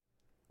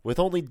With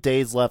only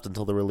days left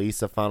until the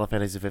release of Final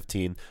Fantasy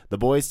XV, the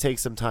boys take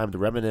some time to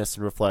reminisce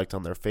and reflect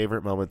on their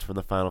favorite moments from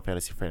the Final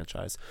Fantasy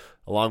franchise.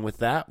 Along with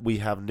that, we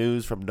have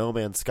news from No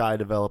Man's Sky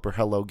developer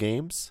Hello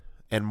Games,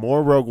 and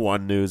more Rogue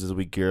One news as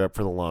we gear up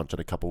for the launch in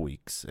a couple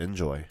weeks.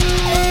 Enjoy.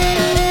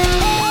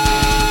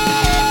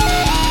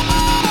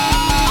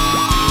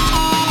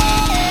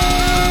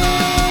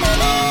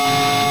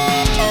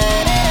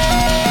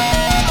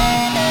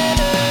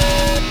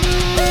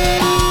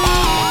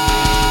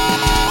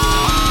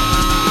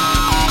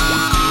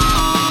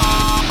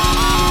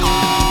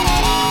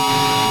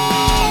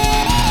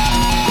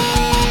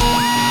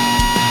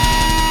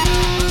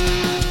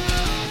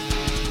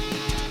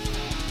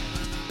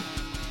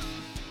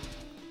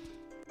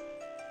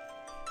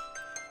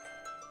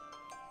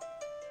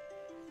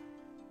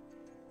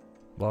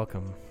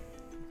 Welcome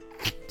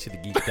to the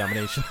Geek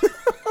Domination.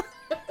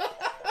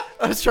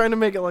 I was trying to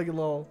make it like a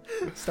little.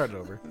 Start it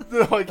over.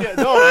 No, I can't.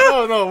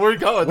 No, we're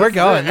going. We're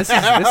going. This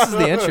is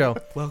the intro.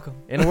 Welcome.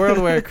 In a world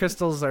where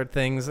crystals are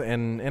things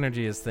and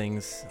energy is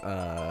things,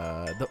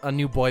 a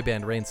new boy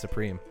band reigns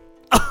supreme.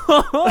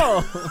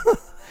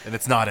 And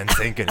it's not in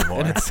sync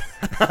anymore. It's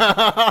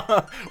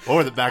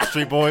or the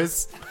Backstreet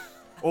Boys,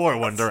 or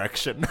One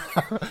Direction.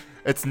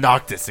 It's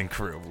Noctis and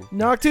crew.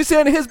 Noctis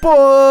and his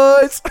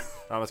boys.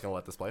 I'm just going to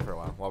let this play for a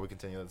while we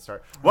continue to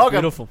start. Welcome.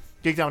 Beautiful.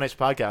 Geek Domination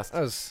Podcast.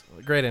 That was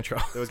a great intro.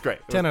 It was great.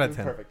 10 out of was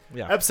 10. Perfect.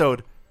 Yeah.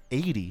 Episode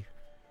 80.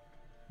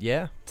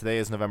 Yeah. Today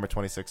is November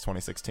 26,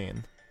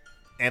 2016.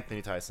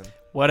 Anthony Tyson.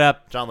 What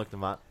up? John Luke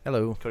DeMott.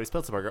 Hello. Cody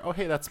Spiltzberger. Oh,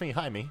 hey, that's me.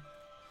 Hi, me.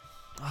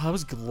 Oh, that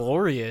was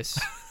glorious.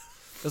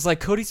 It was like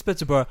Cody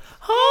Spitzenberg.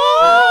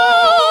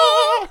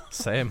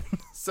 Same.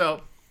 So,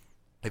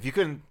 if you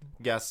couldn't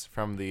guess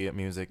from the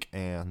music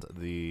and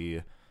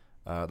the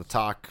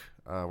talk,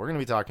 we're going to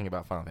be talking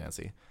about Final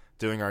Fantasy,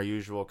 doing our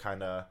usual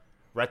kind of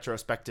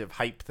retrospective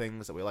hype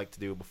things that we like to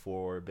do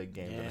before big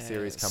games in a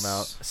series come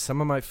out.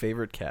 Some of my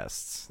favorite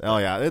casts. Oh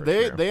yeah,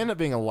 they sure. end up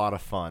being a lot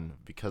of fun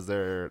because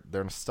they're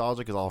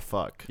nostalgic as all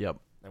fuck. Yep.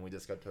 And we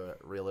just got to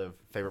relive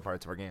favorite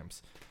parts of our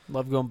games.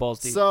 Love going balls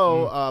deep.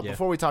 So yeah.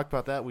 before we talk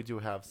about that, we do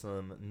have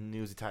some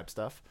newsy type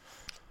stuff.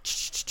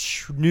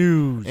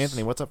 News.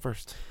 Anthony, what's up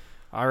first?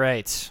 All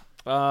right.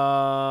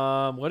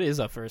 What is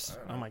up first?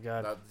 Oh my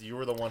god. You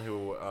were the one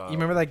who. You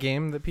remember that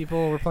game that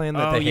people were playing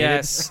that Oh they hated?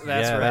 yes,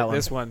 that's Yeah, right. that one.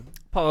 This one.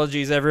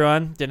 Apologies,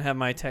 everyone. Didn't have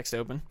my text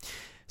open.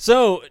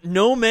 So,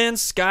 No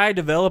Man's Sky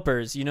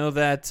developers, you know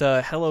that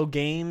Hello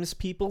Games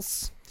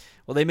peoples?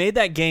 Well, they made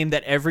that game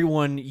that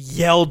everyone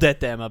yelled at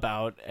them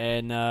about,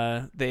 and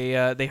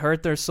they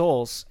hurt their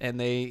souls, and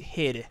they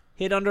hid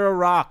under a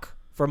rock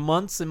for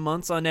months and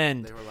months on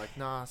end. They were like,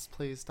 "Nos,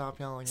 please stop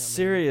yelling at me."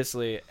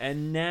 Seriously.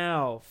 And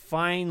now,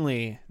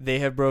 finally, they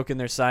have broken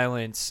their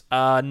silence.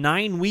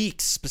 9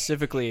 weeks,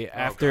 specifically,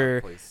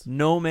 after God, please.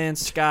 No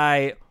Man's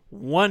Sky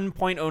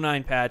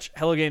 1.09 patch,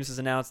 Hello Games has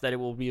announced that it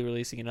will be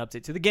releasing an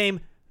update to the game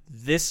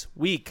this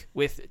week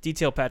with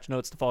detailed patch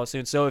notes to follow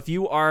soon. So if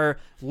you are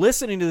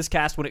listening to this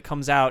cast when it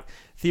comes out,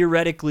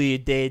 theoretically,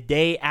 the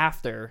day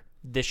after,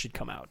 this should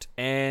come out.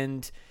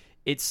 And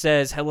it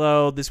says,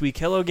 this week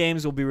Hello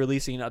Games will be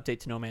releasing an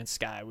update to No Man's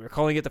Sky. We're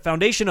calling it the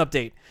Foundation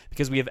Update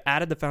because we have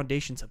added the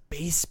foundations of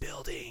base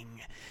building.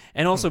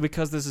 And also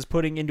because this is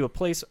putting into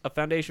a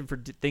foundation for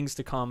things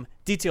to come.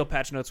 Detailed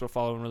patch notes will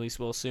follow and release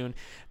will soon.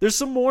 There's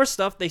some more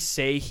stuff they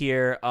say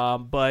here,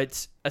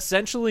 but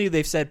essentially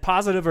they've said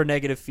positive or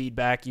negative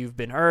feedback, you've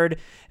been heard,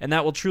 and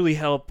that will truly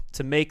help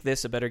to make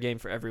this a better game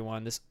for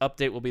everyone. This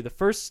update will be the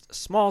first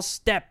small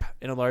step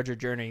in a larger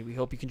journey. We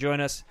hope you can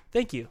join us.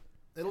 Thank you.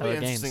 It'll Hello be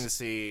interesting Games. to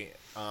see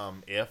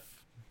if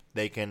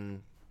they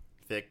can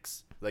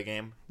fix the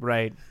game.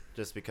 Right.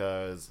 Just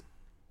because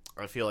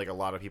I feel like a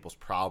lot of people's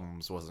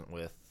problems wasn't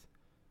with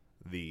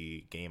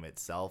the game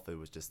itself, it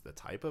was just the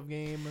type of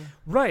game.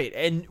 Right,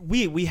 and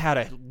we had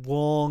a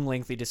long,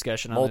 lengthy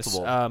discussion on this.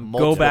 Multiple.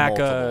 Go back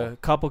a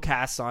couple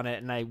casts on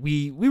it, and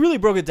we really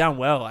broke it down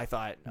well, I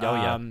thought. Oh,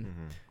 yeah.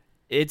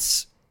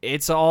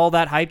 It's all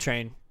that hype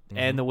train,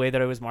 and the way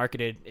that it was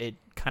marketed, it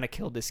kind of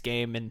killed this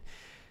game. And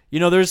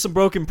there's some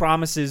broken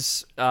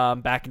promises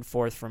back and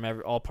forth from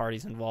all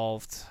parties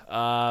involved.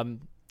 I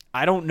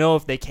don't know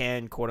if they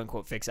can quote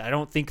unquote fix it. I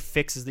don't think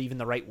fix is even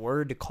the right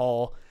word to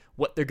call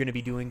what they're going to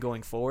be doing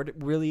going forward. It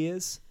really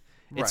is.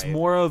 It's Right.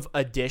 more of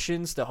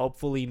additions to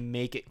hopefully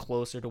make it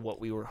closer to what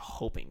we were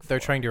hoping for. They're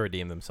trying to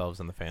redeem themselves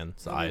in the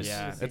fans' eyes.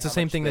 Yeah. It's the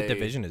same thing that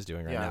Division is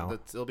doing right Yeah, now.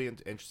 it'll be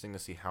interesting to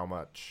see how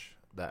much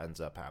that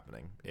ends up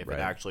happening. If Right.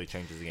 it actually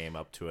changes the game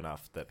up to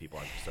enough that people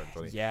actually start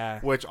playing.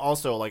 Yeah. Which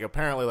also,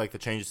 apparently, the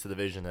changes to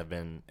Division have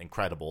been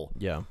incredible.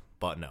 Yeah.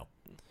 But no.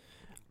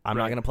 I'm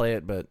not Right. going to play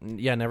it, but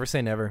yeah, never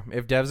say never.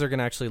 If devs are going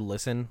to actually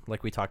listen,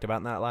 like we talked about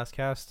in that last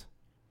cast,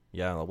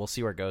 yeah, we'll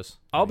see where it goes.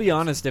 I'll be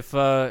honest, if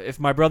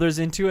my brother's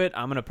into it,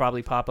 I'm going to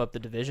probably pop up the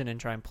Division and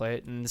try and play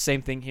it. And the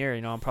same thing here,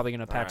 I'm probably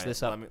going to patch Alright,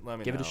 this up. Let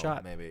me Give it a know.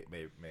 shot. Maybe.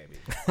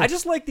 I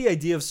just like the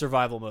idea of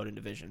survival mode in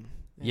Division.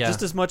 Yeah.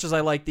 Just as much as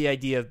I like the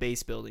idea of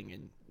base building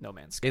in No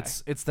Man's Sky.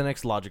 It's the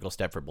next logical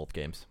step for both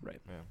games.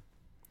 right. Yeah.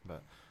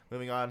 But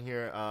Moving on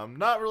here,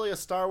 not really a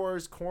Star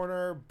Wars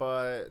corner,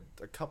 but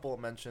a couple of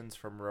mentions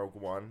from Rogue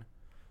One.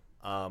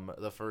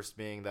 The first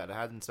being that it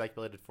had been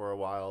speculated for a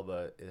while,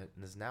 but it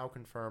is now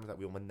confirmed that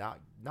we will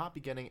not be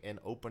getting an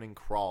opening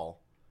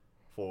crawl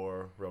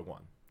for Rogue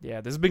One.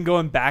 Yeah, this has been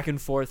going back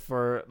and forth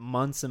for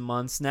months and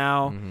months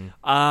now. Mm-hmm.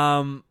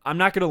 I'm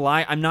not going to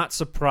lie. I'm not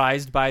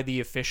surprised by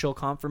the official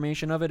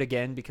confirmation of it,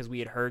 again, because we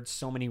had heard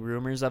so many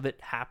rumors of it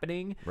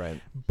happening.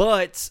 Right.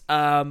 But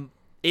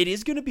it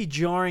is going to be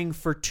jarring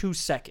for 2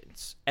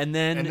 seconds. And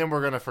then we're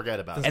going to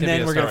forget about it. and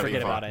then we're going to Starting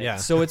forget fun. about it. Yeah.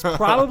 So it's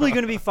probably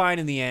going to be fine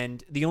in the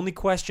end. The only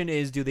question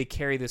is, do they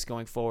carry this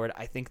going forward?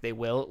 I think they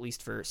will, at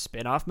least for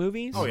spin-off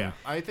movies. Oh, yeah.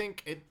 I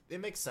think it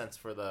makes sense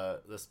for the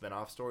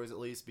spin-off stories, at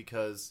least,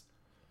 because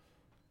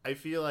I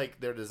feel like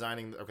they're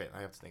designing... Okay,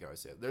 I have to think how I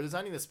say it. They're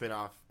designing the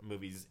spin-off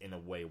movies in a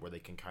way where they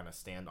can kind of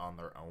stand on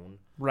their own.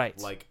 Right.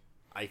 Like,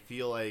 I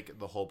feel like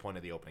the whole point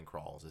of the opening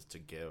crawls is to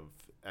give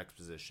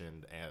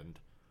exposition and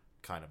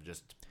kind of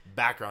just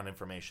background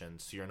information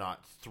so you're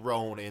not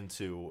thrown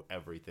into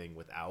everything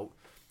without.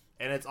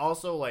 And it's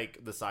also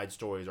like the side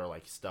stories are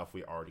like stuff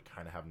we already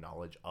kind of have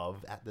knowledge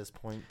of at this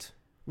point.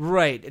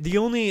 Right.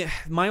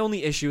 My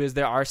only issue is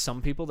there are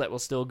some people that will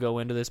still go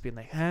into this being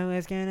like, "Oh,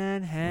 what's going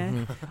on?"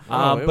 Huh?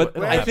 Oh, But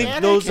it'll I happen.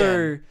 think those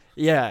Anakin.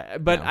 are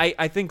But Yeah.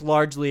 I think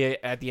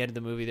largely at the end of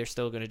the movie they're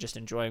still going to just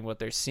enjoying what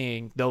they're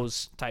seeing.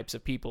 Those types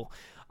of people.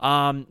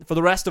 For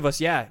the rest of us,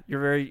 yeah,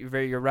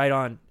 you're right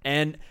on.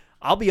 And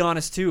I'll be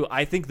honest too.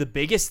 I think the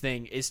biggest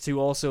thing is to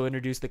also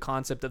introduce the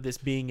concept of this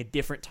being a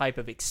different type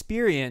of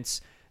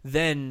experience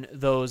than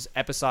those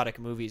episodic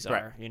movies are.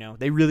 Right. You know,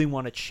 they really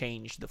want to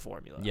change the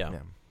formula. Yeah.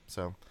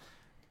 So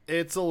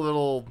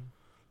it'll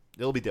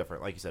be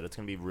different. Like you said, it's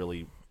going to be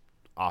really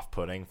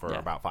off-putting for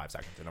about 5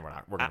 seconds, and then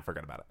we're going to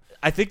forget about it.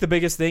 I think the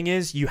biggest thing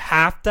is you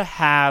have to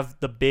have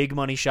the big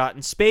money shot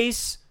in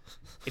space.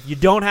 If you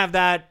don't have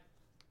that,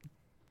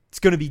 it's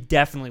going to be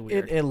definitely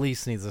weird. It at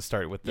least needs to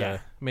start with Yeah.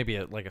 maybe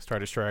like a Star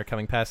Destroyer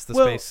coming past the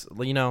Well- space.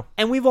 You know,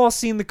 And we've all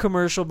seen the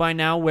commercial by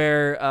now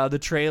where the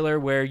trailer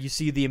where you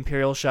see the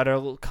Imperial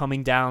shuttle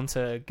coming down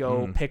to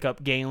go pick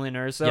up Galen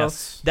or so.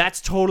 Yes.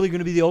 That's totally going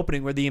to be the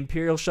opening where the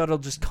Imperial shuttle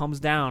just comes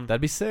down.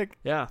 that'd be sick.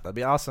 Yeah. That'd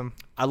be awesome.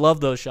 I love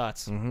those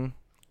shots. Mm-hmm.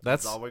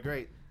 It's all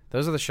great.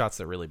 Those are the shots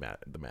that really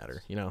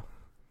matter. You know,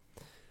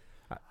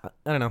 I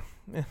don't know.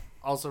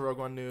 Also, Rogue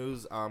One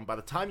news. By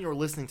the time you're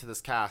listening to this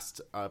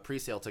cast,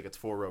 pre-sale tickets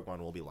for Rogue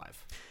One will be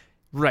live.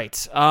 Right.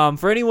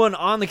 For anyone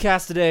on the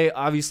cast today,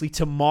 obviously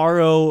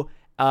tomorrow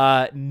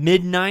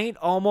midnight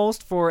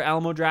almost for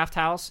Alamo Draft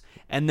House,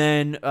 and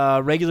then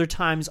regular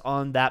times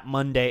on that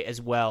Monday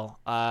as well.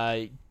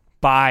 Buy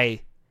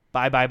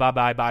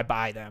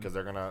them. Because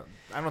they're gonna.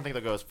 I don't think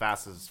they'll go as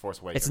fast as Force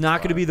Awakens. It's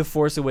not going to be the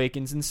Force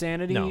Awakens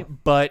insanity,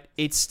 but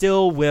it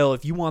still will.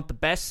 If you want the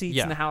best seats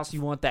in the house, you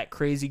want that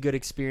crazy good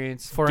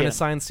experience. For an get 'em.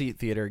 assigned seat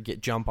theater,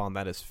 jump on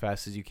that as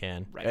fast as you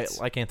can. Right.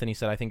 Like Anthony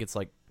said, I think it's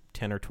like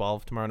 10 or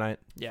 12 tomorrow night.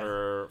 Yeah.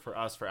 For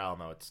us for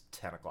Alamo. It's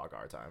 10:00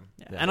 our time.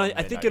 Yeah. Yeah. And I think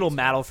Midnight it'll Eastern.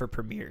 matter for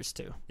premieres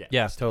too.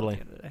 Yeah, At totally.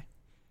 the end of the day.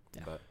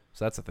 But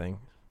So that's a thing.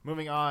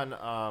 moving on,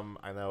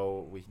 I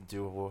know we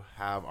do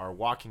have our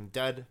Walking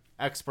Dead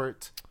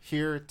expert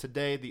here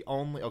today.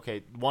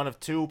 One of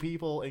 2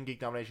 people in Geek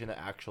Domination that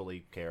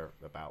actually care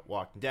about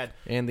Walking Dead.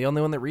 And the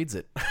only one that reads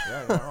it. Yeah,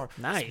 you're not wrong.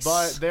 Nice.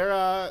 But they're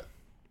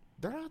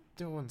not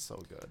doing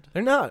so good.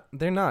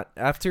 They're not.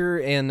 After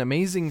an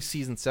amazing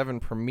season 7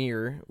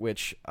 premiere,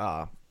 which,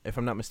 if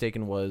I'm not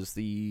mistaken, was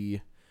the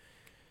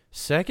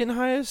second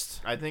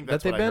highest. I think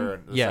that's that what they've I been?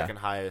 heard. The Yeah. second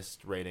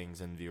highest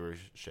ratings and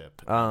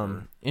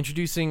viewership.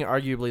 Introducing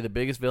arguably the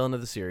biggest villain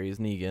of the series,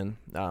 Negan,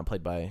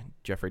 played by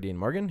Jeffrey Dean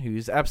Morgan,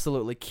 who's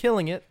absolutely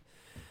killing it.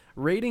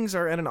 Ratings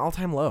are at an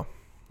all-time low.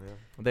 Yeah.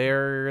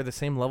 They're the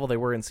same level they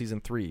were in season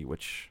 3,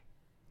 which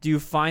Do you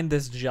find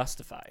this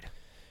justified?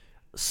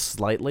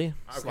 slightly.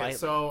 Okay, Slightly.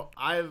 so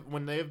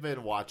when they've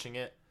been watching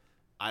it,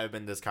 I've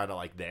been just kind of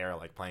like there,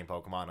 like playing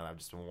Pokemon, and I've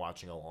just been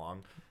watching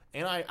along.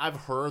 And I've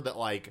heard that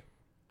like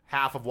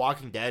half of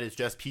Walking Dead is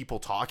just people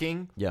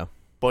talking, Yeah,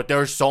 but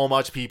there's so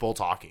much people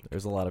talking.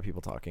 there's a lot of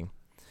people talking.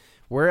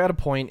 We're at a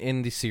point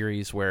in the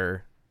series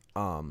where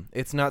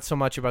it's not so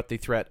much about the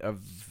threat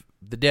of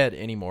the dead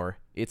anymore.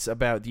 It's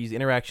about these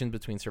interactions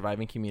between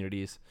surviving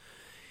communities.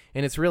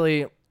 And it's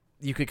really,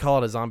 you could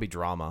call it a zombie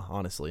drama,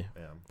 honestly.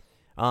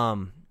 Yeah.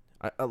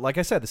 Like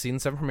I said, the season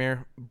 7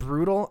 premiere,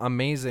 brutal,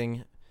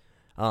 amazing,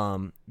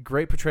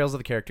 great portrayals of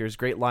the characters,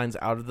 great lines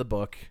out of the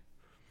book,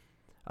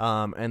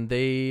 and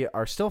they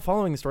are still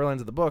following the storylines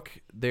of the book.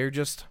 They're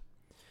just,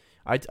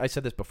 I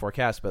said this before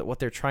cast, but what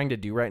they're trying to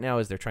do right now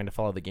is they're trying to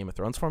follow the Game of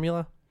Thrones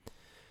formula.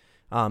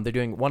 They're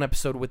doing one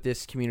episode with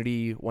this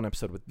community, one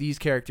episode with these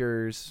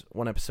characters,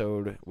 one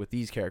episode with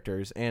these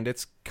characters, and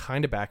it's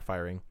kind of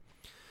backfiring.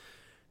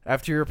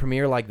 After a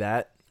premiere like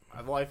that,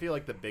 Well, I feel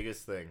like the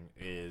biggest thing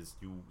is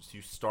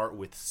you start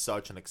with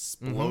such an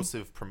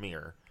explosive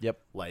premiere. Yep.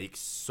 Like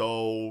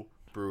so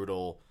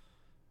brutal,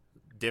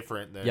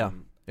 different than Yeah.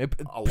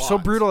 So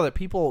lot. brutal that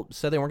people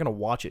said they weren't going to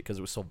watch it because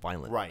it was so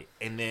violent. Right,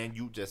 and then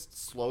you just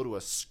slow to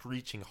a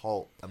screeching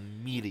halt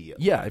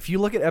immediately. Yeah, if you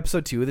look at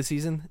episode 2 of the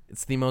season,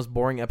 it's the most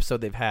boring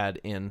episode they've had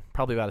in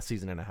probably about a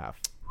season and a half.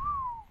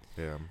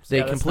 Damn. They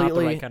Yeah, that's not the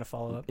completely right kind of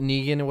follow-up.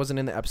 Negan wasn't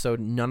in the episode.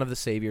 None of the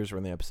saviors were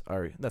in the episode.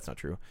 Or, that's not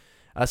true.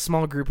 A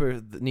small group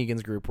of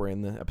Negan's group were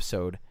in the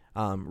episode.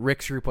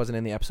 Rick's group wasn't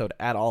in the episode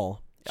at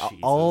all.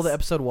 All the Jesus.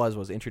 episode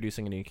was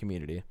introducing a new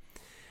community.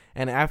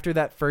 And after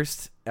that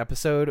first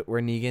episode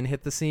where Negan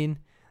hit the scene,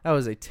 that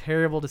was a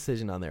terrible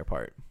decision on their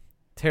part.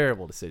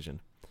 Terrible decision.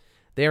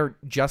 They're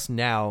just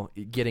now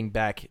getting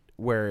back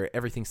where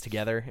everything's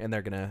together and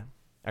they're going to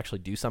actually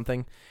do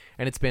something.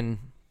 And it's been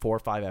 4 or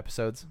 5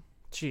 episodes.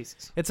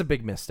 Jesus. It's a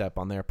big misstep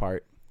on their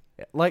part.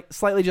 Like,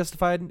 slightly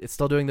justified. It's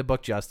still doing the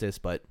book justice,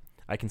 but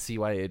I can see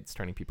why it's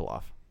turning people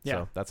off. Yeah.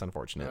 So that's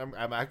unfortunate.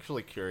 I'm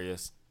actually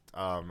curious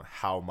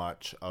how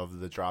much of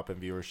the drop in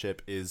viewership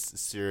is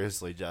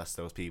seriously just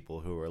those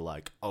people who are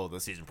like, oh, the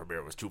season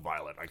premiere was too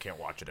violent, I can't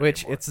watch it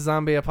Which, anymore. it's a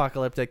zombie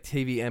apocalyptic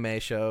TV MA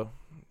show.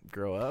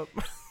 Grow up.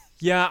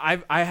 Yeah,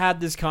 I had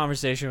this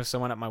conversation with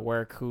someone at my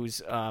work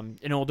who's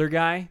an older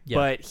guy, Yeah.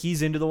 but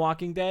he's into The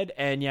Walking Dead,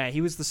 and yeah, he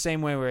was the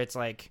same way where it's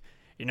like,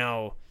 you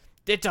know,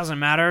 it doesn't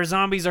matter,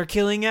 zombies are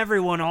killing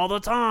everyone all the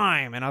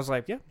time, and I was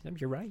like, yeah,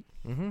 you're right.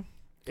 Mm-hmm.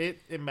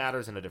 It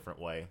matters in a different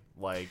way.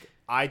 Like,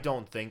 I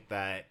don't think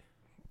that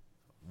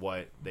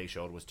what they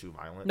showed was too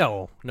violent.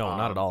 No,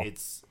 not at all.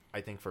 It's,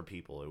 I think for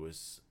people it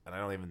was, and I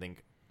don't even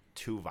think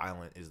too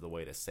violent is the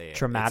way to say it.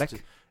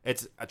 Traumatic?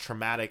 It's a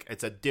traumatic,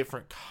 it's a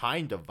different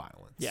kind of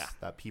violence Yeah.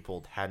 that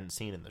people hadn't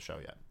seen in the show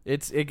yet.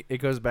 It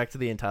goes back to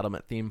the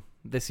entitlement theme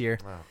this year.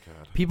 Oh,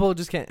 God. People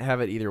just can't have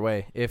it either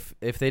way. If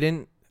they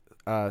didn't,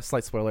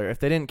 slight spoiler, if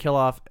they didn't kill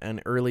off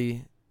an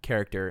early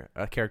character,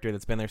 a character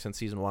that's been there since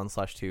season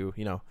 1/2,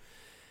 you know,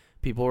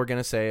 people were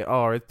gonna say,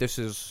 oh,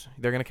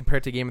 they're gonna compare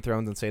it to Game of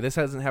Thrones and say this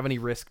doesn't have any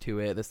risk to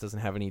it, this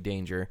doesn't have any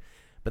danger.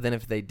 But then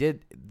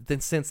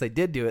since they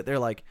did do it, they're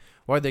like,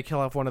 why'd they kill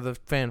off one of the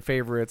fan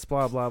favorites?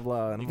 Blah blah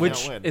blah. And I'm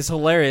Which win. is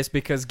hilarious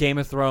because Game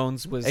of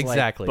Thrones was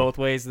Exactly. like both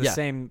ways the Yeah.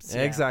 same.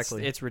 Yeah,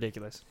 Exactly. It's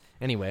ridiculous.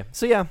 Anyway,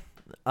 so yeah,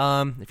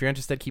 if you're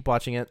interested, keep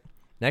watching it.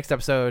 Next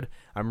episode,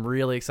 I'm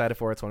really excited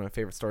for it. It's one of my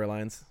favorite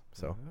storylines.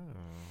 So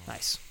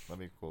Nice. That'd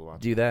be cool to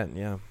watch. do that.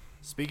 Yeah.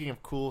 Speaking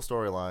of cool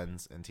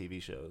storylines and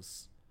TV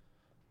shows,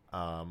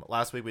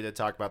 last week we did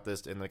talk about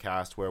this in the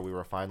cast where we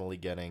were finally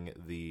getting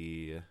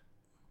the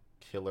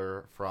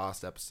Killer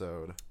Frost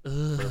episode for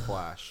The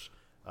Flash,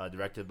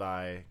 directed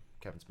by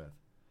Kevin Smith.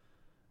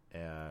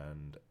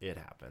 And it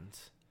happened.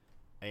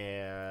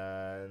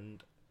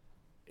 And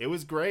it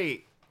was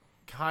great.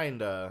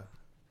 Kinda.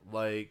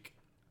 Like,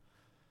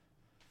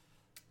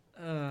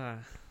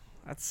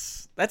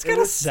 That's it kind of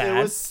was, sad.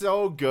 it was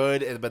so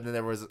good, but then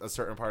there was a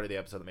certain part of the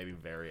episode that made me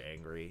very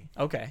angry.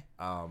 Okay.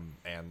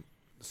 And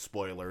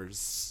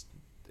spoilers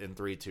in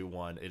 3, 2,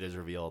 1, it is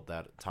revealed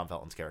that Tom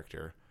Felton's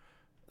character,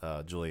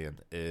 Julian,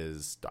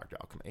 is Dr.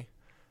 Alchemy.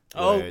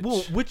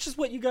 Which is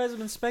what you guys have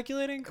been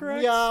speculating,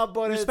 correct? Yeah,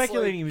 but You're it's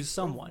speculating like, he was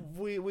someone.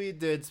 We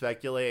did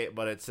speculate,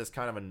 but it's just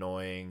kind of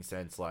annoying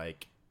since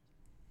like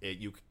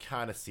you could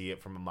kind of see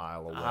it from a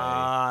mile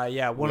away.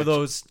 Yeah, one of Which-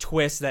 those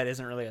twists that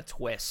isn't really a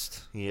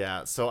twist.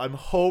 Yeah, so I'm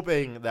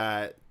hoping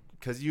that,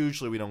 because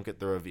usually we don't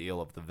get the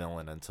reveal of the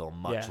villain until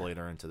much Yeah.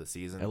 later into the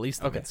season. At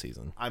least the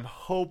mid-season. I'm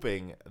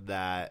hoping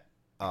that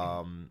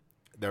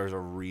there's a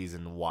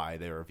reason why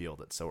they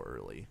revealed it so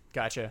early.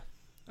 Gotcha.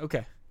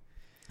 Okay.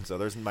 So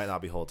there's might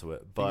not be hold to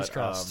it, Fingers but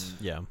crossed.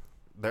 Yeah.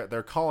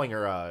 they're calling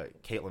her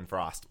Caitlin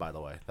Frost. By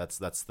the way, that's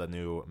the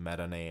new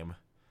meta name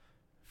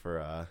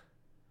for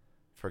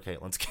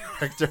Caitlin's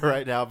character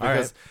right now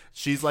because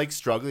she's like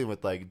struggling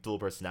with like dual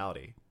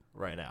personality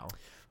right now.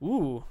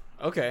 Ooh.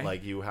 Okay.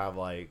 Like you have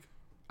like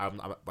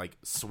I'm like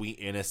sweet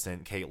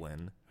innocent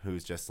Caitlin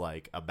who's just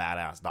like a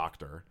badass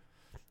doctor,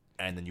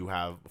 and then you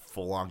have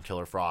full on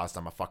Killer Frost.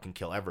 I'm gonna fucking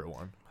kill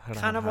everyone.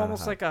 kind of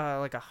almost like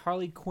a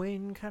Harley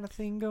Quinn kind of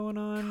thing going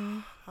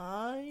on.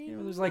 You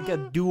know, there's like a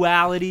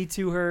duality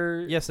to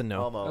her. Yes and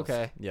no. Almost.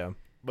 Okay. Yeah.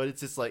 But it's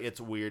just like it's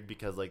weird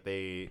because like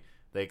they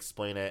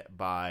explain it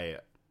by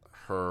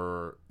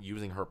her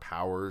using her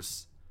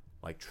powers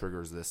like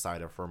triggers this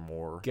side of her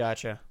more.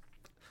 Gotcha.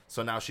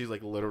 So now she's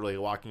like literally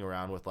walking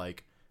around with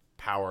like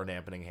power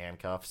dampening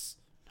handcuffs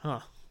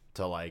Huh.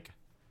 to like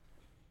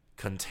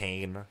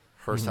contain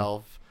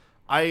herself.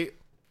 I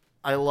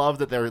love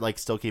that they're like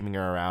still keeping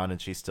her around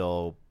and she's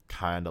still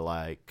kind of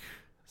like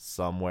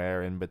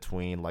somewhere in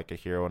between like a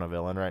hero and a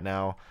villain right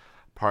now.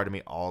 Part of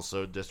me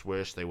also just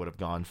wish they would have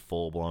gone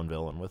full blown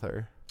villain with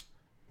her.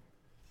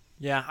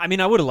 Yeah, I mean,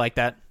 I would have liked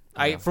that.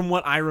 Yeah. From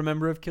what I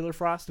remember of Killer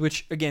Frost,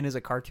 which again is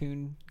a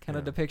cartoon kind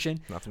of depiction.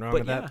 Nothing wrong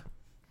But with yeah. that.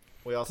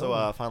 We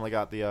also finally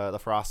got the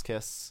Frost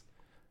Kiss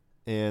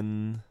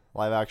in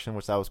live action,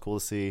 which that was cool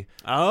to see.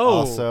 Oh.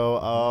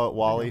 Also,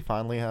 Wally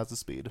finally has the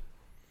speed.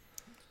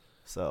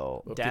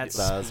 So That's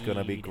that's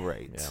gonna be speed.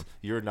 great. Yeah.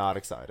 You're not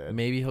excited.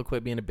 Maybe he'll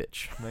quit being a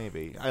bitch.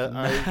 Maybe.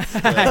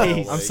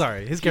 Nice. I'm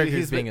sorry. His character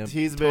is being a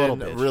he's total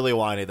been bitch. really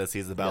whiny this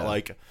season about Yeah.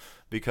 like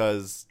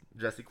because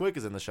Jesse Quick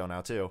is in the show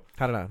now too.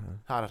 How did I?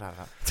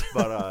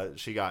 But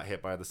she got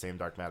hit by the same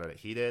dark matter that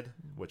he did,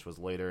 which was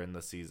later in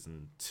the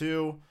season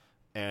 2.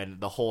 And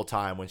the whole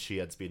time when she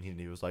had speed,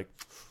 he was like,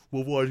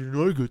 "Well, why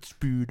didn't I get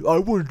speed? I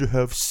wanted to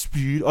have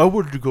speed. I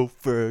wanted to go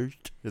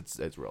first." It's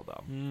real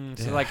dumb.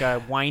 So like a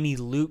whiny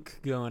Luke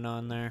going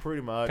on there.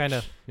 Pretty much. Kind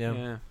of. Yeah.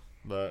 Yeah.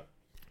 But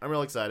I'm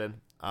real excited.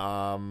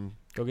 Go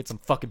get some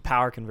fucking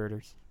power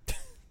converters.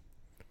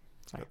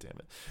 God damn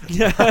it.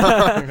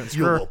 Yeah.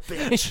 You little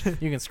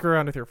bitch. You can screw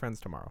around with your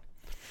friends tomorrow.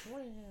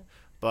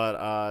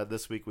 But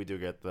this week we do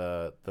get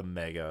the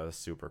mega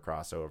super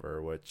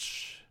crossover,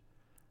 which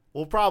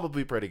will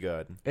probably be pretty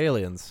good.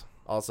 Aliens.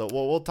 Also,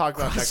 we'll talk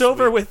about next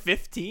Crossover week. with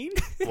 15?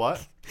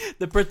 What?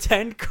 The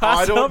pretend crossover.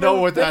 I don't know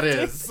what with that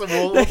 15? is. So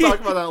we'll talk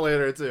about that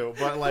later too.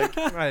 But like,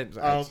 Right.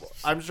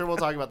 I'm sure we'll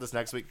talk about this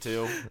next week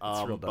too.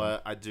 real dumb.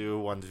 But I do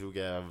want to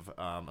give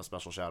a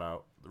special shout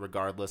out,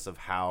 regardless of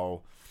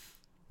how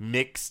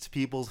mixed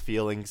people's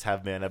feelings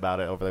have been about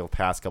it over the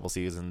past couple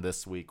seasons.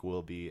 This week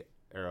will be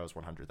Arrow's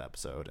 100th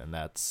episode, and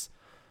that's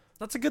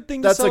That's a good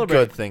thing to a celebrate.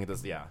 good thing.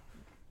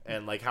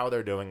 And like how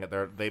they're doing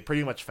it, they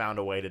pretty much found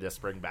a way to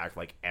just bring back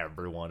like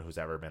everyone who's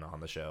ever been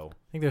on the show.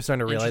 I think they're starting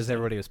to realize Interesting.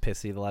 everybody was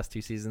pissy the last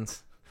 2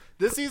 seasons.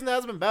 This season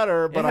has been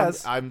better, but It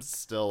has. I'm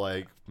still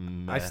like,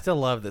 meh. I still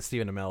love that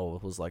Stephen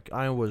Amell was like,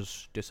 I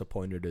was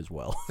disappointed as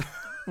well.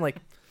 I'm like,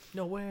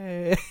 no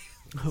way.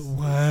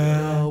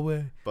 No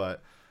way.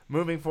 But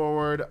moving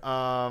forward,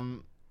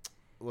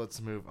 let's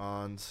move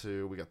on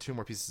to, we got 2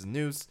 more pieces of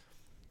news.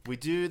 We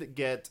did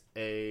get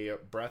a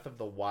Breath of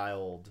the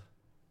Wild,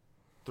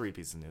 3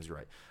 pieces of news, you're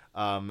right.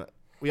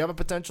 We have a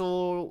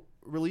potential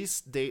release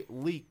date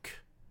leak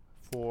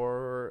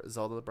for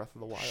Zelda the Breath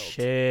of the Wild.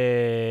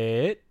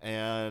 Shit.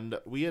 And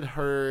we had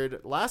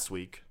heard last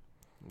week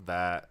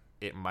that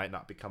it might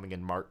not be coming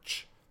in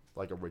March,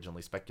 like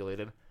originally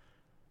speculated.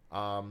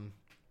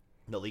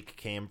 The leak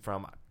came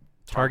from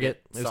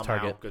Target. It was somehow.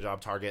 Target. Good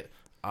job, Target.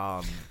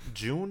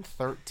 June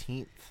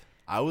 13th.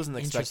 I wasn't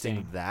expecting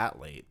Interesting. that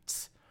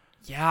late.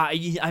 Yeah,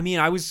 I mean,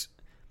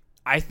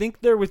 I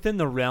think they're within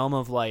the realm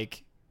of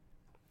like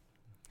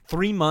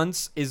 3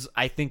 months is,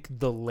 I think,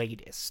 the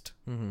latest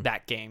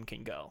that game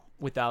can go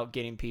without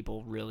getting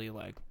people really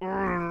like.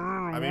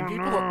 I mean,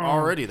 people are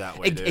already that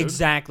way, dude.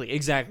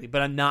 Exactly.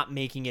 But I'm not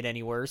making it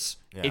any worse.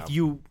 Yeah. If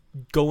you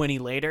go any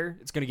later,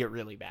 it's gonna get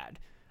really bad.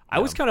 I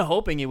was kind of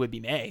hoping it would be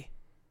May.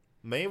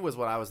 May was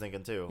what I was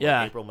thinking too. Like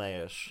Yeah. April,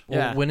 May-ish. Well,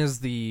 Yeah. when is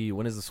the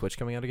Switch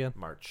coming out again?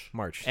 March.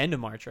 End of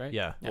March, right?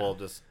 Yeah. Well,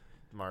 just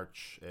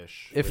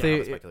March-ish. If We they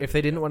haven't speculated if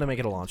they didn't yet. want to make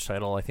it a launch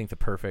title, I think the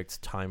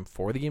perfect time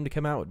for the game to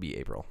come out would be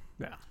April.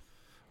 Yeah.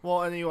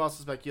 Well, and you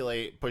also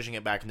speculate pushing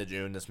it back into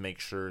June. This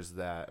makes sure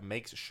that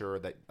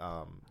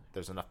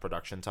there's enough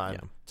production time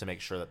Yeah. to make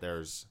sure that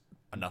there's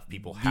enough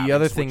people. The having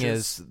other thing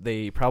Switches. is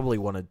they probably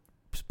want to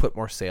put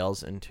more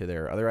sales into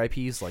their other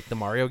IPs, like the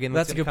Mario game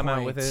That's that's a going good to come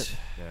out with point. it.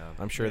 yeah.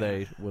 I'm sure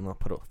they will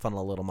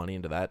funnel a little money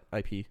into that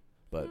IP,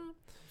 but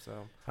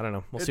So I don't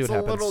know. We'll it's see what a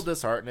happens. little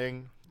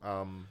disheartening.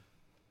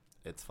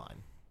 It's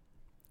fine.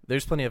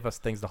 There's plenty of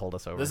things to hold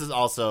us over. This is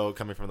also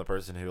coming from the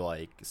person who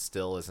like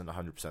still isn't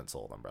 100%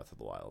 sold on Breath of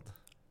the Wild.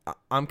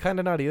 I'm kind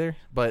of not either,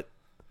 but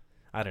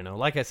I don't know.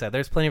 Like I said,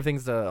 there's plenty of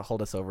things to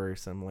hold us over,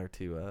 similar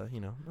to a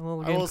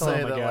little I game will called-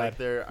 say my that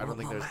God. I don't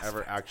think there's Last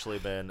ever actually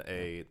been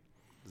a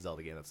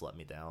Zelda game that's let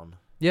me down.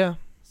 Yeah,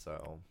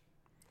 So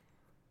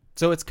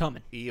So it's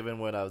coming. even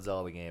when a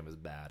Zelda game is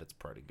bad, it's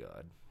pretty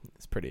good.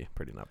 it's pretty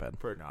not bad.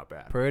 Pretty not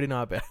bad. Pretty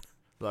not bad.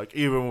 Like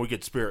even when we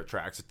get Spirit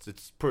Tracks,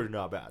 it's pretty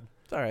not bad.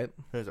 It's all right.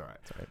 It's all right.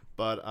 It's all right.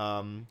 But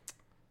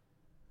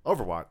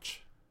Overwatch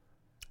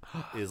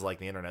is like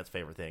the internet's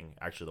favorite thing,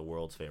 actually the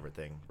world's favorite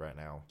thing right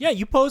now. Yeah,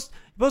 you post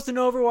an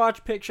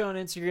Overwatch picture on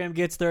Instagram,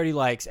 gets 30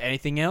 likes.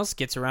 Anything else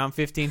gets around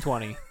 15,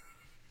 20.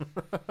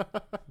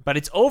 But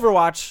it's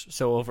Overwatch,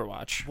 so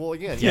Overwatch. Well,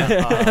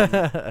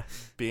 again,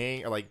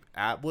 being like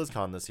at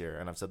BlizzCon this year,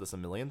 and I've said this a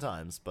million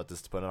times, but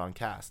just to put it on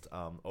cast,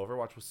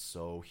 Overwatch was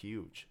so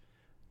huge.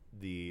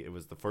 It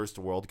was the first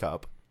World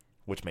Cup,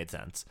 which made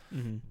sense,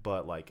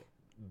 but like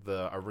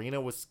the arena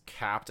was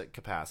capped at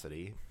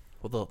capacity.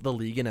 Well, the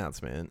league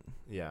announcement.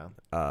 Yeah,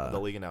 Uh, the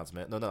league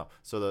announcement. No.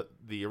 So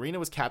the arena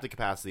was capped at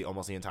capacity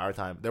almost the entire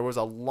time. There was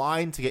a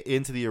line to get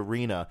into the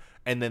arena,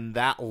 and then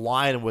that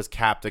line was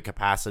capped at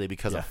capacity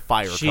because of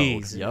fire code.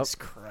 Jesus Yep.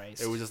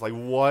 Christ. It was just like,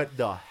 what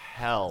the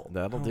hell?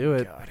 That'll do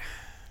it. God.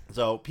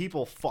 So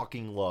people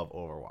fucking love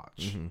Overwatch.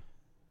 Mm-hmm.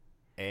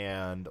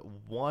 And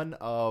one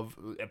of,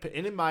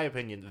 and in my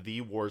opinion,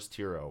 the worst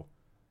hero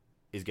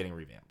is getting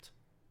revamped.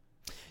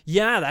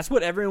 Yeah, that's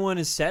what everyone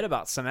has said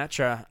about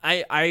Symmetra.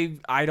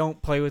 I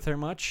don't play with her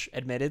much,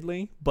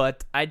 admittedly,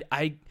 but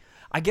I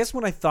guess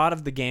when I thought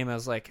of the game, I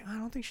was like, I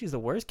don't think she's the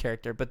worst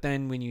character. But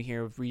then when you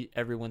hear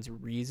everyone's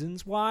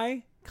reasons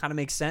why, kind of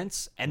makes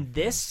sense. And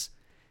this,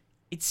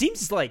 it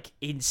seems like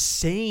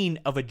insane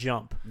of a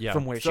jump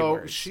from where she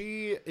So was.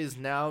 she is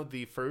now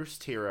the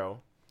first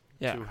hero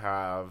Yeah, to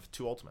have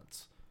 2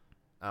 ultimates.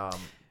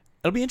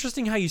 it'll be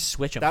interesting how you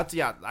switch them.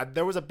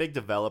 There was a big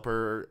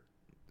developer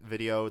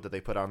video that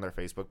they put on their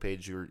Facebook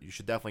page. You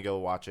should definitely go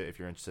watch it if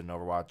you're interested in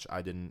Overwatch.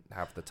 I didn't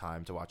have the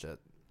time to watch it.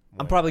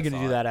 I'm probably going to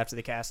do that after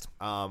the cast.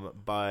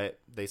 But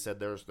they said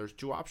there's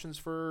 2 options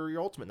for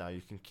your ultimate now.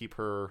 You can keep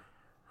her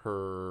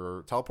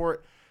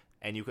teleport,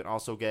 and you can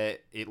also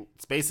get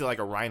it's basically like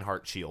a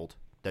Reinhardt shield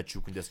that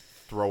you can just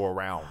throw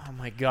around. Oh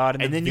my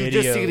god! And then you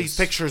just see these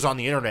pictures on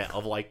the internet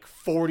of like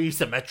 40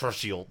 Symmetra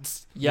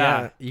shields.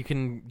 Yeah, you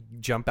can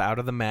jump out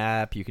of the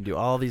map. You can do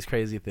all these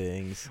crazy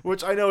things.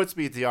 Which I know it's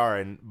BTR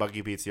and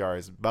buggy BTR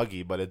is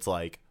buggy, but it's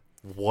like,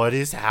 what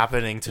is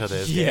happening to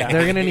this? Yeah. game?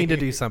 They're gonna need to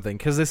do something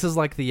because this is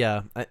like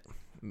the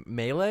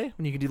Melee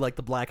when you can do like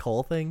the black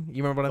hole thing.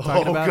 You remember what I'm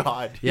talking about? Oh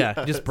god, Yeah,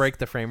 yes. just break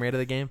the frame rate of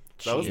the game.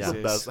 That was Jesus.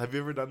 the best. Have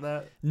you ever done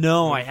that?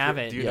 No, I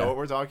haven't. Do you Yeah. know what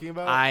we're talking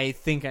about? I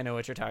think I know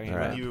what you're talking All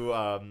about.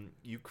 right.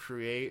 You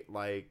create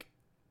like,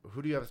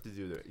 who do you have to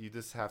do that? You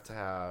just have to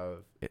have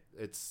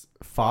it's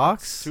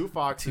Fox? 2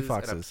 foxes, Two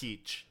foxes. and a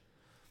peach.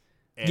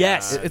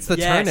 Yes. And It's the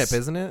Yes.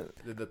 turnip, isn't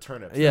it? the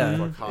turnips. Yeah. That's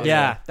what Mhm. causes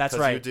Yeah, it. that's 'Cause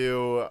right. You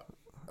do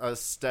a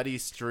steady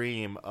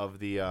stream of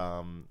the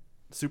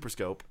super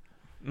scope,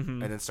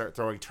 Mhm. and then start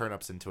throwing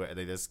turnips into it, and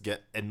they just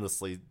get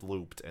endlessly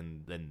looped,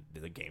 and then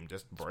the game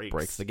just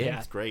breaks the game. Yeah.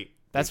 It's great.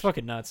 That's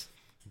fucking nuts.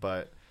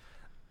 But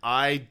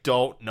I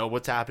don't know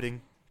what's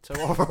happening to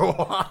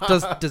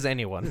Overwatch. Does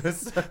anyone?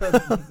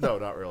 No,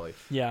 not really.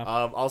 Yeah.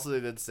 Also, they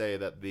did say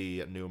that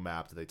the new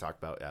map that they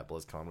talked about at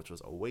BlizzCon, which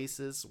was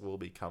Oasis, will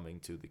be coming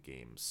to the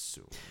game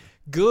soon.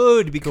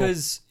 Good,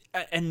 because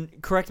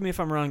and correct me if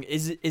I'm wrong.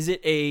 Is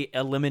it a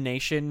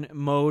elimination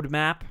mode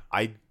map?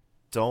 I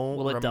don't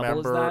Will it double as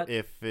remember that?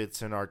 if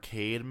it's an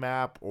arcade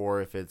map or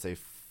if it's a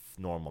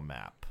normal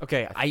map.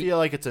 Okay, I feel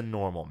like it's a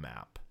normal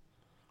map.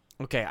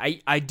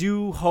 Okay, I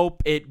do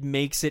hope it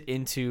makes it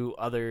into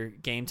other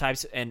game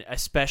types, and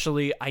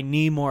especially I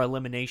need more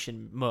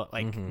elimination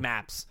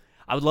maps.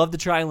 I would love to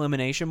try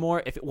elimination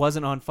more if it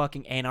wasn't on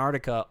fucking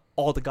Antarctica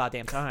all the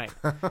goddamn time.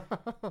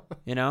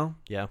 You know?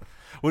 Yeah.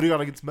 What do you got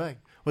against May?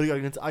 What do you got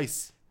against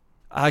ice?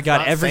 I got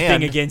Not everything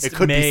sand. against it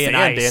could May be and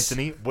sand, ice.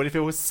 Anthony. What if it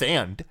was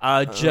sand?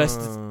 I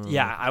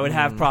would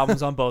have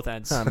problems on both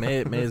ends. May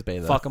is Bay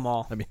though. Fuck them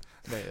all. I mean,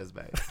 May is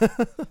May.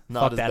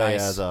 Not as that Bay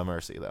ice. as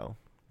Mercy, though.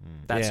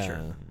 That's yeah,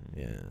 true.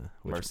 Yeah.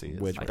 Mercy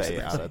is which Bay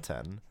Mercy? out of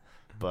 10.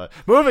 But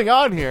moving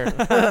on here.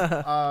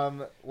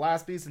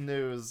 Last piece of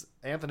news.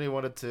 Anthony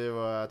wanted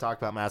to talk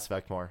about Mass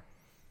Effect more.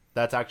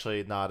 That's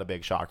actually not a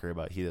big shocker,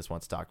 but he just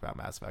wants to talk about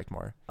Mass Effect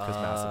more. Because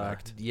Mass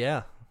Effect.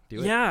 Yeah. Do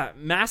it. Yeah,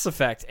 Mass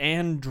Effect,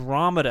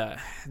 Andromeda.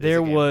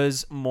 There a game.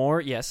 was more.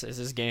 Yes, it's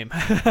his game.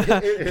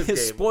 It is game.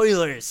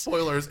 Spoilers.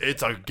 Spoilers,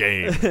 it's a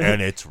game,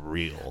 and it's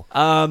real.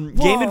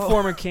 Game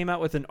Informer came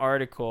out with an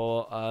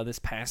article this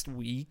past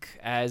week,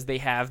 as they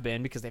have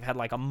been, because they've had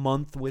like a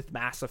month with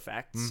Mass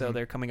Effect, so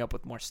they're coming up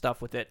with more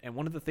stuff with it. And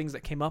one of the things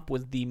that came up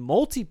was the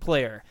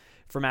multiplayer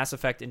for Mass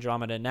Effect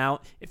Andromeda.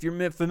 Now, if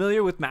you're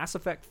familiar with Mass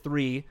Effect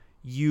 3,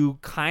 you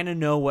kind of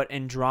know what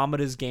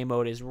Andromeda's game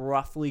mode is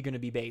roughly going to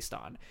be based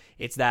on.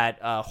 It's that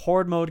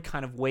horde mode,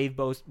 kind of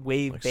wave-based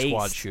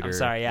squad shooter. I'm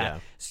sorry,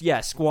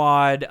 yeah,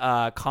 squad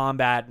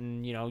combat,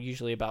 and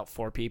usually about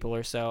 4 people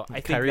or so. I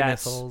think Kyrie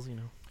that's missiles,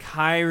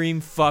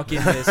 Kyrene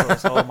fucking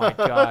missiles. Oh my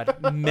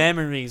god,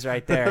 memories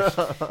right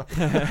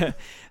there.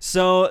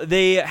 So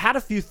they had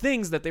a few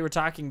things that they were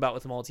talking about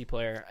with the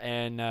multiplayer,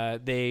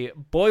 and they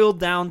boiled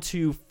down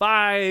to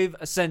 5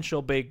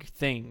 essential big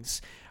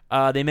things.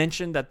 They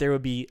mentioned that there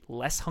would be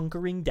less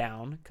hunkering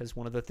down, because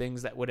one of the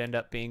things that would end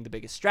up being the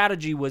biggest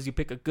strategy was you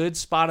pick a good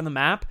spot on the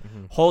map,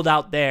 hold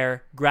out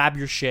there, grab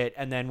your shit,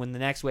 and then when the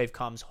next wave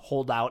comes,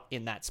 hold out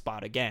in that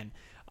spot again.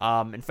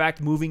 In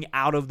fact, moving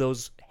out of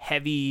those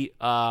heavy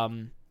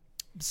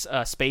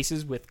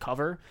spaces with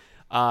cover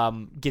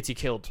gets you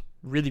killed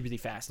really, really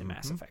fast in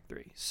Mass Effect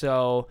 3.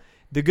 So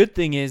the good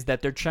thing is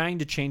that they're trying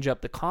to change up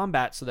the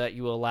combat so that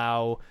you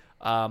allow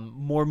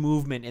more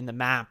movement in the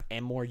map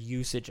and more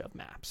usage of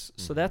maps.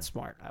 So that's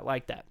smart. I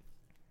like that.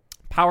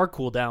 Power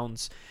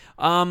cooldowns.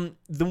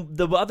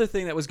 The other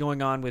thing that was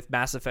going on with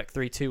Mass Effect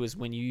 3 too is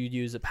when you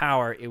use a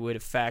power, it would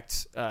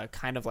affect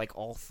kind of like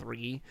all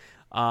 3,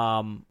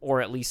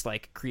 or at least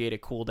like create a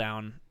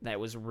cooldown that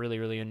was really,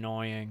 really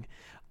annoying.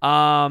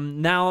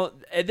 Now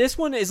this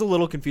one is a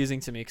little confusing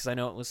to me because I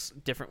know it was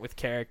different with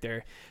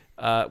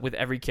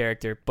every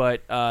character,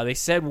 but they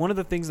said one of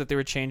the things that they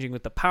were changing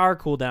with the power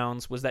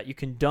cooldowns was that you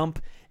can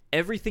dump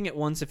everything at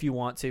once if you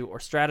want to, or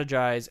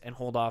strategize and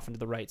hold off into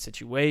the right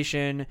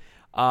situation.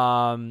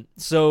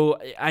 So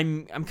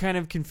I'm kind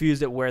of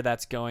confused at where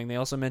that's going. They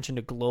also mentioned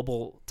a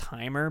global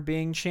timer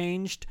being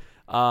changed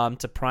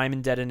to prime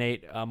and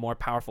detonate more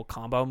powerful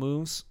combo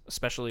moves,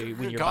 especially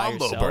when you're by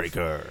yourself. Combo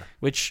breaker.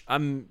 Which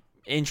I'm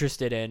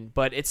interested in,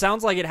 but it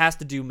sounds like it has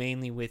to do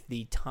mainly with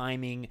the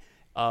timing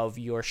of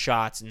your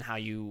shots and how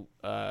you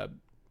kind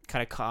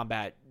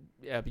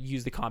of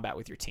use the combat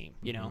with your team,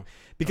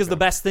 because the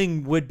best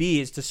thing would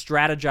be is to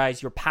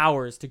strategize your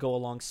powers to go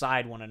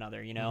alongside one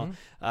another,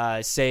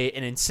 say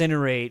an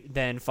incinerate,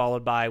 then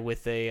followed by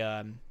with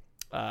a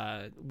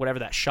whatever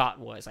that shot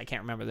was. I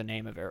can't remember the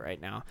name of it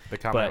right now. The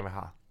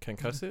Kamehameha.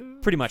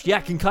 Concussive? Pretty much,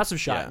 yeah, concussive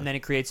shot, Yeah. and then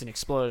it creates an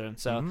explosion.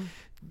 So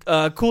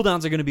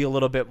cooldowns are going to be a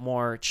little bit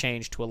more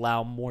changed to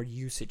allow more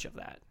usage of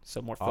that,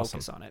 so more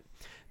focus on it.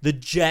 The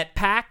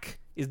jetpack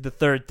is the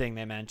third thing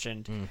they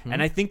mentioned,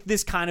 and I think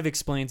this kind of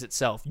explains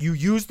itself. You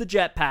use the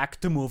jetpack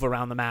to move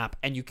around the map,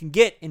 and you can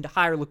get into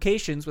higher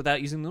locations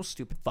without using those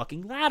stupid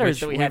fucking ladders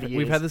that we had to use.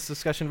 We've had this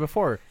discussion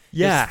before.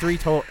 Yeah. This 3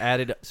 total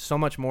added so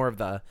much more of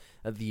the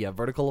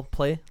vertical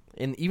play,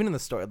 even in the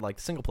story, like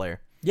single player.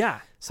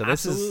 Yeah, So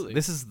absolutely.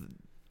 this is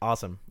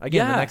awesome.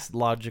 Again, Yeah. the next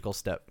logical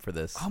step for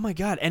this. Oh my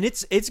god, and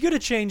it's going to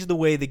change the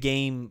way the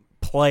game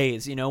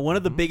plays. You know, one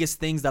of the biggest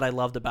things that I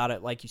loved about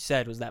it, like you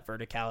said, was that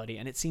verticality,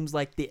 and it seems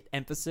like the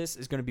emphasis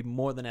is going to be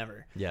more than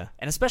ever. Yeah.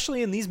 And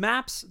especially in these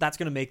maps, that's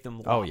going to make them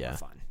a lot yeah. more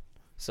fun.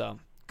 So,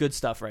 good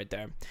stuff right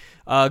there.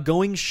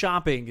 Going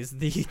shopping is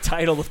the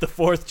title of the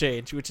fourth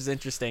change, which is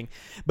interesting.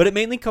 But it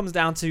mainly comes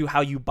down to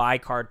how you buy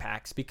card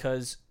packs,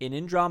 because in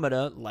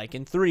Andromeda, like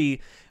in 3,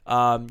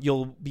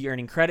 you'll be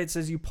earning credits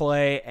as you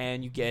play,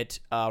 and you get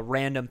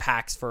random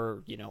packs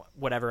for,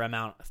 whatever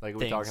amount of Like, are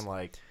we things. talking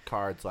like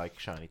cards like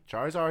Shiny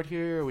Charizard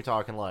here? Are we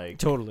talking like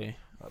Totally.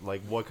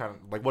 like what kind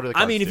of what are the?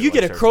 I Cards mean, if do? you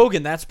Like, get a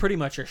Krogan, that's pretty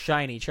much your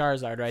shiny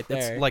Charizard right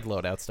there. It's like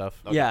loadout stuff.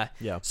 Okay. Yeah.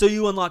 Yeah. So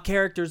you unlock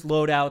characters,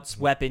 loadouts,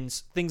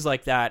 weapons, things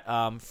like that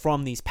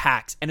from these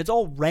packs, and it's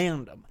all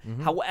random.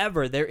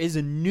 However, there is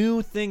a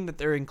new thing that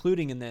they're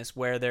including in this,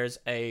 where there's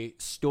a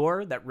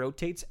store that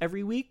rotates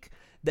every week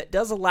that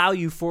does allow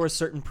you, for a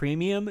certain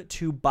premium,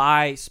 to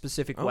buy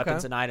specific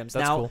weapons and items.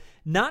 That's now, cool.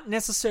 not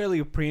necessarily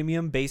a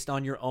premium based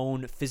on your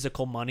own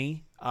physical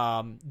money.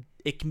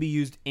 It can be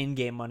used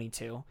in-game money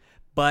too.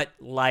 But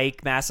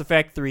like Mass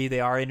Effect 3, they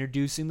are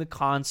introducing the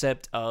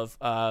concept of,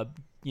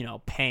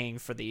 paying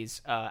for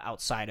these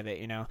outside of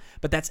it,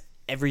 But that's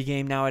every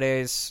game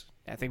nowadays.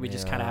 I think we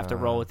just kind of have to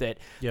roll with it.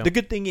 Yeah. The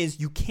good thing is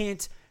you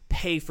can't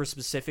pay for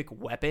specific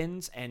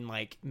weapons and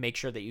make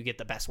sure that you get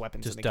the best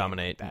weapons. Just in the game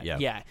dominate, like that. yeah.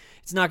 Yeah,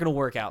 it's not going to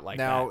work out like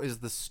Now, that. is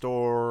the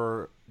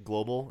store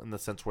global in the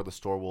sense where the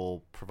store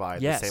will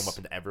provide Yes. the same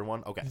weapon to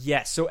everyone? Okay.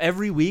 Yes, so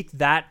every week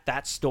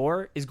that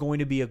store is going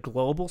to be a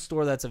global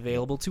store that's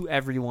available to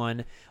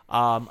everyone,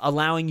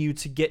 allowing you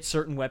to get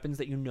certain weapons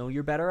that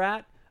you're better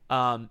at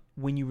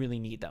when you really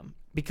need them.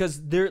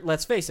 Because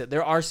let's face it,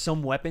 there are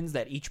some weapons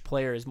that each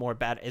player is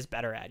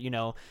better at.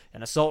 An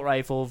assault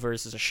rifle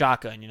versus a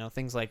shotgun.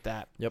 Things like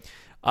that. Yep.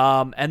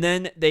 And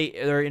then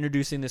they're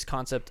introducing this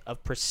concept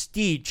of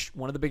prestige.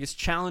 One of the biggest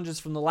challenges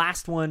from the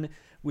last one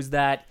was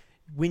that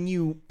when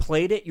you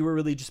played it, you were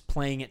really just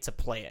playing it to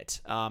play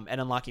it,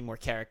 and unlocking more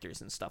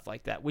characters and stuff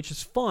like that, which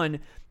is fun.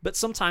 But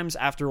sometimes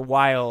after a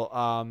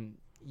while,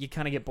 you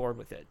kind of get bored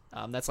with it.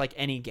 That's like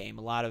any game.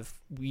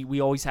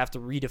 We always have to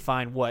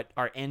redefine what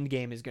our end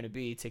game is going to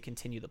be to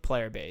continue the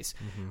player base.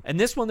 And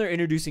this one, they're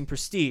introducing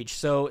prestige.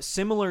 So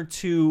similar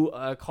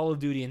to Call of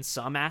Duty in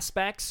some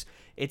aspects,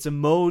 it's a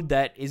mode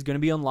that is going to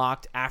be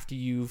unlocked after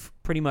you've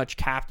pretty much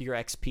capped your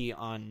XP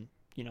on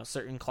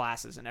certain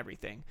classes and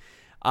everything.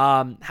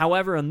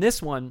 However, on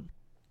this one,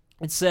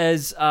 it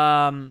says,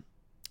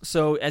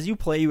 so as you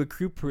play, you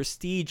accrue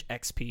prestige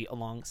XP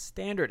along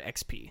standard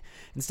XP.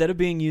 Instead of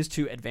being used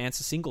to advance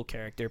a single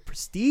character,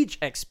 prestige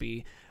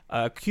XP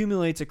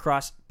accumulates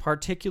across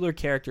particular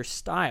character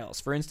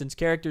styles. For instance,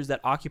 characters that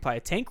occupy a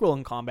tank role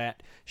in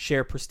combat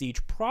share prestige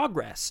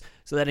progress,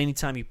 so that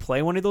anytime you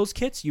play one of those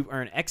kits, you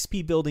earn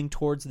XP building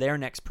towards their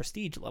next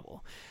prestige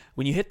level.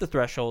 When you hit the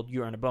threshold,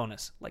 you earn a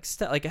bonus, like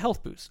a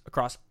health boost,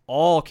 across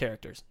all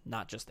characters,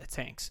 not just the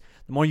tanks.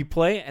 The more you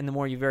play and the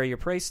more you vary your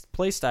play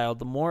style,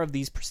 the more of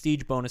these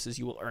prestige bonuses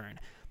you will earn.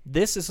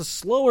 This is a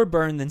slower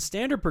burn than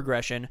standard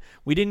progression.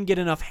 We didn't get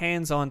enough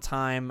hands-on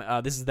time,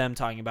 this is them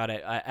talking about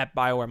it, at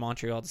BioWare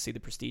Montreal to see the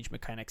prestige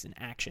mechanics in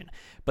action.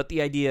 But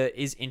the idea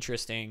is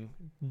interesting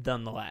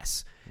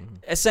nonetheless.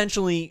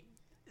 Essentially,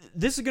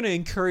 this is going to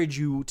encourage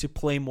you to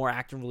play more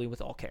actively with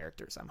all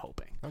characters, I'm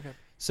hoping. Okay.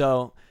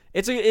 So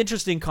it's an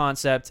interesting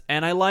concept,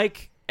 and I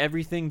like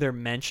everything they're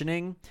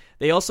mentioning.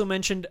 They also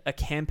mentioned a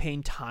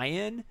campaign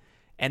tie-in,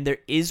 and there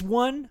is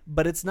one,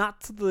 but it's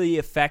not to the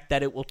effect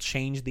that it will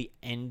change the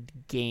end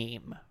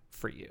game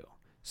for you.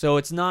 So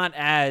it's not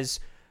as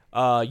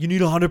you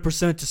need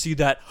 100% to see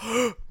that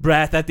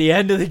breath at the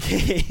end of the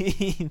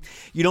game.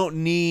 You don't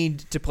need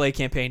to play a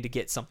campaign to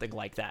get something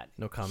like that.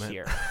 No comment.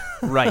 Here.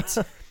 Right.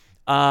 So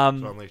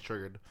I'm like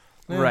triggered.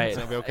 Right. It's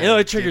gonna be okay.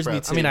 It triggers Deep me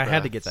breath, too. I mean, I deep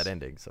had to breaths. get that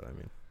ending, so I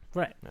mean.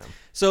 Right. Yeah.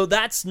 So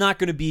that's not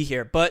going to be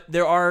here, but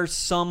there are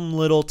some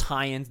little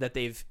tie-ins that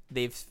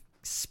they've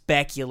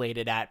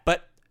speculated at,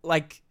 but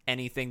like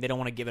anything, they don't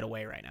want to give it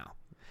away right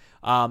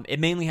now. It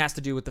mainly has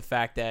to do with the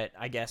fact that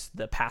I guess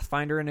the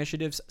Pathfinder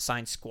initiatives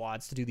assign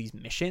squads to do these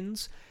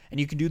missions, and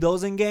you can do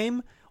those in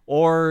game,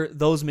 or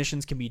those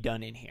missions can be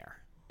done in here.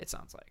 It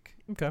sounds like.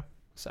 Okay.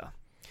 So,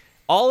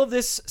 all of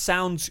this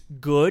sounds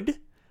good,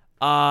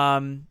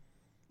 and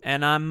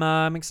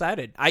I'm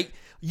excited.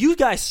 You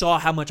guys saw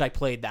how much I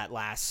played that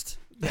last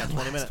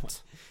 20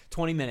 minutes.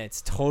 20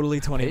 minutes, totally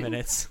 20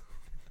 minutes.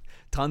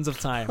 tons of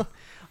time.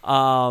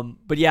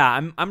 But yeah,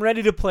 I'm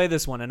ready to play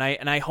this one, and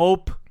I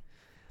hope.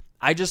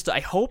 I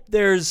hope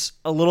there's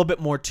a little bit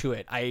more to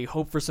it. I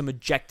hope for some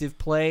objective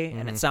play,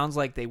 and it sounds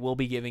like they will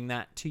be giving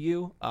that to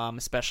you,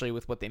 especially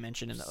with what they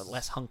mentioned in the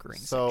less hunkering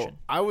section.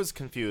 I was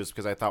confused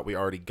because I thought we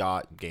already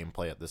got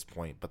gameplay at this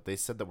point, but they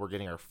said that we're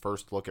getting our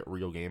first look at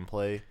real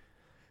gameplay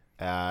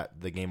at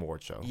the Game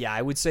Awards show. Yeah,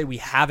 I would say we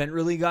haven't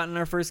really gotten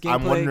our first gameplay.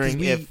 I'm wondering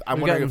if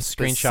gotten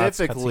screenshots,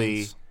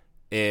 specifically cutscenes.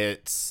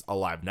 it's a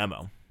live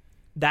demo.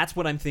 That's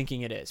what I'm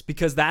thinking it is,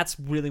 because that's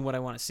really what I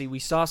want to see. We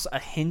saw a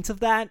hint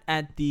of that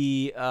at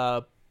the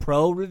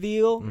Pro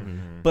reveal,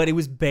 but it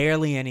was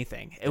barely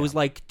anything. It was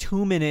like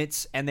 2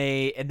 minutes, and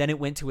then it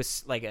went to a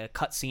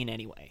cutscene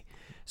anyway.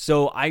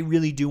 So I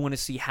really do want to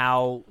see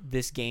how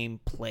this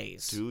game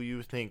plays. Do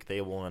you think they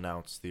will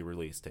announce the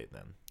release date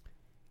then?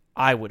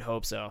 I would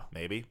hope so.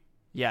 Maybe.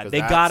 Yeah, 'Cause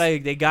they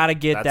gotta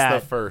get that's that.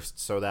 the first,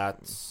 so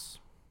that's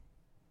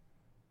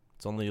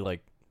It's only like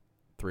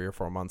 3 or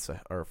 4 months,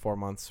 or 4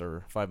 months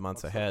or 5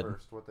 months ahead. The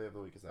first? What day of the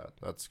week is that?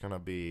 That's gonna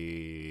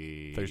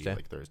be Thursday.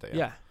 Like Thursday.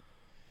 Yeah.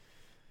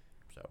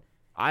 So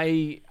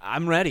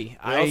I'm ready.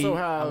 also I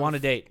have want a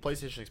date.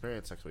 PlayStation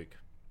Experience next week.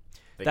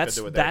 They That's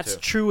could do it there, that's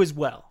too. true as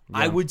well. Yeah.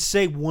 I would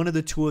say one of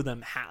the two of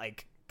them.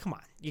 Come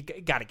on, you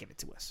got to give it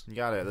to us. You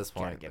got it at this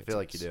Gotta point. give I it feel to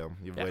like you us. do.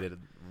 You've Yeah. waited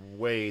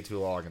way too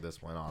long at this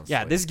point, honestly.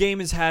 Yeah, this game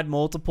has had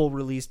multiple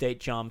release date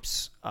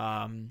jumps.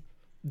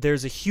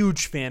 There's a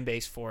huge fan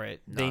base for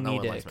it. No, They no need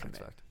one to likes Mass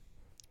commit. Effect.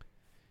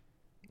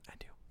 I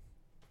do.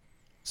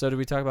 So did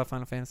we talk about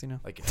Final Fantasy now?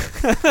 Like,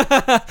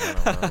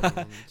 I don't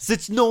know.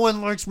 Since no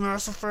one likes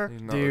Mass Effect.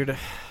 No. Dude,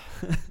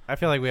 I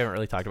feel like we haven't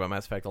really talked about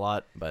Mass Effect a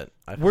lot, but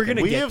We're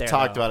gonna we get have there,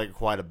 talked though. about it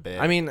quite a bit.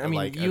 I mean,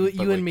 Like, you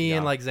but, and me yeah.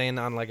 and like Zane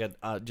on like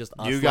a just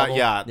us You got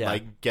level.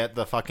 like get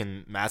the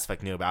fucking Mass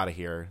Effect noob out of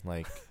here.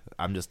 Like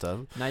I'm just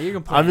a Now you're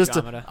gonna play I'm just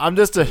Andromeda. I'm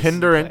just a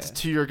hindrance play it.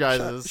 to your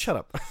guys' shut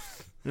up.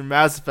 your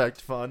Mass Effect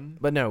fun.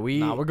 But no,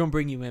 Nah, we're gonna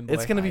bring you in. Boy.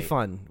 it's gonna be Right.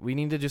 fun. We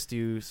need to just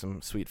do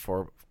some sweet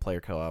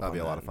 4-player co-op. That'd be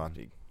on a lot that. of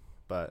fun.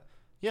 But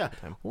yeah,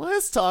 Time.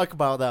 let's talk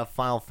about that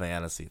Final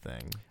Fantasy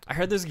thing. I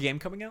heard there's a game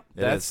coming out.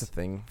 That's It the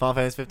thing. Final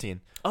Fantasy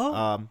 15.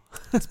 Oh,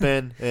 It's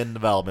been in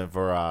development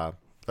for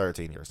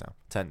 13 years now.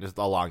 10, just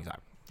a long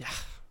time.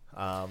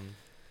 Yeah.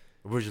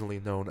 Originally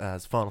known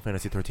as Final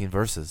Fantasy 13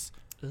 Versus.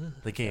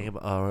 The game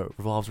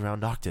revolves around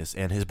Noctis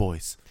and his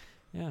boys.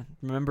 yeah.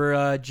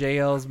 Remember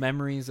JL's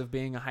memories of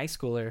being a high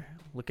schooler,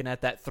 looking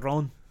at that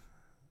throne.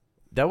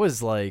 That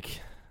was like,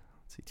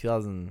 let's see,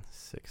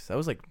 2006. That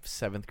was like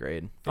 7th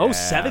grade. Oh, Yeah.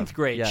 7th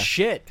grade. Yeah.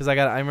 Shit. Because I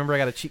remember I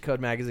got a cheat code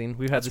magazine.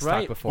 We've had That's this right.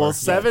 talk before. Well, Yeah, a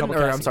 7 couple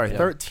or I'm casts- sorry, yeah.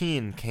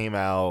 13 came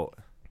out.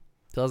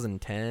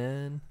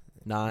 2010,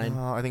 9,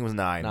 I think it was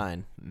 9.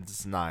 9.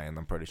 It's 9.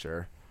 I'm pretty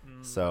sure.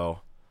 Mm.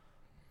 So,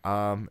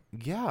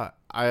 yeah,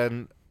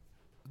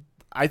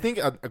 I think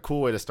a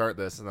cool way to start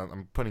this, and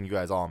I'm putting you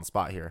guys all on the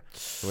spot here.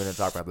 We're going to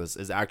talk about this.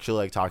 Is actually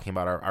like talking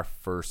about our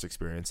first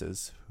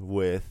experiences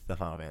with the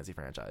Final Fantasy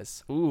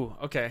franchise. Ooh,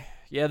 okay.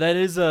 Yeah, that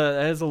is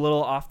a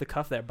little off the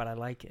cuff there, but I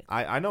like it.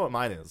 I know what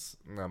mine is.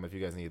 If you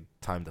guys need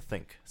time to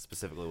think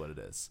specifically what it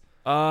is.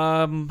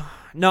 No,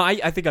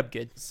 I think I'm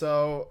good.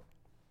 So,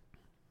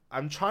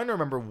 I'm trying to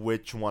remember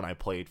which one I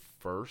played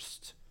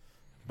first,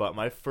 but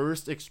my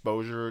first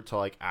exposure to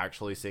like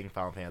actually seeing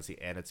Final Fantasy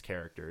and its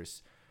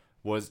characters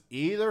was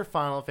either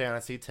Final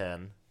Fantasy X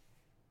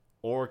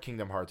or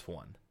Kingdom Hearts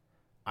 1.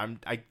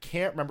 I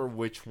can't remember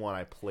which one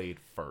I played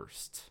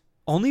first.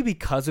 Only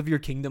because of your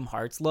Kingdom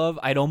Hearts love,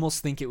 I'd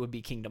almost think it would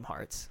be Kingdom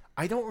Hearts.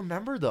 I don't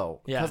remember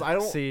though, Yeah. because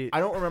I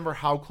don't remember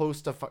how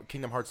close to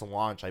Kingdom Hearts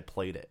launch I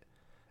played it,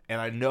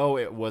 and I know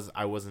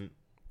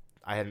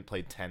I hadn't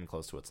played 10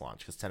 close to its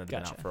launch because 10 had been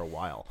Gotcha. out for a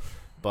while.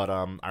 But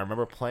I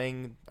remember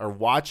playing or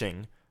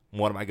watching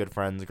one of my good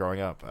friends growing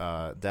up,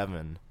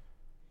 Devin,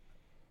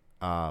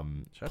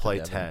 Shout out play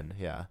to 10, Devin.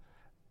 yeah,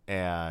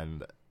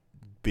 and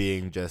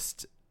being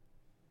just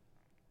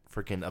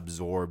freaking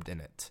absorbed in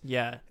it.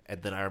 Yeah.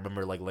 And then I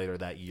remember like later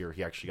that year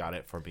he actually got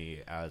it for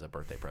me as a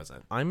birthday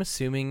present. I'm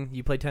assuming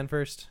you played 10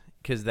 first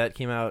because that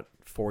came out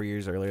 4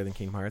 years earlier than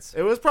Kingdom Hearts.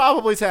 It was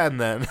probably 10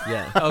 then.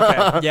 Yeah,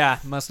 Okay. Yeah,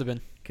 must have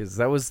been. because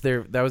that was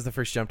the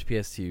first jump to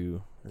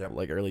PS2, Yep.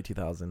 like early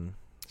 2000.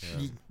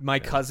 My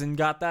cousin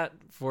got that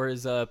for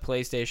his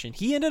PlayStation.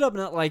 He ended up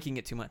not liking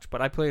it too much,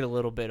 but I played a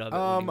little bit of it.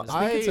 when he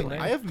was- think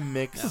it's I have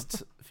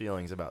mixed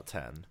feelings about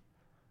 10.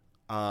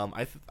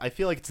 I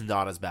feel like it's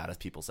not as bad as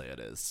people say it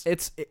is.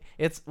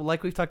 It's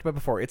like we've talked about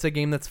before. It's a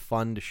game that's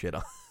fun to shit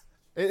on.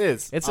 It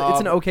is. It's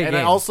an okay and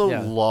game. I also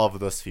Yeah. love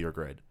the sphere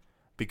grid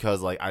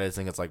because like I just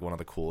think it's like one of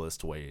the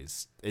coolest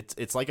ways.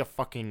 It's like a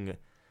fucking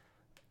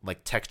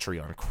like tech tree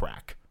on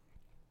crack.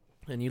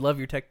 And you love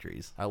your tech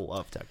trees. I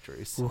love tech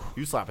trees.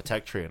 You slap a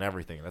tech tree and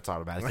everything, that's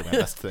automatically my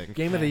best thing.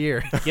 Game of the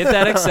year. Get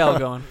that Excel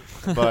going.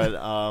 But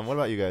what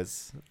about you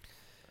guys?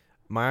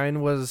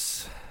 Mine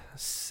was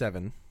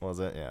 7 What was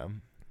it? Yeah.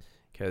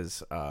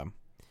 because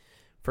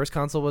first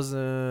console was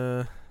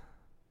a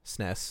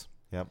SNES.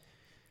 Yep.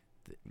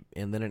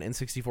 And then an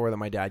N64 that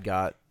my dad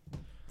got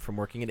from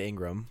working at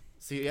Ingram.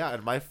 See, yeah,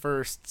 and my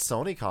first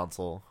Sony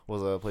console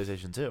was a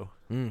PlayStation 2.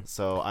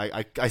 So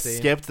I See?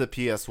 skipped the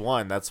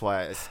PS1. That's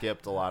why I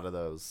skipped a lot of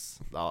those,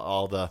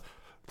 all the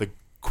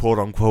quote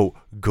unquote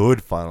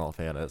good Final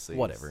Fantasies.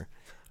 Whatever.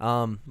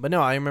 But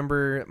no, I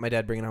remember my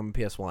dad bringing home a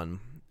PS1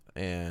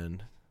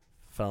 and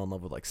fell in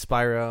love with like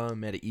Spyro,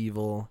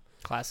 Medieval.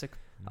 Classic.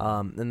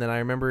 And then I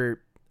remember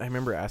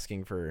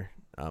asking for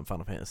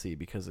Final Fantasy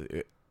because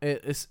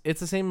it's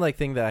the same like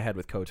thing that I had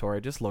with KOTOR.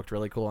 It just looked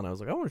really cool, and I was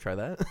like, I want to try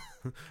that.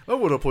 I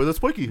want to play the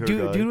spiky hair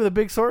guy. Dude with a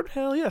big sword?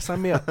 Hell yeah,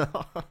 sign me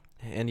up.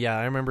 And yeah,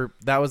 I remember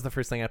that was the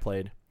first thing I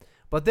played.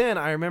 But then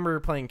I remember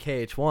playing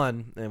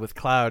KH1 with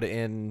Cloud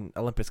in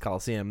Olympus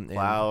Coliseum.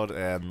 Cloud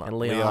and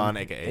Leon,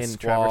 aka in Squall.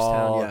 Traverse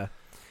Town, yeah.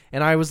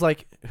 And I was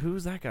like,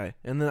 who's that guy?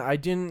 And then I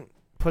didn't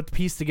put the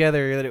piece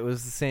together that it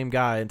was the same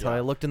guy until I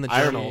looked in the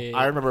journal.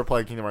 I remember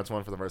playing Kingdom Hearts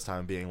 1 for the first time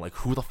and being like,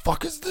 who the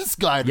fuck is this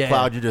guy? And Yeah.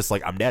 Cloud, you're just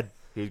like, I'm dead.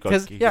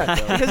 Because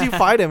you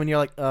fight him and you're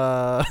like,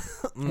 Well,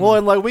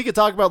 and like we could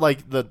talk about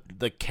like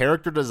the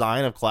character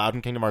design of Cloud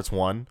in Kingdom Hearts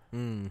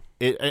 1.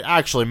 It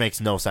actually makes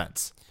no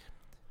sense.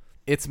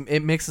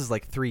 It mixes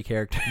like three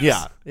characters.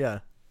 Yeah. Yeah.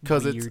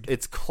 Because Weird.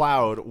 it's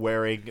Cloud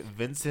wearing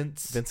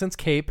Vincent's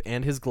cape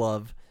and his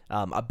glove,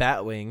 a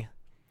bat wing,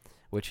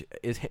 which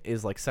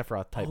is like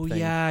Sephiroth type Oh thing.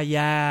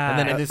 yeah. And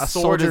then and a his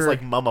sword is soldier-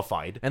 like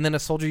mummified. And then a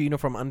soldier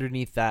uniform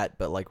underneath that,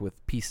 but like with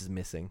pieces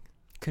missing.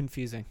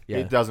 confusing. Yeah.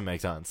 It doesn't make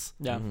sense.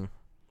 Yeah. Mhm.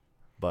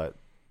 But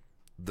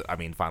I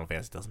mean, Final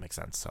Fantasy doesn't make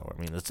sense. So I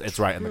mean, it's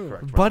right in the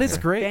correct. But way. it's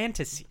great.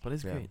 Fantasy. But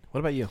it's Yeah. great. What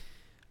about you?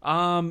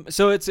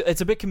 So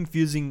it's a bit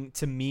confusing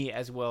to me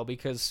as well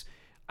because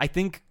I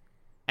think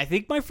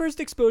my first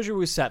exposure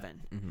was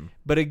 7. Mm-hmm.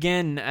 But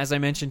again, as I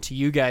mentioned to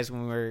you guys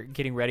when we were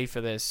getting ready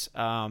for this,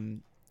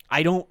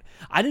 I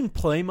didn't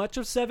play much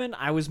of 7.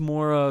 I was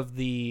more of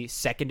the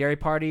secondary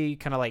party,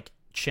 kind of like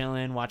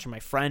chilling, watching my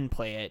friend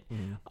play it.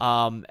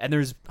 Mm-hmm. And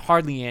there's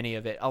hardly any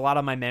of it. A lot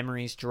of my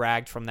memories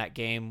dragged from that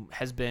game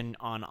has been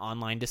on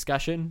online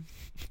discussion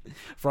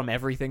from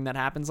everything that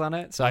happens on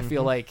it. So I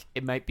feel like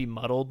it might be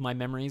muddled, my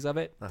memories of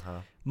it.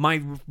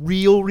 My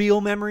real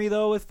memory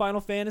though with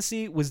Final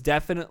Fantasy was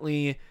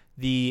definitely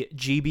the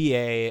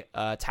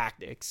GBA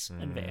Tactics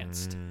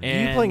Advanced. Are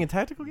And you playing a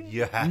tactical game?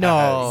 Yeah.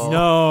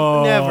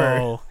 no,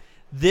 Never.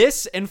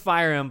 This and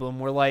Fire Emblem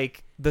were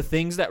like the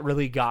things that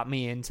really got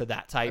me into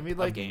that type I mean,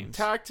 like of games.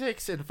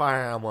 Tactics and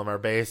Fire Emblem are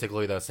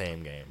basically the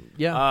same game.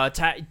 Yeah.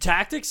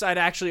 Tactics, I'd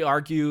actually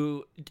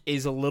argue,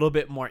 is a little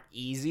bit more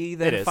easy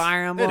than It is.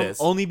 Fire Emblem. It is.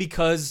 Only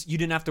because you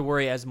didn't have to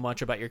worry as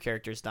much about your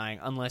characters dying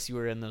unless you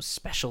were in those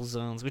special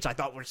zones, which I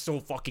thought were so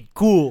fucking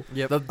cool.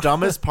 The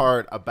dumbest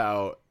part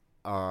about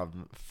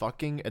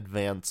fucking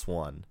Advance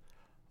 1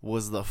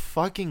 was the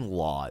fucking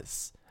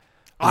laws.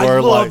 I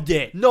Where, loved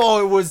it.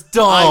 No, it was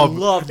dumb. I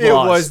loved it.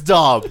 laws. Was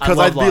dumb because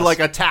love I'd be laws. like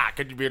attack,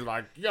 and you'd be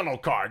like yellow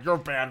card, you're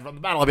banned from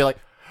the battle. I'd be like,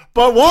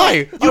 but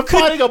why? I'm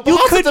fighting a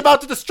boss that's about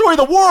to destroy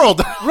the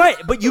world. Right,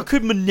 but you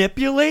could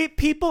manipulate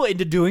people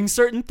into doing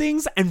certain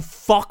things and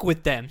fuck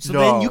with them. So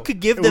then No, you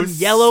could give it them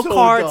was yellow so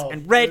cards dumb.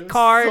 and It red was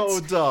cards. so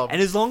dumb.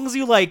 And as long as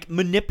you like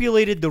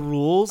manipulated the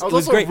rules, I was it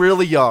was also great.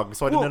 really young,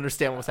 so I didn't Well,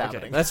 understand what was Okay,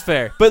 happening. that's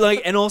fair. But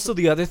like, and also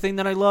the other thing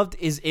that I loved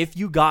is if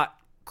you got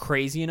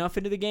crazy enough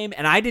into the game,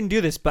 and I didn't do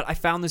this, but I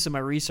found this in my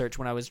research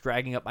when I was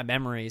dragging up my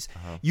memories,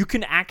 you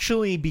can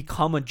actually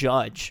become a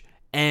judge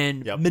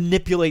and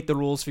manipulate the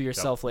rules for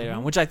yourself later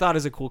on, which I thought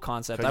is a cool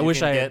concept. 'Cause I you wish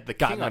can I get had the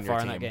gotten king that on your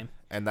far in that team, game.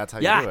 and that's how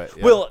you Yeah. do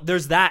it. Well,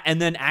 there's that,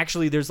 and then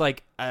actually there's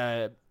like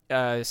a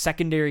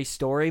secondary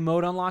story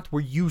mode unlocked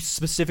where you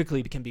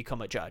specifically can become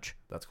a judge.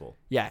 that's cool.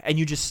 Yeah, and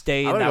you just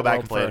stay I'm in gonna that go back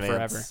and play world for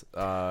forever.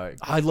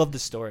 Advance. I love the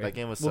story. That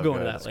game was we'll so go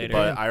good. into that later.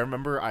 But I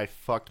remember I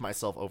fucked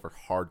myself over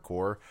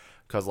hardcore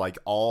because like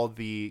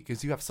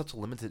because you have such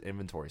limited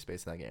inventory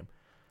space in that game.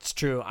 It's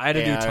true. I had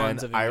to do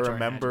tons of I inventory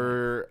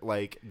remember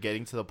like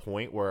getting to the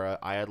point where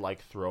I had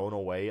like thrown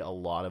away a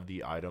lot of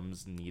the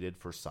items needed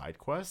for side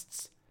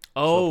quests.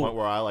 To the point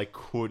where I like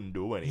couldn't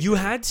do anything. You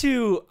had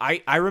to.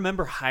 I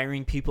remember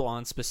hiring people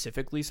on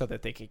specifically so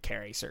that they could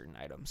carry certain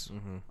items.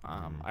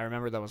 I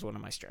remember that was one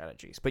of my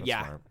strategies. But That's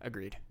yeah, smart.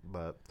 agreed.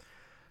 But,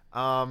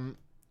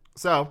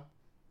 so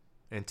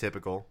in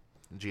typical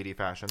GD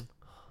fashion,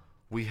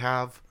 we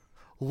have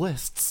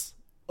lists.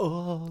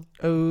 So,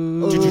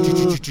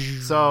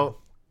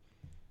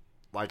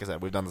 like I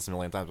said, we've done this a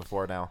million times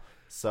before now.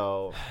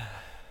 So,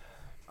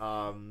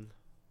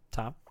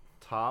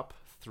 top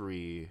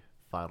 3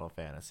 Final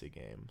Fantasy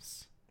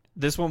games.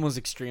 This one was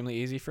extremely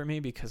easy for me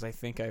because I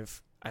think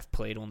I've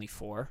played only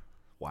 4.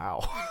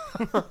 Wow.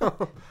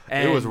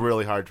 And, It was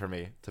really hard for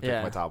me to pick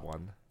Yeah. my top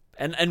one.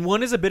 And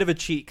one is a bit of a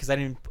cheat because I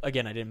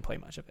didn't play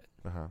much of it,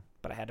 Uh-huh.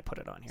 but I had to put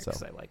it on here So.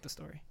 because I like the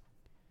story.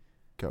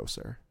 Go,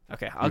 sir.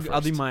 Okay, I'll do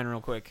first. mine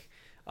real quick.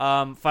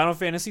 Final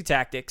Fantasy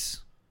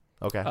Tactics.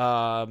 Okay.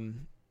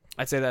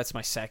 I'd say that's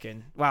my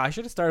second. Wow, I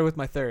should have started with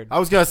my third. I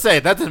was going to say,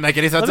 that didn't make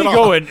any sense Let at me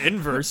all. go in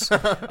inverse.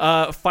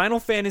 Final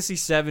Fantasy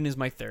VII is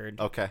my third.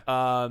 Okay.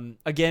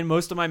 Again,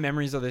 most of my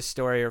memories of this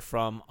story are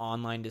from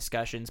online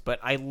discussions, but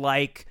I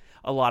like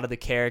a lot of the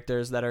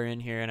characters that are in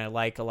here, and I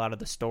like a lot of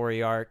the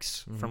story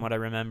arcs from what I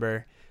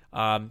remember.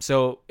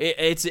 So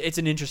it's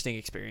an interesting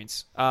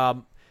experience.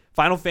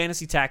 Final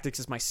Fantasy Tactics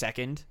is my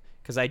second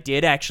because I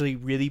did actually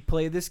really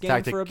play this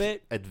game for a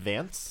bit.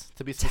 Advance,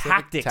 to be specific?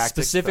 Tactics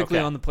specifically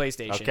Okay. on the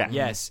PlayStation. Okay.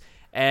 Yes.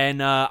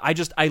 And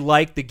I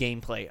like the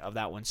gameplay of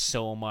that one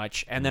so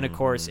much. And then, of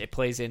course, it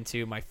plays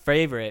into my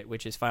favorite,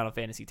 which is Final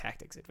Fantasy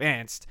Tactics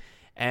Advanced.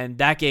 And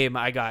that game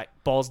I got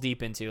balls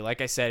deep into.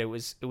 Like I said, it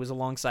was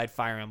alongside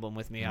Fire Emblem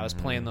with me. I was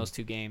playing those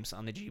two games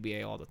on the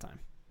GBA all the time.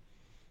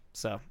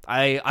 So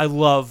I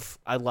love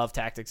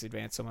Tactics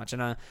Advanced so much.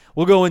 And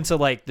we'll go into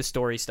like the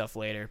story stuff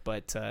later,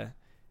 but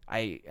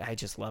I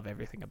just love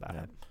everything about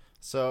it.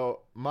 So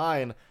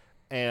mine,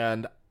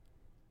 and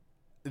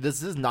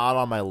this is not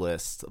on my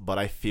list, but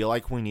I feel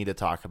like we need to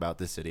talk about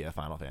the City of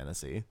Final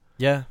Fantasy.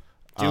 Yeah.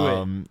 Do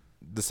it.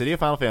 The City of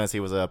Final Fantasy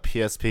was a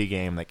PSP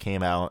game that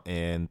came out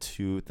in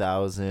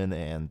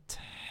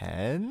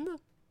 2010?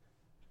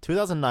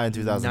 2009,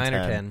 2010. 9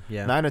 or 10,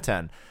 yeah. 9 or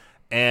 10.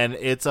 And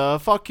it's a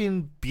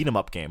fucking beat 'em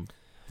up game.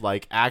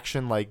 Like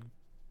action, like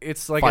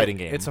It's like fighting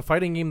game. It's a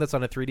fighting game that's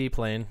on a 3D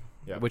plane,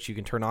 Yeah. which you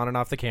can turn on and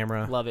off the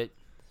camera. Love it.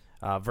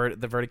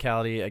 The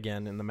verticality,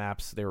 again, in the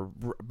maps. They're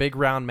big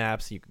round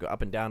maps. You can go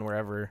up and down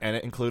wherever and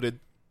it included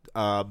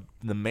the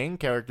main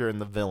character and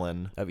the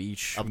villain of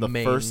each of the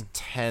main. first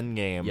 10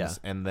 games, Yeah.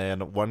 and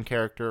then one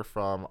character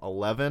from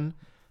 11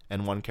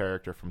 and one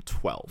character from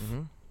 12.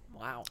 Mm-hmm.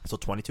 Wow. So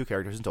 22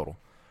 characters in total.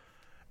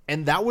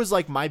 And that was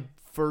like my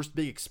first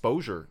big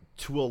exposure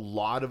to a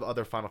lot of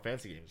other Final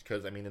Fantasy games,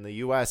 because I mean in the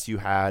US you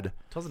had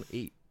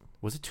 2008.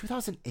 was it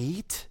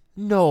 2008?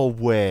 No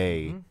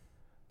way. Mm-hmm.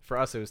 For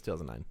us, it was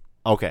 2009.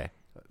 Okay.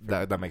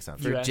 That makes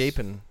sense. For US.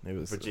 Japan, it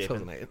was For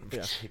Japan. 2008.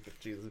 Yeah.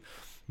 Jesus.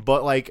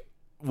 But like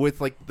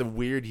with like the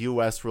weird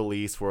US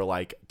release where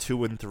like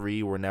 2 and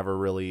 3 were never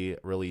really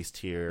released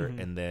here,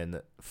 and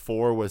then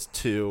 4 was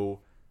 2,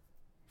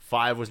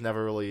 5 was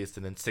never released,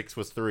 and then 6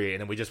 was 3,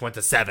 and then we just went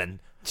to 7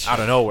 out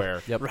of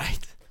nowhere. Yep.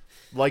 Right.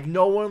 Like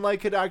no one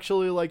like had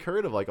actually like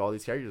heard of like all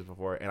these characters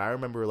before, and I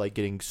remember like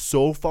getting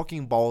so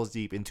fucking balls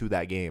deep into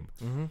that game.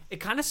 It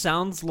kind of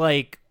sounds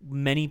like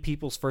many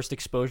people's first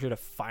exposure to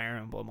Fire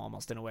Emblem,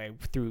 almost in a way,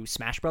 through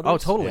Smash Brothers. Oh,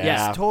 totally.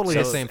 Yeah. Yes, totally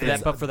So the same for thing.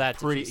 that, but for that,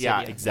 Pretty, to- yeah,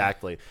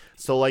 exactly.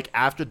 So like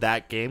after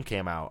that game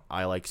came out,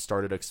 I like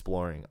started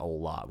exploring a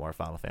lot more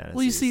Final Fantasy.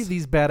 Well, you see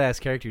these badass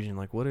characters, and you're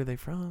like, what are they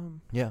from?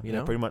 yeah, you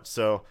know? pretty much.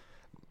 So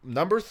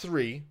number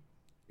 3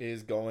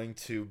 is going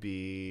to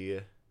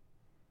be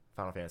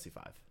Final Fantasy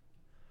 5.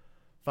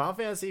 Final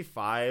Fantasy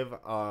 5,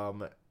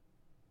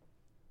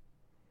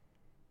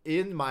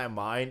 in my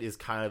mind, is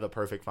kind of the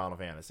perfect Final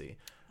Fantasy.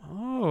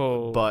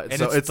 Oh, But and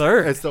so it's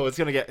third. So it's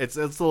gonna get it's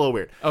a little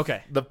weird.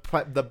 Okay.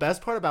 The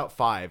best part about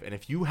 5, and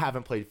if you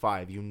haven't played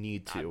 5, you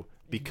need to,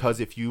 because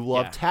if you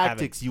love Yeah,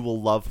 tactics, you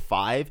will love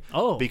 5.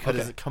 Oh, because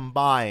okay. it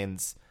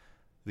combines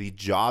the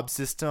job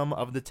system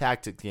of the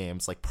tactics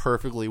games like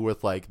perfectly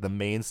with like the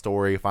main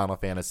story Final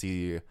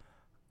Fantasy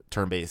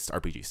turn-based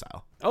RPG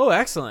style. Oh,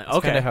 excellent. That's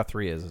Okay. kind of how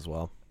 3 is as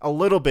well. A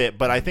little bit,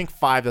 but I think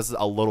 5 does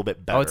a little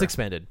bit better. Oh, it's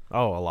expanded.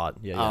 Oh, a lot.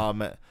 Yeah.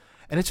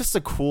 And it's just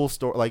a cool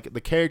story. Like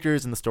the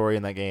characters and the story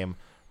in that game.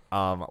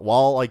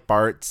 While like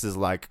Bart's is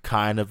like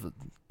kind of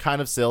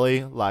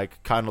silly,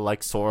 like kind of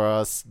like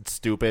Sora,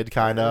 stupid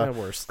kind of.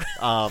 Worse.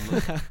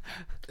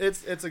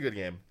 It's a good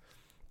game.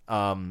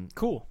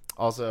 Cool.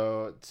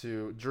 Also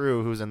to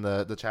Drew, who's in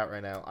the chat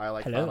right now, I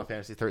like Hello. Final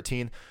Fantasy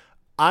 13.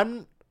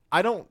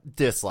 I don't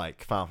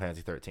dislike Final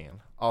Fantasy 13.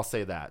 I'll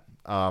say that.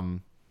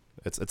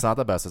 It's not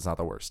the best. It's not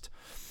the worst.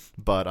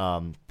 But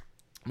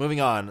moving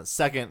on,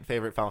 second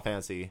favorite Final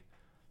Fantasy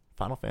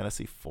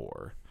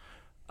 4.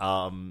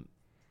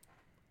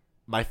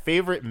 My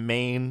favorite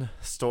main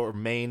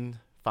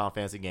Final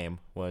Fantasy game,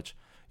 which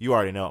you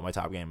already know what my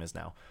top game is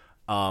now.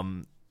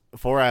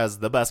 4 has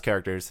the best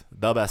characters,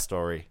 the best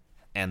story,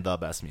 and the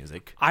best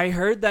music. I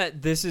heard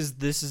that this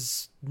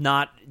is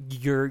not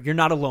you're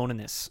not alone in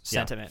this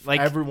sentiment. Yeah.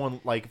 Like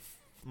everyone like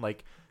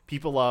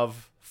people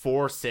love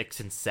 4, 6,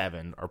 and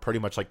 7 are pretty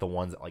much like the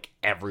ones that like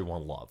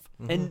everyone love.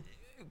 And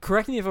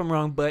correct me if I'm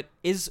wrong, but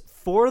is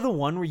 4 the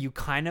one where you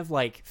kind of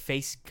like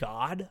face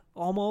God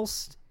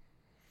almost?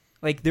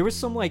 Like there was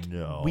some like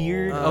No.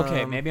 weird.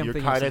 Okay, maybe I'm You're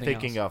thinking kind of something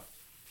thinking else. of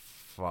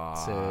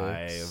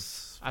 5.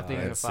 6. I'm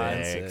thinking and of 5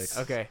 and 6. 6.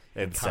 Okay.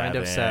 And Kind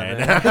of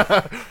 7.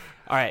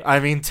 All right. I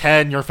mean,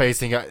 10. You're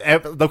facing.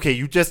 Okay,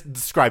 you just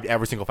described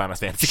every single Final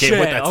Fantasy game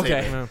with Shit, that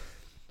okay. statement,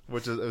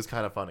 which is it was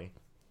kind of funny.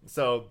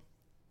 So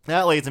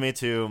that leads me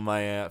to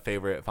my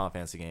favorite Final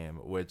Fantasy game,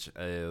 which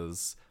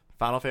is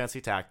Final Fantasy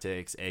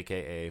Tactics,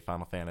 aka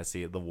Final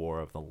Fantasy: The War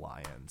of the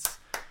Lions.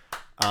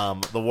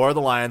 The War of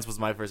the Lions was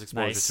my first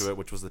exposure Nice. to it,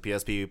 which was the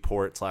PSP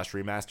port /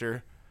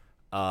 remaster.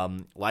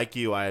 Like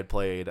you, I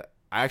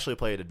actually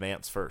played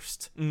Advance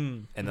first,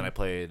 and then I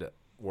played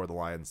War of the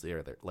Lions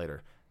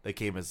later. They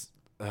came as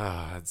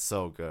it's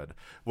so good.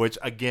 Which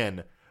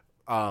again,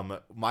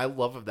 my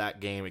love of that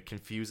game, it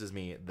confuses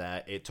me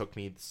that it took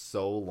me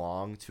so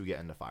long to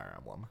get into Fire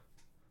Emblem.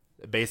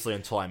 Basically,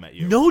 until I met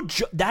you.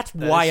 That's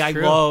why is I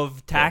true.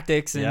 love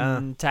tactics and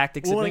Yeah.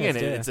 tactics. Well, again,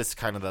 Advanced, yeah. it's just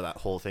kind of that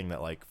whole thing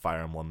that like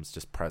Fire Emblem's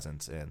just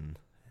presence in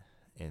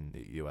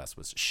the US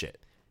was shit.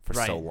 for so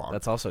Right. long.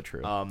 That's also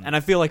true. And I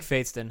feel like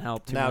Fates didn't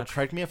help too now, much.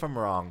 correct me if I'm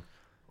wrong.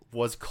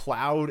 Was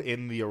Cloud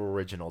in the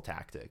original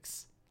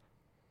Tactics?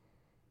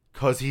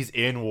 Because he's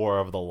in War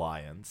of the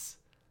Lions.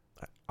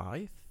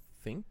 I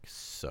think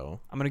so.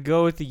 I'm gonna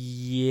go with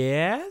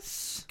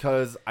yes.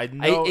 Because I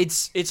know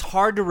It's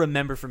hard to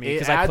remember for me it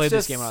because I adds played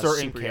this just game when I was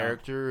certain super young.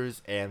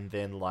 characters and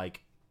then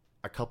like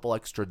a couple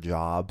extra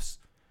jobs.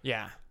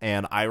 Yeah.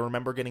 And I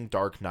remember getting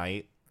Dark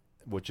Knight,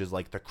 which is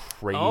like the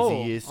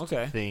craziest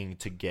okay. thing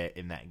to get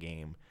in that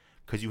game.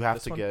 Because you have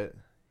This to one? get...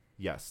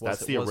 Yes,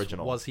 that's the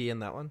original. Was he in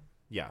that one?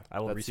 Yeah, I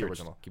will that's the research.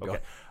 original. Keep Okay.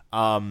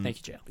 going. Thank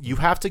you, Jail. You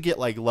have to get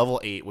like level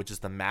 8, which is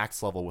the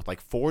max level, with like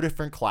 4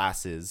 different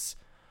classes,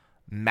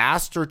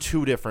 master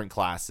 2 different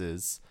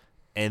classes,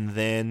 and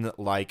then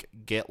like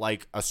get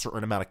like a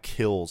certain amount of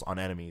kills on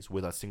enemies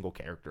with a single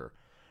character.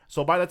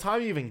 So by the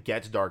time you even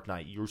get to Dark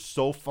Knight, you're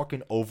so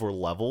fucking over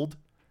leveled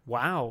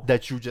Wow.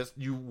 that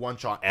you one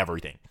shot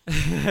everything.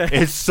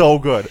 It's so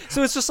good.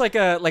 So it's just like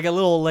a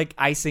little like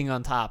icing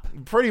on top.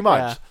 Pretty much.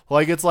 Yeah.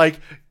 Like, it's like,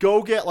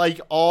 go get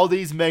like all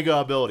these mega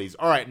abilities.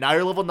 All right, now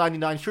you're level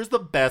 99. Here's the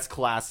best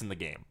class in the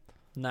game.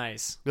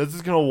 Nice. This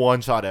is gonna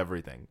one shot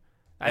everything.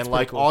 That's and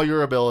like pretty cool. all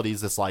your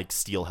abilities is like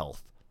steal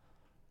health.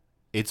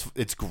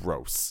 It's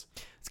gross.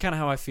 It's kind of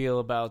how I feel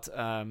about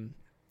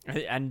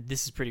and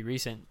this is pretty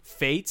recent,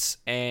 Fates,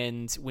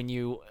 and when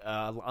you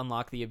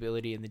unlock the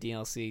ability in the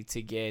DLC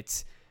to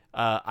get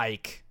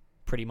Ike,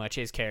 pretty much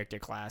his character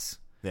class.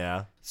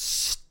 Yeah.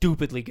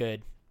 Stupidly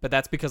good. But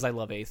that's because I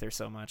love Aether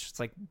so much. It's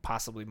like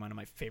possibly one of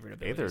my favorite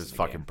abilities. Aether is in the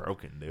fucking game.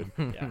 broken, dude.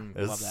 Yeah,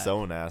 It's love that.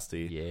 so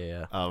nasty.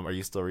 Yeah. Are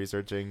you still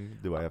researching?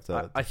 Do I have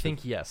to? I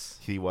think yes.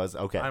 he was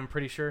okay. I'm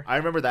pretty sure. I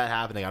remember that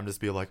happening. I'm just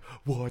being like,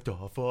 what the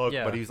fuck?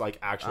 Yeah. But he's like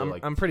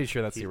actually I'm pretty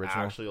sure that's he's the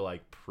original. actually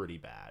like pretty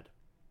bad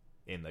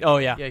in the Oh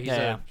yeah, Yeah, he's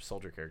yeah. a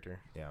soldier character.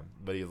 yeah.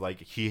 But he's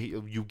like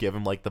you give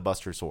him like the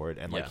Buster Sword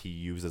and like Yeah. he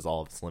uses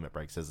all of his limit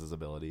breaks as his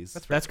abilities.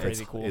 That's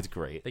crazy It's- cool. It's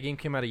great. The game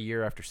came out a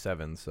year after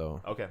 7,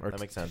 so Okay, or that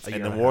makes sense. a And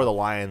year then and a War of half. the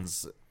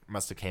Lions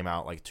must have came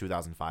out like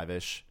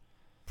 2005-ish.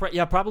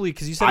 Yeah, probably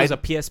because you said it was a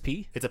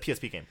PSP. It's a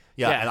PSP game.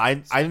 Yeah, Yeah.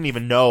 and I didn't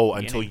even know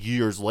Beginning. until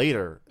years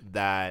later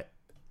that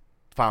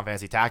Final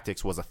Fantasy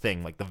Tactics was a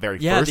thing. Like the very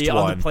Yeah, first on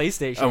one the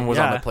PlayStation. was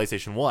yeah. on the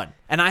PlayStation 1.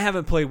 And I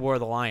haven't played War of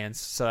the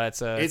Lions, so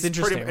it's It's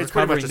interesting. pretty- it's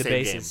We're pretty much covering the the same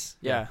bases.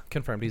 Yeah.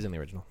 confirmed he's in the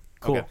original.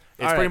 Cool. Okay.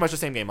 It's All pretty right. much the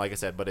same game, like I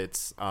said, but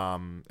it's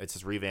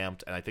just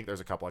revamped, and I think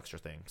there's a couple extra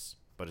things.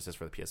 But it's just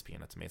for the PSP,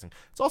 and it's amazing.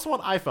 It's also on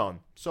iPhone,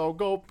 so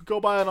go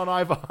buy it on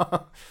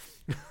iPhone.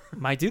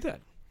 Might do that.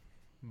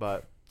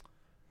 But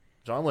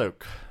John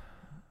Luke,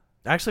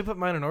 I actually put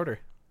mine in order.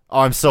 oh,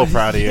 I'm so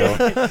proud of you.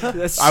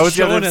 That's I was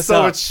showing getting us so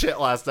up. much shit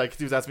last night because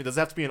he was asking me, "Does it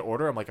have to be in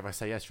order?" I'm like, if I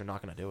say yes, you're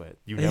not gonna do it.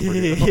 You never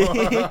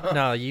do.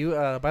 No, you.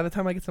 By the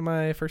time I get to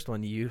my first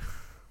one,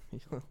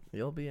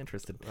 you'll be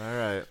interested.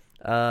 All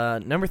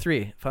right. Number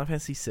 3, Final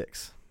Fantasy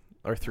 6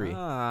 or 3.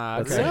 Ah,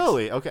 That's okay. it.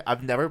 Really? Okay.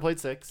 I've never played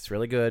 6. It's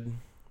really good.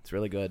 It's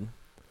really good.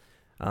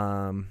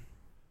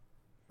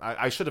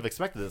 I should have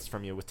expected this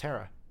from you with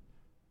Terra.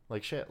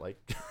 Like shit. Like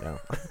No.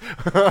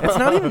 It's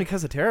not even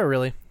because of Terra,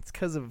 really. It's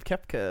because of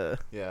Kefka.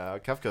 yeah,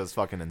 Kefka is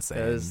fucking insane.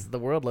 Because the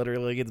world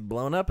literally gets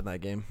blown up in that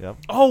game. Yep.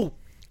 Oh,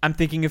 I'm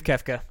thinking of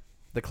Kefka.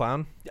 The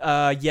clown.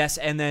 Yes,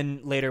 and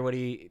then later what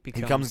he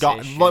becomes. He comes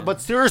God. ish,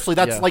 But seriously,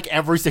 that's Yeah. like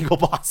every single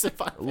boss in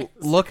Final Fantasy.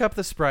 Look up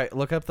the sprite.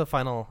 Look up the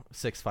Final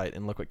 6 fight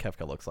and look what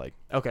Kefka looks like.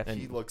 Okay.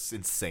 He looks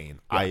insane.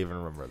 Yeah. I even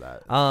remember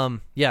that.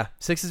 Yeah,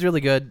 6 is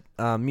really good.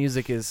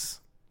 Music is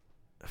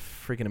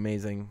freaking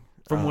amazing.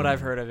 From what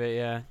I've heard of it,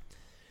 yeah.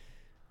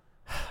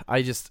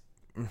 I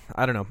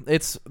don't know.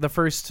 It's the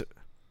first.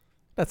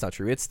 That's not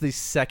true. It's the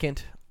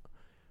second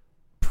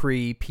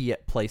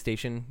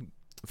PlayStation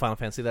Final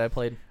Fantasy that I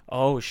played.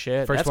 Oh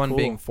shit. First that's one cool.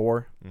 being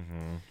 4.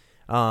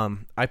 Mm-hmm.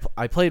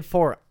 I played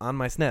 4 on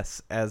my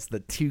SNES as the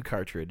 2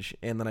 cartridge,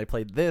 and then I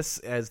played this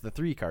as the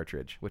 3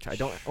 cartridge, which I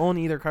don't own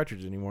either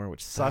cartridge anymore,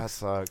 which That sucks.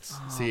 sucks.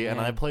 Oh, See, and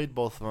I man. played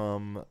both of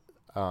them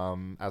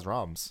as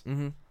ROMs,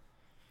 Mm-hmm.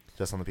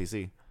 just on the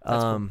PC.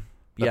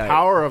 The Yeah.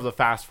 power of the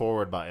fast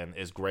forward button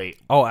is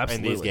great Oh, in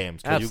absolutely. these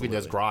games because you can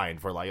just Absolutely.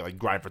 grind for like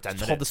grind for 10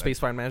 minutes. Hold the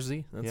spacebar Mash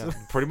Z. That's Yeah,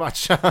 pretty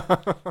much.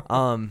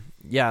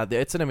 Yeah,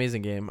 it's an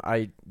amazing game.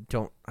 I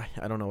don't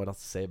know what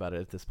else to say about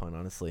it at this point,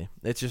 honestly.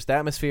 It's just the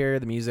atmosphere,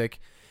 the music,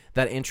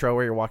 that intro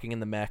where you're walking in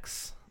the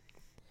mechs,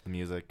 The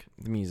music.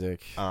 the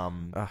music.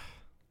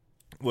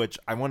 Which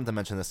I wanted to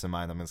mention this in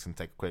mind. I'm just gonna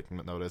take a quick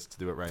notice to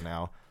do it right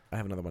now. I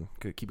have another one.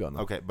 Good, keep going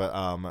though. Okay, but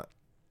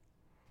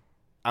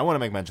I want to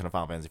make mention of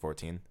Final Fantasy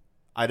 14.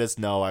 I just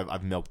know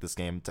I've milked this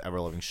game to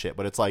ever living shit,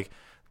 but it's like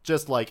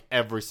just like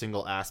every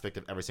single aspect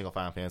of every single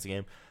Final Fantasy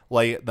game,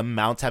 like the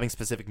mounts having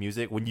specific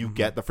music. When you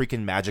get the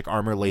freaking magic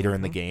armor later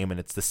in the game, and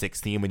it's the 6th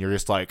theme, and you're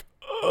just like,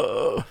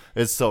 ugh,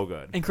 it's so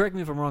good. And correct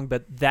me if I'm wrong,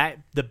 but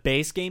the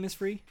base game is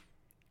free.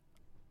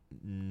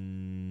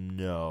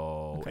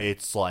 No, Okay.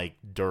 it's like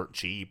dirt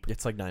cheap.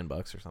 It's like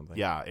 $9 or something.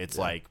 Yeah, it's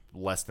like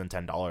less than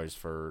 $10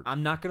 for.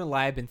 I'm not gonna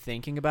lie, I've been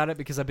thinking about it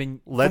because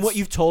from Let's- what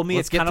you've told me,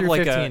 let's it's get kind of through like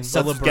 15. a Let's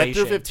celebration. Let's get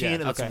through 15 Yeah,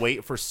 and let's okay.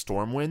 wait for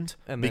Stormwind And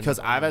then- because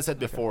I've said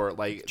before,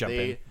 like Jump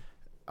they,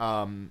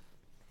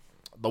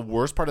 the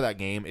worst part of that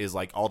game is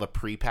like all the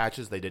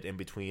pre-patches they did in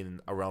between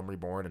A Realm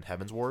Reborn and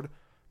Heaven's Ward,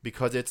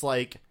 because it's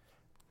like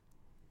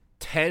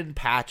 10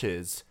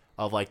 patches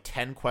of like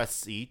 10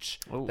 quests each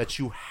that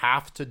you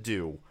have to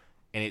do,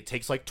 and it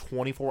takes like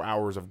 24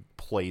 hours of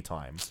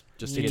playtime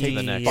Just to get to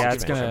the next Yeah,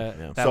 it's expansion.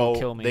 gonna Yeah. that will so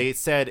kill me. they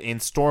said in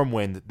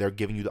Stormwind they're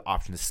giving you the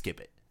option to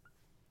skip it.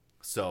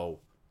 So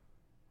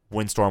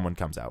when Stormwind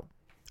comes out,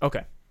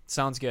 Okay,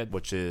 sounds good.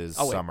 which is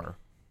Oh, wait. summer,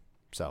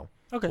 so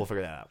Okay, we'll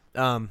figure that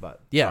out.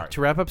 But Yeah, sorry.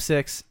 to wrap up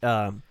 6,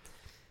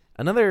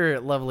 another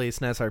lovely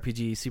SNES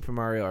RPG, Super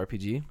Mario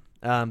RPG.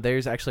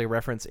 There's actually a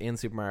reference in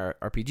Super Mario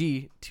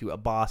RPG to a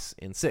boss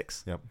in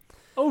 6. Yep.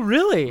 oh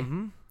really?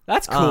 Mm-hmm.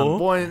 That's cool.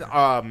 One,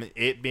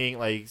 it being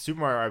like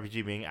Super Mario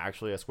RPG being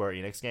actually a Square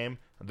Enix game,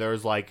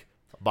 there's like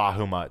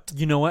Bahamut,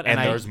 You know what? and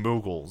I, there's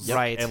Moogles,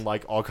 Right. and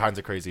like all kinds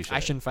of crazy shit. I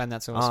shouldn't find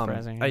that so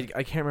surprising. I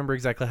can't remember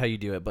exactly how you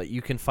do it, but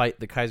you can fight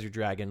the Kaiser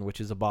Dragon, which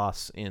is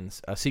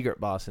a secret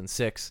boss in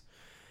 6.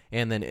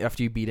 And then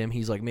after you beat him,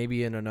 he's like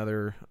maybe in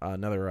another I'm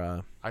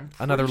another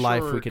pretty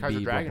life sure we could Kaiser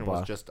be, blah, Dragon blah, was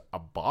blah. just a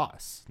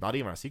boss, not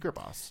even a secret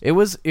boss. It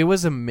was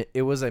a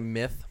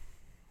myth.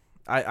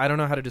 I don't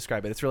know how to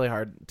describe it. It's really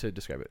hard to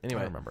describe it. I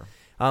Anyway, don't remember.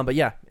 but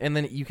yeah, and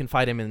then you can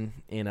fight him in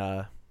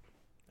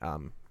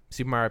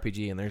Super Mario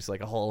RPG, and there's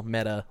like a whole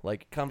meta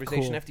like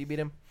conversation Cool. after you beat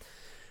him.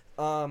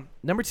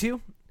 Number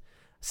 2,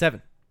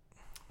 7.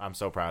 I'm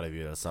so proud of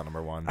you. That's not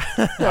number 1.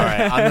 All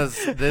right, on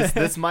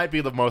this might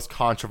be the most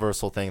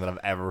controversial thing that I've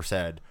ever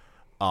said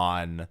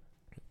on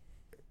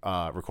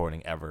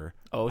recording ever.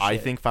 Oh, I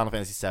shit. think Final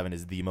Fantasy VII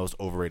is the most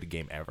overrated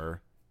game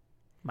ever.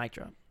 Mic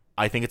drop.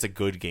 I think it's a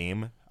good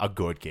game,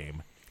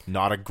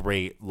 not a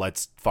great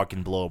let's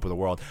fucking blow up the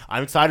world.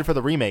 I'm excited for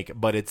the remake,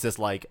 but it's just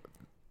like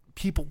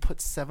people put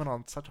 7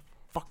 on such a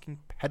fucking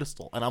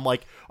pedestal, and I'm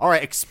like, all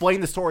right,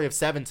 explain the story of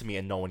 7 to me,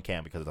 and no one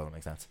can because it doesn't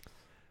make sense.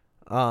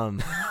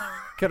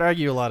 Could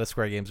argue a lot of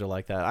Square games are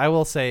like that. I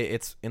will say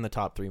it's in the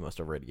top 3 most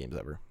overrated games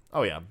ever,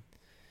 Oh yeah,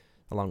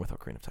 along with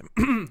Ocarina of Time.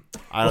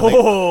 I don't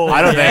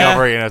think yeah.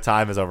 Ocarina of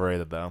Time is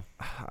overrated though.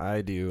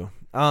 I do.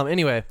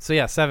 Anyway, so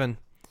yeah, 7,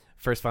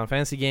 first Final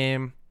Fantasy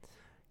game.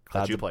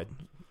 That you played.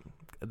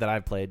 That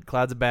I've played.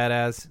 Cloud's a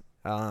badass.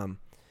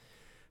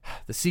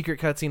 The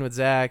secret cutscene with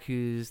Zack,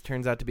 who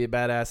turns out to be a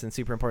badass and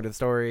super important to the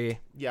story.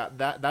 Yeah,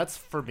 that's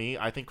for me.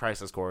 I think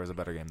Crisis Core is a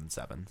better game than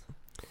 7.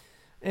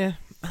 Yeah,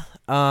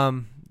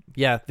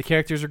 the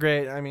characters are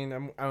great. I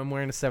mean, I'm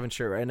wearing a 7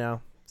 shirt right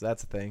now, so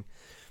that's a thing.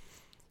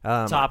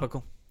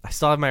 Topical. I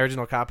still have my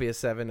original copy of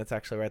 7. It's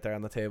actually right there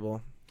on the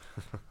table.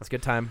 It's a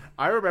good time.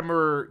 I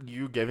remember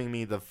you giving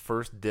me the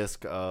first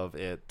disc of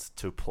it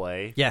to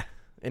play. Yeah,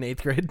 in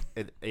 8th grade.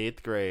 In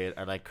 8th grade,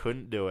 and I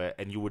couldn't do it,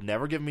 and you would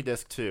never give me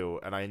disc 2,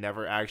 and I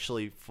never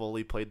actually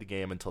fully played the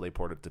game until they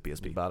ported it to We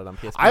PSP. bought it on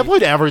PSP. I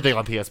played everything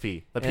on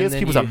PSP. The And PSP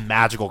then was a you-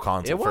 magical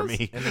console It for was.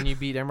 me. And then you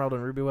beat Emerald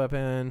and Ruby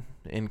Weapon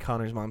in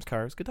Connor's mom's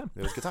car. It was a good time.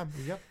 It was a good time.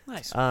 Yep.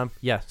 Nice.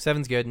 Yeah,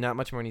 7's good. Not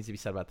much more needs to be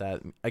said about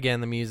that.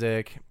 Again, the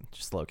music,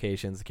 just the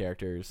locations, the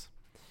characters,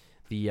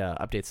 the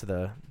updates to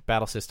the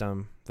battle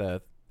system,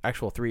 the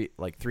actual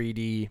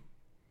 3D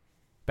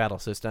battle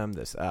system.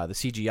 This the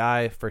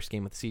CGI, first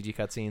game with the CG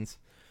cutscenes.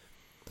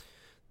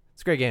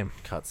 It's a great game.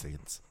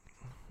 Cutscenes.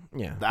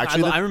 Yeah.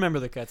 Actually, I remember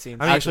the cutscenes.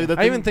 I mean, actually, the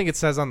I even thing- think it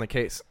says on the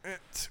case.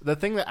 the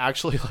thing that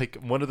actually, like,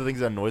 one of the things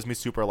that annoys me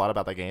super a lot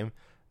about that game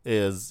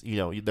is,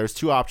 there's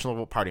 2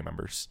 optional party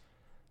members.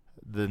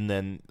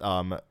 Then,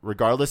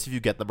 regardless if you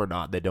get them or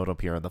not, they don't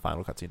appear in the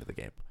final cutscene of the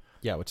game.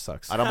 Yeah, which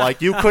sucks. And I'm like,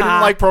 you couldn't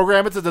like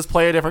program it to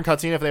display a different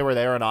cutscene if they were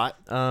there or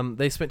not.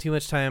 They spent too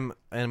much time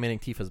animating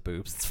Tifa's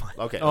boobs. It's fine.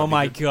 Okay. Oh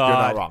my you're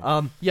not God.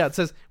 wrong. Yeah, it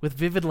says with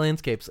vivid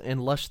landscapes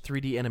and lush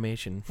 3D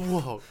animation.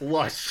 Whoa,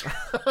 lush.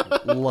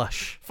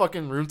 Lush.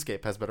 Fucking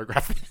RuneScape has better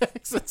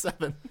graphics than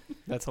 7.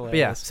 That's But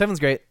yeah, hilarious. 7's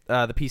great.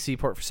 The PC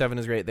port for 7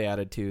 is great. They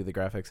added to the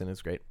graphics and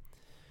it's great.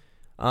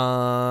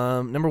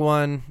 Number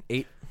 1,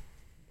 8.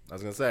 I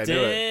was gonna say I knew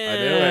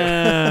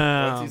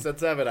it. Once you said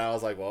 7, I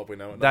was like, well, we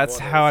know what number That's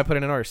 1 how is. I put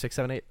it in order. 6,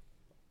 7, 8.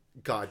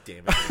 God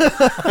damn it.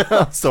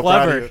 I'm so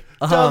proud Clever. of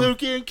you.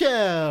 Taluki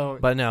Count.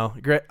 But no,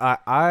 great.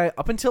 I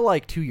up until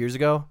like 2 years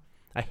ago,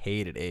 I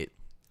hated 8.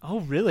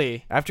 Oh,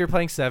 really? After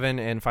playing 7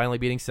 and finally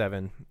beating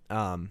 7,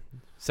 7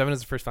 is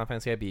the first Final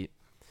Fantasy I beat.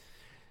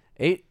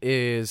 8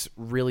 is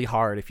really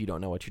hard if you don't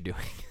know what you're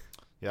doing.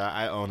 Yeah,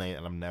 I own 8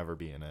 and I'm never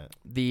beating it.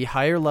 The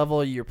higher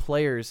level your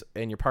players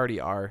and your party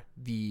are,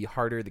 the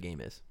harder the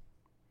game is.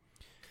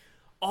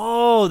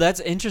 Oh, that's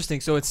interesting.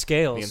 So it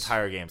scales. The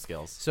entire game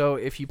scales. So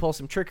if you pull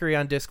some trickery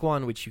on disc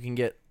 1, which you can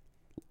get,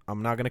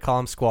 I'm not going to call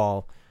him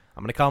Squall.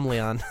 I'm going to call him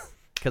Leon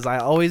because I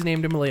always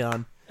named him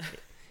Leon.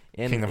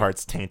 And Kingdom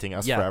Hearts tainting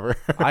us Yeah. forever.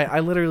 I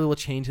literally will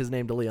change his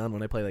name to Leon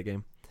when I play that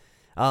game.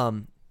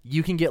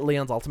 You can get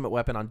Leon's ultimate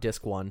weapon on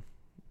disc 1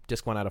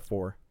 out of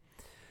 4.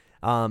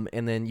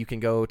 And then you can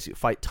go to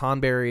fight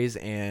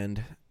Tonberries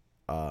and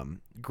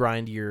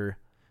grind your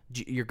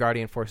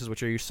Guardian Forces,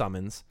 which are your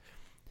summons.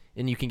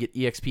 And you can get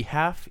EXP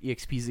half,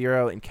 EXP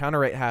 0, encounter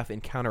rate half,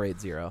 encounter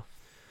rate 0.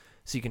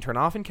 So you can turn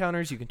off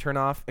encounters, you can turn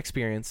off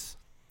experience,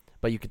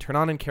 but you can turn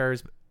on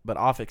encounters, but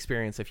off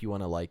experience if you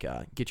want to like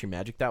get your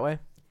magic that way.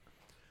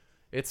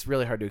 It's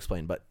really hard to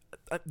explain, but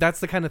that's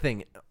the kind of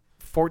thing.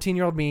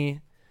 14-year-old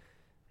me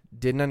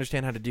didn't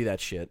understand how to do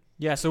that shit.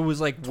 Yeah, so it was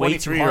like way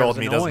too hard. 23-year-old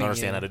me doesn't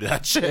understand how to do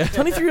that shit.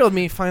 23-year-old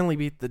me finally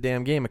beat the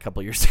damn game a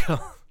couple years ago.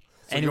 So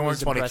And you it weren't was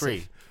 23.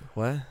 impressive.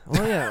 What?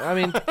 Well, yeah. I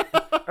mean,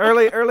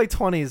 early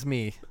 20s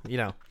me.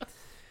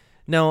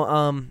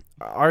 No.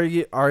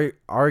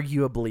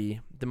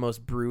 Arguably the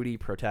most broody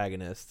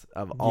protagonist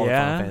of all the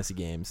Final Fantasy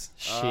games.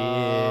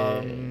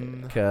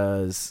 Shit.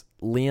 Because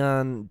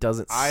Leon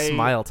doesn't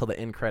smile till the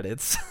end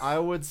credits. I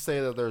would say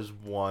that there's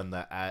one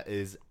that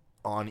is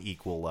on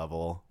equal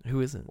level.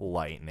 Who isn't?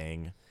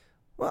 Lightning.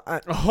 Well,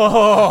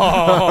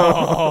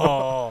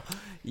 Oh.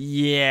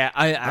 Yeah.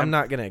 I'm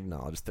not gonna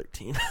acknowledge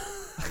 13.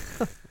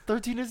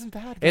 13 isn't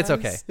bad. It's guys.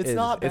 okay. It's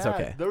not bad. It's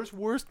okay. There's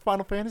worse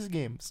Final Fantasy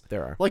games.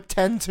 There are. Like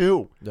 10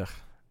 too. Ugh.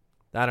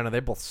 I don't know. They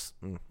both.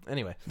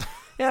 Anyway,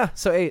 yeah.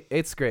 So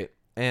 8's great,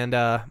 and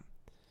the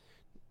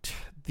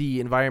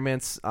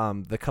environments,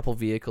 the couple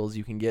vehicles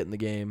you can get in the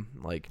game,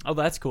 like Oh,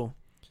 that's cool.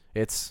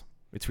 it's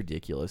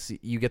ridiculous.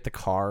 You get the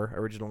car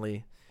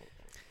originally.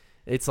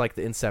 It's like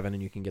in 7,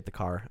 and you can get the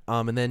car.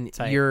 And then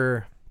Tight.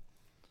 your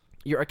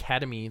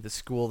academy, the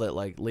school that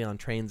like Leon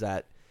trains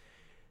at,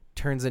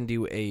 turns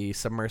into a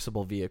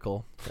submersible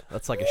vehicle.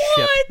 That's like a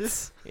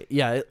ship.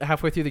 Yeah,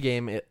 halfway through the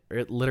game, it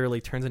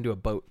literally turns into a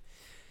boat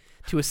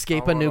to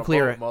escape a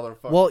nuclear.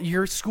 Motherfucker. Well,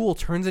 your school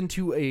turns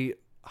into a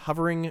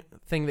hovering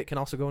thing that can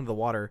also go into the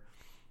water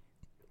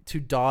to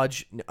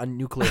dodge a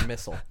nuclear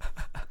missile.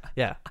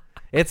 Yeah,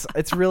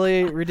 it's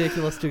really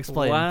ridiculous to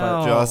explain.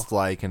 Wow. But just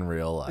like in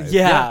real life.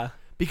 Yeah.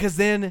 because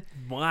then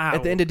Wow.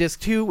 at the end of disc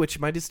 2, which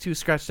my disc 2 is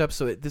scratched up,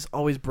 so this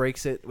always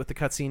breaks it with the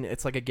cutscene.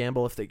 It's like a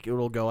gamble if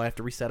it'll go. I have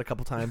to reset a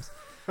couple times.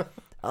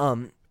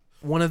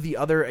 One of the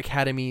other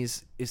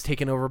academies is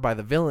taken over by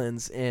the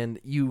villains,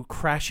 and you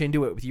crash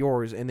into it with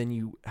yours, and then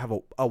you have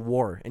a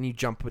war, and you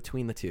jump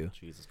between the two.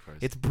 Jesus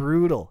Christ. It's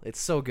brutal.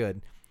 It's so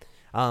good.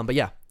 But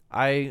yeah,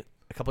 a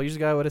couple years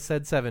ago I would have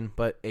said 7,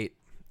 but 8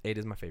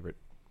 is my favorite.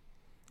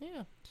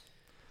 yeah.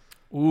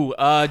 Ooh,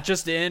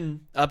 just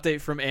in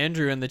update from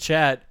Andrew in the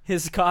chat.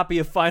 His copy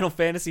of Final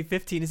Fantasy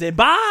 15 is a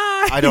bye.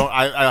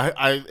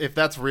 I if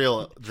that's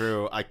real,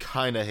 Drew, I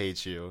kind of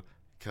hate you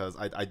because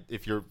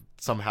if you're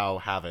somehow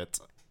have it,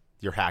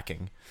 you're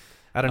hacking.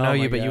 I don't Oh know my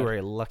you, but you God. were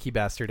a lucky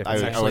bastard if I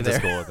it's actually went to there.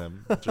 school with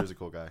him. Drew's a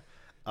cool guy.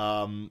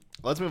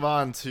 Let's move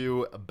on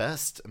to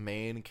best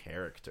main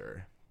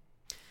character.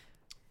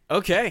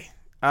 Okay.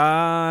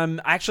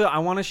 Actually, I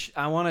want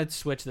to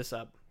switch this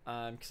up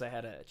because I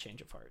had a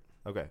change of heart.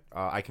 Okay,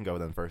 I can go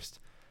then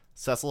first.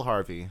 Cecil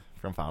Harvey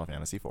from Final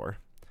Fantasy IV.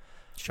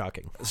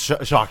 Shocking.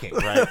 Shocking,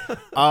 right?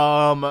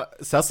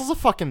 Cecil's a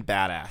fucking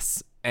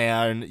badass,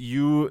 and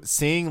you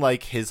seeing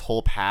like his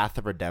whole path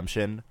of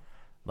redemption,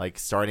 like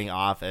starting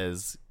off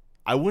as,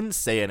 I wouldn't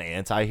say an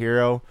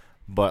anti-hero,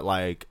 but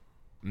like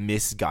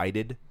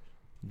misguided,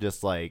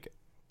 just like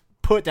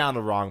put down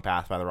the wrong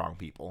path by the wrong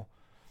people.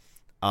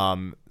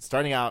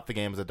 Starting out the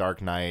game as a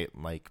Dark Knight,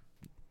 like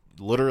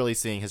literally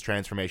seeing his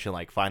transformation,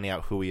 like finding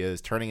out who he is,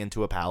 turning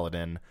into a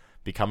paladin,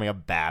 becoming a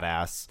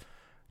badass,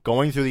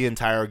 going through the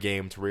entire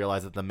game to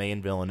realize that the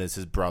main villain is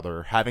his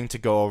brother, having to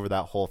go over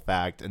that whole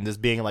fact, and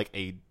just being like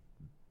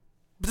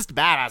just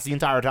badass the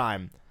entire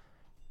time.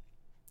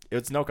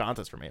 It's no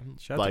contest for me.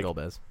 Shout out like, to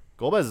Golbez.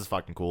 Golbez is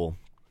fucking cool.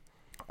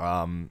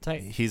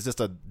 Tight. He's just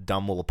a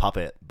dumb little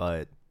puppet,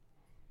 but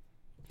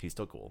he's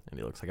still cool. And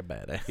he looks like a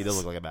badass. He does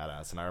look like a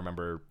badass, and I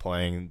remember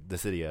playing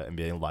Dissidia and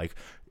being like,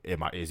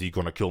 is he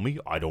gonna kill me?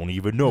 I don't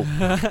even know.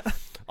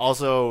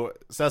 Also,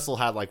 Cecil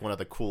had like one of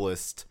the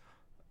coolest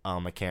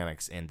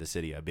mechanics in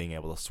Dissidia, being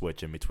able to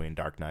switch in between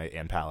Dark Knight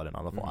and Paladin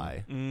on the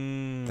fly.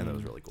 And that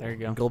was really cool. There you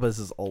go. And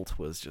Golbez's ult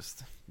was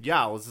just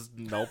Yeah, it was just,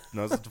 nope,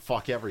 no, it's just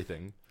fuck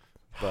everything.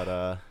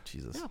 But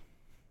Jesus. Yeah.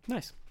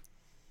 Nice.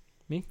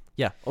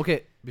 Yeah.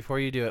 Okay. Before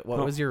you do it,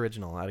 what was your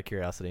original? Out of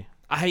curiosity.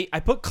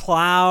 I put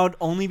Cloud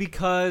only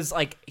because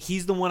like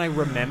he's the one I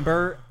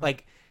remember.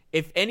 Like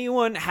if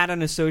anyone had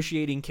an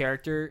associating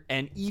character,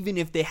 and even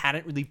if they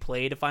hadn't really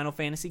played a Final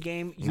Fantasy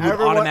game, you would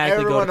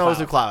automatically everyone go to knows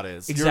Cloud. who Cloud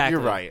is. Exactly. You're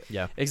right.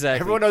 Yeah.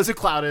 Exactly. Everyone knows who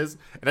Cloud is,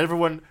 and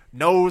everyone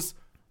knows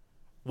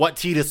what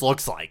Tidus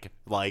looks like.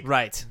 Like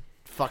Right.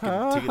 fucking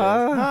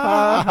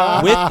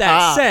Tidus. With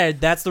that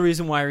said, that's the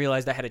reason why I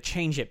realized I had to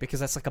change it,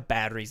 because that's like a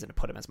bad reason to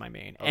put him as my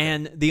main. Okay.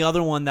 And the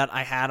other one that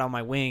I had on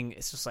my wing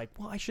is just like,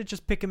 well, I should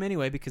just pick him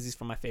anyway because he's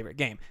from my favorite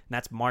game, and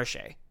that's Marche.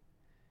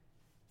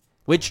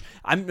 Which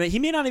he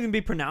may not even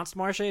be pronounced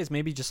Marche. It's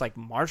maybe just like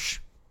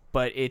Marche,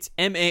 but it's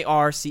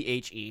Marche.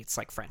 It's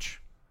like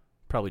French.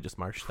 Probably just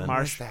Marsh then.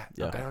 Marsh. That?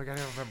 Yeah. Okay, I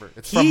gotta remember.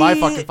 It's from my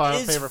fucking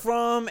He is favorite.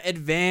 from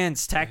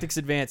Tactics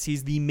Advance.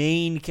 He's the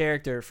main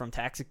character from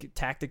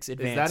Tactics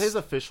Advance. Is that his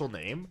official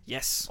name?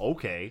 Yes.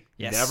 Okay.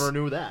 Yes. Never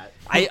knew that.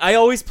 I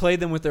always play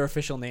them with their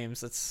official names.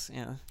 That's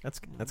That's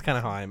kind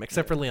of how I am,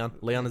 except for Leon.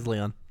 Leon is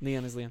Leon.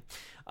 Leon is Leon.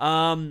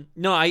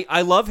 No,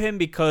 I love him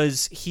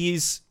because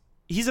he's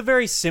a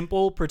very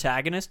simple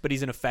protagonist, but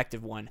he's an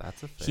effective one.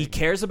 That's a thing. He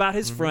cares about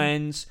his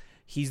friends.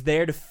 He's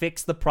there to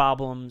fix the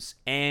problems,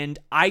 and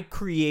I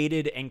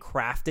created and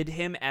crafted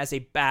him as a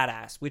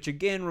badass, which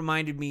again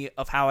reminded me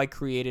of how I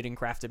created and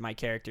crafted my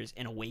characters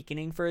in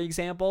Awakening, for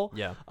example.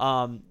 Yeah.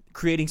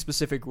 Creating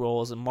specific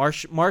roles, and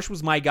Marsh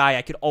was my guy.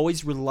 I could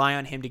always rely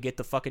on him to get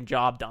the fucking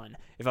job done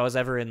if I was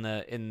ever in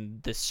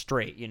the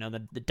strait,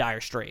 the dire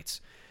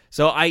straits.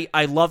 So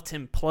I loved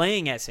him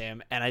playing as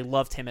him, and I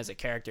loved him as a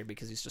character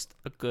because he's just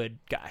a good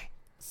guy.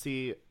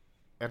 See,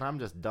 and I'm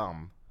just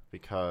dumb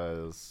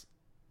because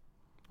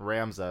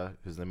Ramza,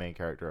 who's the main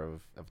character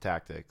of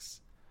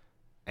Tactics,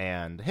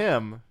 and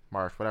him,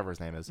 Marsh, whatever his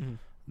name is,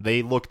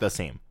 they look the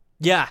same.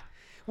 Yeah.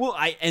 Well,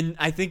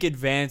 I think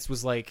Advance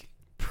was like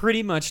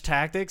pretty much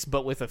Tactics,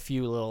 but with a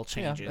few little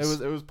changes.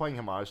 Yeah, it was playing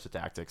homage to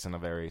Tactics in a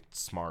very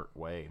smart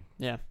way.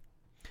 Yeah.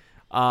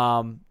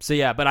 So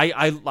yeah, but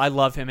I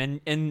love him,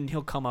 and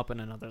he'll come up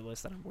in another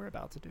list that we're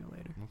about to do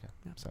later. Okay.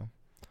 Yeah. So,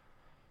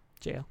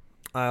 JL.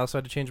 I also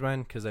had to change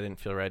mine because I didn't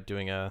feel right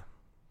doing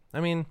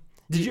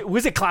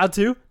Was it Cloud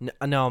too?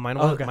 No,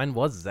 mine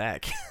was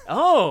Zach.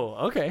 Oh,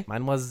 okay.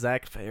 Mine was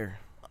Zach Fair.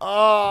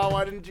 oh,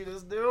 why didn't you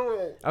just do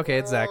it? Okay,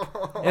 it's Zach.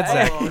 Oh, It's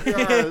Zach.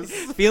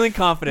 yes. Feeling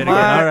confident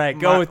again. All right,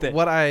 go with it.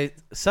 What I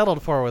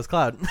settled for was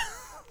Cloud.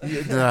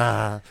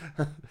 Nah.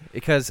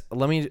 Because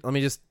let me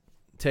just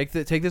take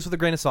this with a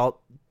grain of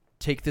salt.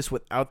 Take this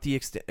without the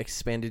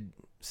expanded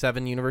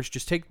 7 universe.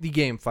 Just take the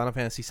game Final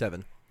Fantasy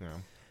 7.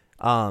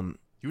 Yeah.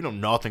 You know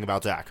nothing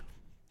about Zach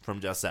from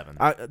just 7.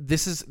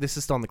 This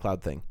is still on the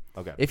Cloud thing.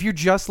 Okay. If you're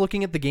just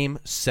looking at the game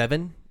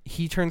 7,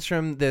 he turns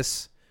from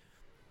this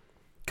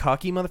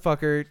cocky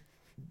motherfucker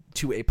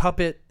to a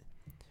puppet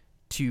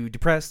to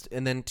depressed,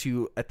 and then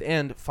to at the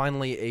end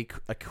finally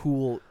a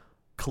cool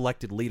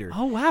collected leader.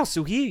 Oh wow,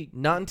 so he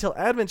Not until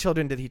Advent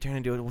Children did he turn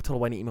into a total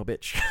whiny emo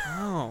bitch.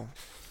 Oh.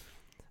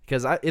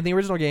 Because in the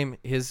original game,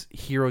 his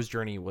hero's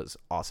journey was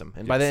awesome,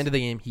 and by the end of the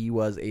game, he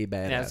was a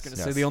badass. Yeah, I was gonna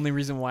say the only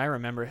reason why I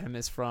remember him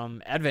is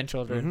from Advent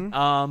Children.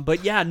 Mhm.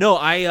 But yeah,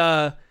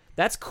 no,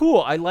 that's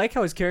cool. I like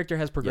how his character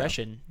has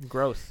progression,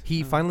 growth.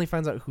 He finally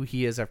finds out who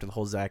he is after the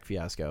whole Zack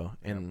fiasco,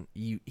 and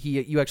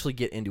you actually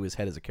get into his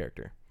head as a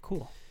character.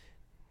 Cool.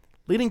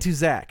 Leading to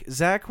Zack.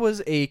 Zack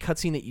was a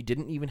cutscene that you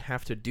didn't even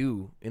have to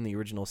do in the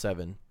original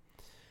 7.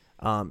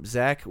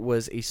 Zack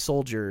was a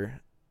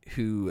soldier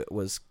who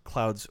was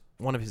Cloud's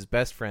one of his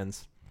best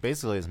friends.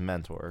 Basically his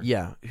mentor.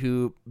 Yeah,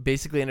 who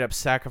basically ended up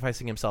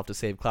sacrificing himself to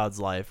save Cloud's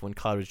life when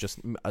Cloud was just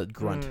a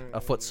grunt,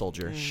 a foot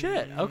soldier.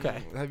 Shit.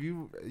 Okay. Have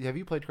you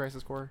played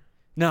Crisis Core?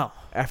 No.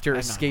 After I know.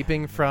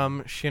 escaping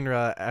from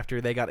Shinra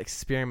after they got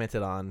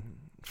experimented on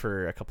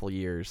for a couple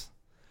years.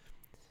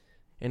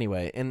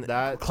 Anyway, and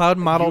That Cloud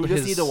modeled You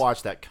just his... need to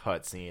watch that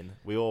cutscene.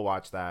 We will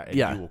watch that, and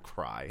Yeah. you will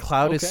cry.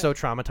 Cloud is Okay. so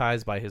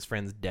traumatized by his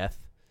friend's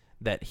death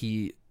that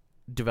he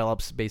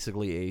develops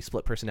basically a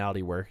split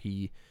personality where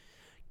he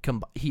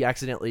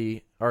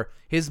accidentally, or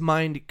his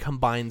mind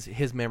combines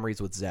his memories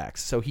with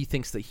Zack's, so he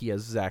thinks that he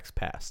has Zack's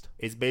past.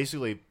 It's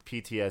basically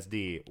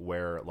PTSD,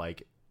 where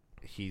like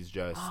he's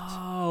just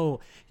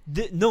Oh.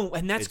 No,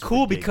 and that's It's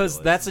cool because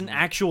ridiculous. that's an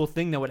actual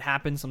thing that would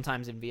happen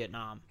sometimes in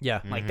Vietnam. Yeah.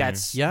 Like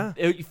that's Yeah.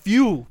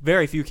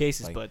 very few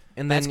cases, Like, but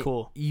And then that's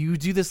cool. You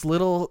do this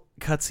little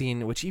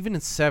cutscene, which even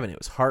in 7 it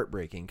was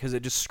heartbreaking because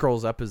it just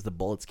scrolls up as the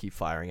bullets keep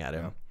firing at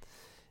him,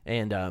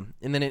 and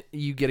then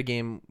you get a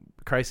game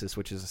Crisis,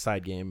 which is a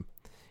side game,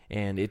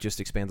 and it just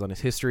expands on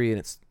his history, and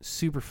it's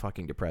super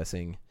fucking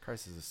depressing.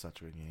 Crisis is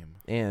such a good game.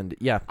 And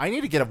yeah, I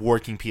need to get a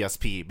working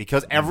PSP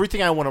because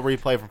everything I want to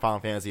replay from Final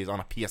Fantasy is on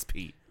a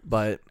PSP.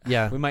 but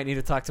yeah, We might need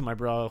to talk to my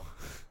bro.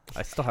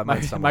 I still have mine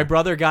My somewhere.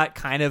 brother got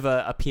kind of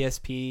a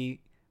PSP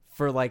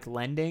for like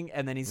lending,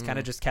 and then he's kind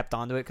of just kept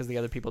onto it because the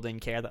other people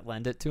didn't care that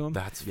lend it to him.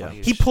 That's Yeah.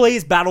 funny. as He shit.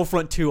 plays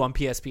Battlefront 2 on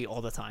PSP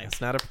all the time.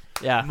 It's not a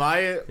Yeah.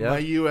 My Yeah.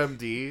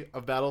 UMD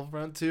of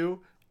Battlefront 2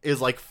 is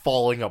like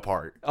falling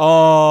apart.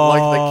 Oh.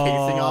 Like the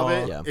casing of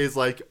it Yeah. is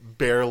like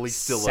barely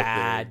still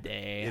Sad a thing.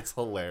 day. It's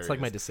hilarious. it's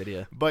like my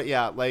Dissidia. But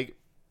yeah, like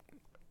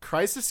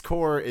Crisis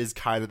Core is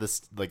kind of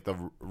this like the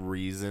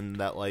reason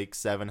that like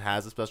 7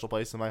 has a special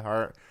place in my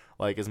heart.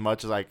 Like as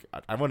much as I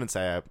wouldn't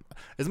say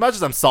as much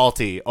as I'm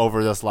salty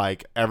over this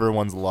like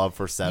everyone's love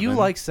for 7. You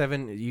like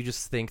 7, you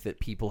just think that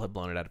people have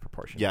blown it out of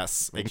proportion.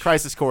 Yes, and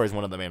Crisis Core is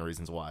one of the main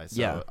reasons why. So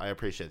Yeah. I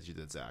appreciate that you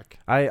did, Zach.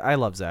 I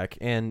love Zack,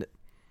 and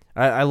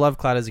I love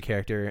Cloud as a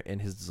character,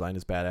 and his design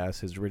is badass.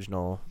 His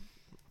original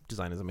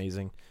design is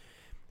amazing.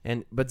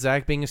 But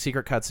Zack being a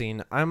secret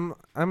cutscene, I'm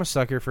a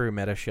sucker for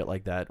meta shit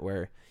like that,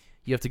 where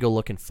you have to go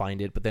look and find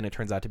it, but then it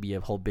turns out to be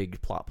a whole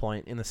big plot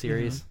point in the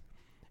series.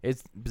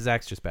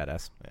 Zack's just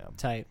badass. Yeah.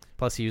 Tight.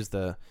 Plus, he was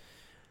the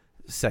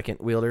second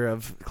wielder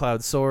of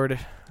Cloud's sword.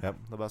 Yep,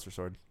 the Buster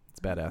Sword. It's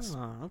badass.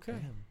 Oh, okay.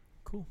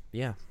 Cool.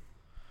 Yeah.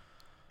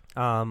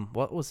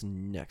 What was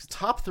next?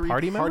 Top 3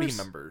 Party party members?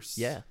 members.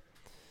 Yeah.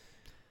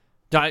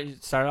 Do I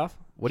start off?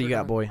 What do you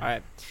got, boy? All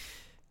right.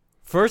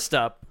 First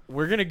up,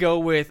 we're going to go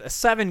with a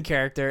 7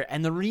 character,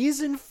 and the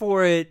reason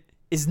for it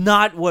is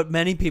not what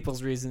many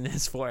people's reason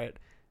is for it.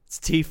 It's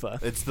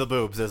Tifa. It's the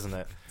boobs, isn't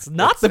it? It's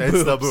not the boobs.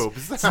 It's the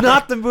boobs. It's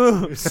not the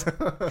boobs.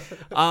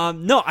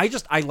 No,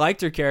 I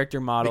liked her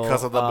character model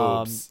Because of the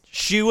boobs.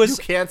 She You was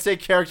can't say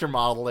character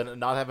model and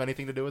not have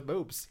anything to do with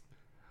boobs.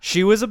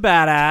 She was a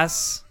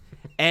badass,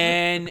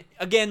 and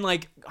again,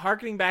 like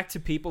harkening back to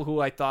people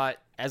who I thought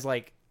as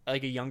like a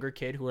younger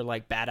kid who were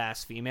like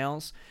badass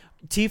females,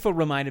 Tifa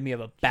reminded me of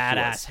a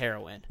badass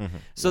heroine. Mm-hmm.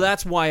 So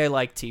that's why I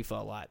like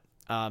Tifa a lot.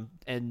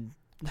 And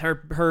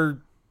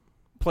her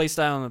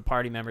playstyle and the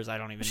party members I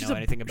don't even know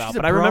anything about,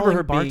 but I remember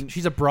her being.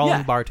 She's a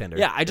brawling bartender.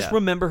 Yeah, I just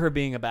remember her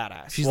being a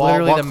badass. She's While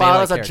literally the Cloud melee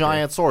has a character.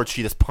 giant sword,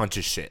 she just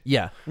punches shit.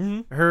 Yeah,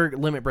 her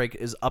limit break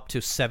is up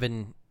to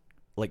 7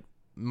 like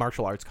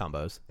martial arts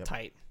combos.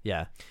 tight.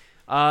 Yeah,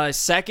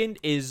 Second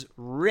is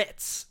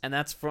Ritz, and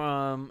that's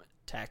from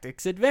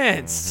Tactics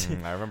Advanced.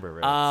 I remember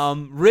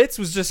it. Ritz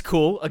was just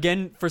cool.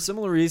 Again, for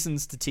similar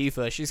reasons to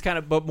Tifa. She's kind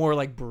of but more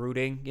like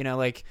brooding,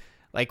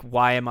 like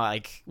why am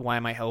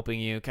I helping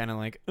you? Kind of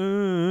like,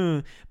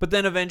 But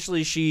then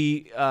eventually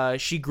she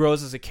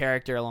grows as a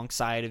character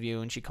alongside of you,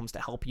 and she comes to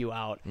help you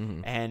out,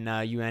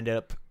 and you end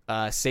up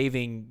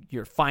saving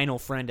your final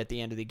friend at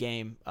the end of the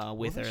game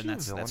with her, and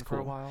that's cool. For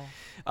a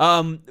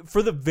while.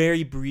 For the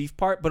very brief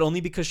part, but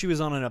only because she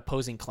was on an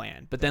opposing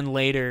clan. But then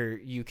later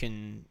you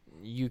can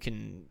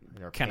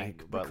kind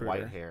of but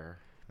white hair.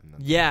 And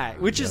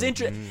then which is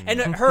interesting. And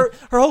her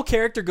whole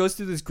character goes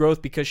through this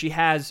growth because she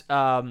has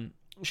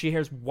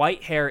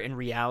white hair in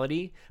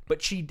reality,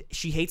 but she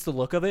hates the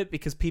look of it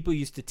because people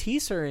used to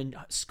tease her in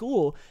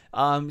school,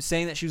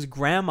 saying that she was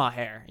grandma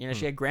hair.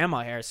 She had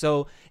grandma hair.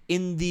 So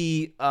in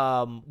the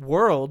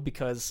world,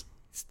 because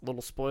it's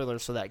little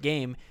spoilers for that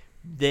game,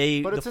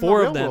 But it's the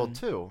four in of the them real world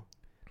too.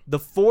 the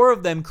four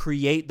of them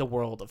create the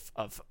world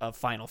of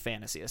Final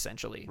Fantasy,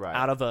 essentially, Right.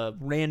 out of a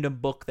random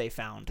book they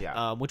found,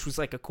 Yeah. which was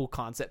like a cool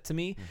concept to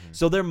me.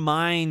 So their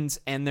minds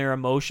and their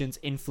emotions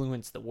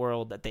influence the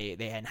world that they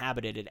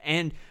inhabited.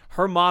 And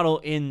her model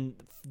in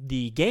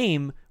the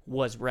game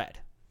was red.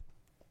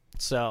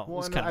 So it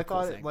was kind of a cool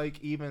I thought thing. like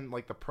even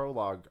like the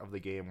prologue of the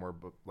game where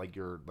like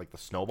you're like the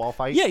snowball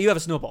fight. Yeah, you have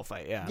a snowball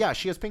fight, yeah. Yeah,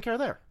 she has pink hair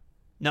there.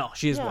 No,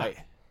 she is Yeah. white.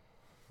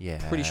 Yeah.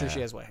 Pretty sure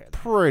she has white hair.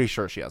 Pretty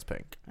sure she has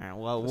pink. All right,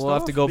 well, we'll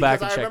have to go back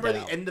and Because check I remember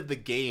that the out. end of the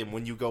game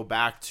when you go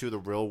back to the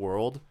real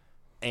world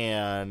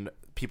and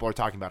people are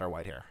talking about her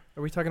white hair.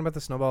 are we talking about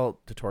the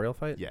snowball tutorial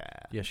fight? Yeah.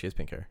 Yeah, she has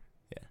pink hair.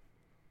 Yeah.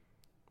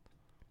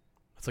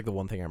 That's like the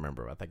one thing I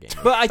remember about that game.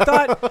 But I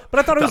thought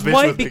it was bitch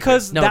white with pink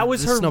because hair. No, that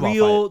was the her snowball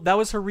real. That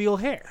was her real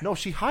hair. No,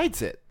 she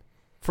hides it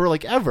for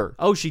like ever.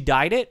 Oh, she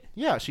dyed it.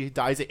 Yeah, she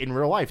dyes it in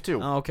real life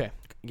too. Oh, okay.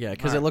 yeah,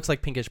 because Alright. it looks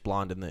like pinkish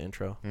blonde in the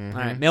intro. All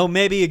right. Well,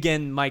 maybe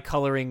again, my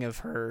coloring of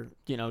her,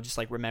 just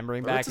like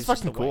remembering back It's is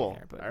fucking just the white cool.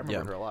 hair, but- I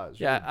remember her a lot.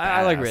 She Yeah, was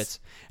I like badass. Ritz.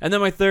 And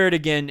then my third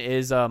again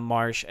is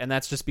Marsh, and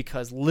that's just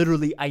because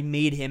literally I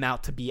made him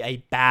out to be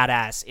a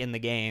badass in the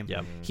game.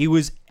 Yep. He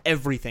was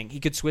everything. He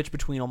could switch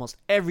between almost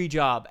every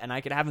job, and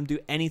I could have him do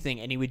anything,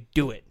 and he would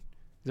do it.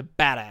 He's a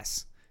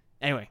badass.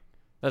 Anyway,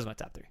 those are my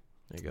top three.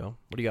 There you go.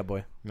 What do you got,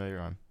 boy? No, you're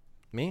on.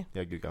 Me?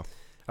 Yeah, you go.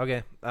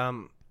 Okay. I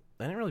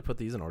didn't really put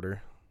these in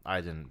order. I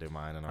didn't do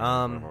mine in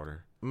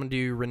order. I'm gonna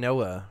do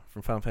Rinoa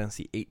from Final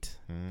Fantasy VIII.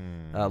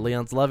 Mm.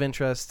 Leon's love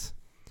interest.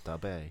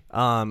 Dabe.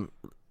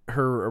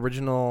 Her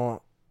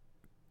original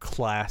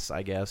class,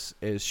 I guess,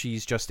 is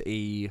she's just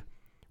a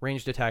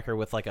ranged attacker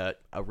with like a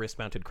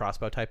wrist-mounted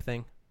crossbow type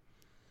thing.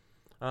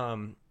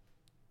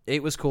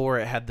 It was cool where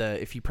it had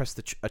if you press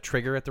a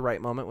trigger at the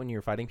right moment when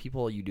you're fighting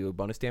people, you do a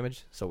bonus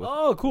damage. So with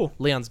Oh, cool.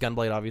 Leon's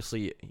gunblade,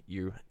 obviously,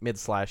 you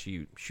mid-slash,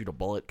 you shoot a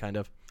bullet, kind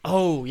of.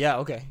 Oh, yeah,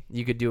 okay.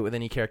 You could do it with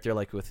any character,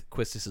 like with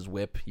Quistis's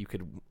whip. You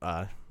could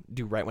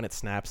do right when it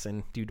snaps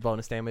and do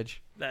bonus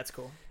damage. That's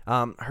cool.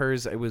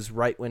 Hers, it was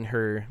right when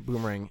her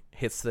boomerang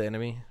hits the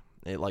enemy.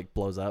 It, like,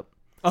 blows up.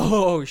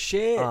 Oh,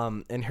 shit.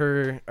 And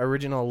her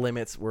original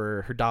limits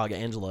were her dog,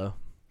 Angelo.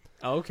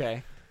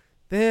 Okay.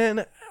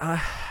 Then,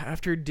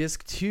 after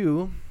Disc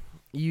 2,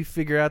 you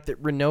figure out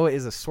that Rinoa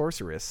is a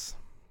sorceress.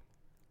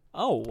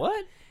 Oh,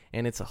 what?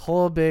 And it's a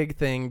whole big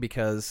thing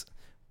because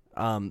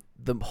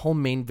the whole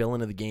main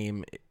villain of the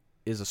game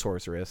is a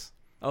sorceress.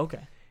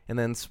 Okay. And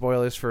then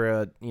spoilers for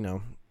a,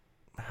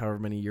 however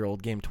many year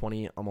old game,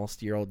 20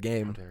 almost year old How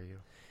game. dare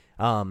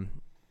you?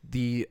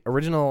 The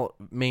original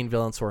main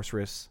villain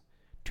sorceress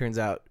turns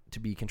out to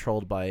be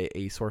controlled by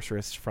a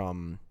sorceress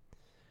from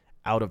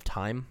out of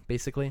time,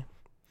 basically.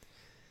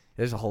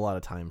 There's a whole lot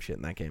of time shit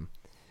in that game.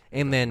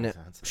 And then makes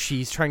sense.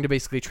 she's trying to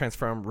basically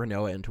transform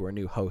Rinoa into her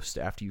new host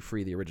after you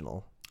free the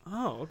original.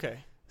 Oh, okay.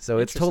 So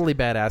it's totally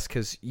badass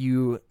because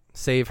you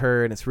save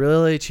her and it's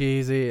really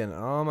cheesy and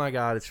oh my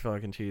god, it's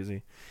fucking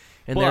cheesy.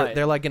 And But-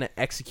 they're like gonna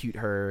execute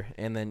her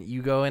and then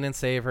you go in and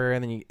save her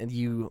and then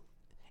you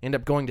end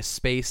up going to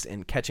space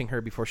and catching her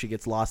before she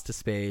gets lost to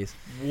space.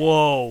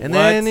 Whoa. And what?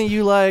 then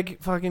you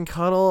like fucking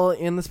cuddle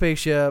in the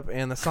spaceship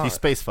and the song You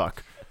space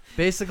fuck.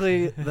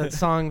 basically that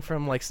song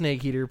from like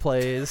Snake Eater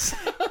plays.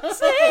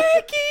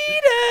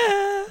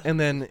 And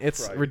then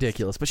it's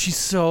ridiculous. But she's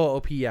so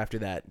OP after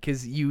that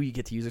because you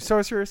get to use her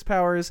sorceress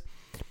powers.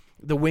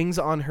 The wings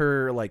on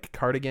her like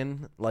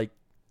cardigan like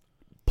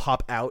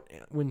pop out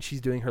when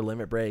she's doing her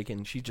limit break,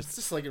 and she It's just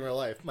just like in real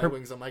life. My Her-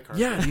 wings on my car.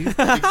 yeah, dude.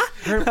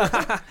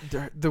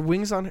 The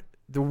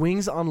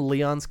wings on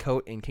Leon's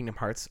coat in Kingdom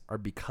Hearts are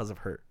because of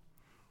her.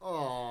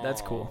 Oh,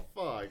 That's cool.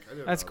 Fuck. I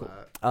didn't That's know cool.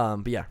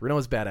 that. But yeah,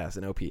 Renoa's badass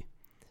and OP.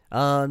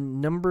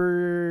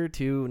 Number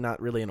 2,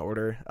 not really in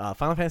order.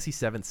 Final Fantasy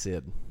VII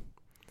Sid.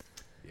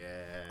 Yeah.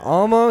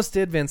 Almost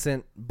did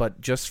Vincent, but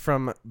just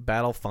from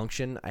battle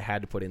function, I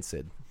had to put in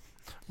Sid.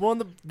 Well,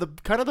 and the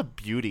kind of the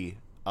beauty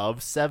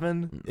of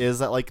 7 is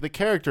that like the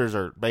characters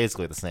are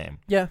basically the same.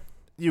 Yeah.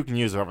 You can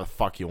use whatever the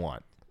fuck you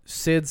want.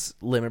 Sid's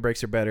limit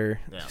breaks are better.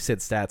 Yeah.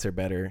 Sid's stats are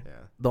better. Yeah.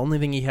 The only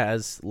thing he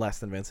has less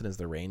than Vincent is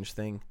the range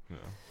thing. Yeah.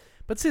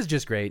 But Sid's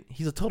just great.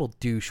 He's a total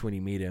douche when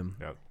you meet him.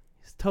 Yep.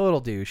 He's a total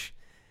douche.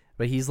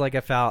 But he's like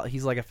a foul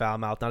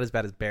mouth, not as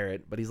bad as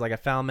Barrett, but he's like a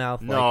foul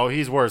mouth No,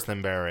 he's worse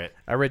than Barrett.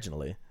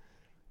 originally.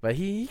 But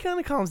he kind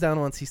of calms down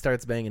once he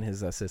starts banging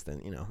his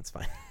assistant. You know, it's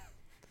fine.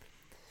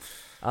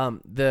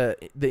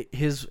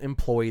 His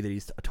employee that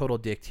he's a total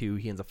dick to,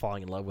 he ends up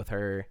falling in love with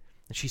her,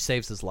 and she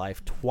saves his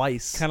life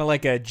twice. Kind of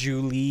like a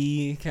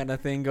Julie kind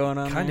of thing going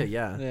on. Kinda, there.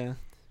 yeah. Yeah.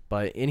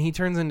 And he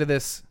turns into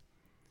this.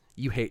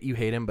 You hate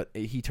him, but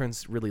he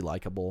turns really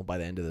likable by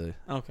the end of the.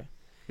 Okay.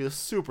 He's a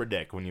super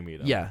dick when you meet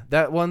him. Yeah,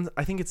 that one.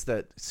 I think it's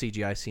that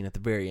CGI scene at the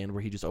very end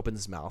where he just opens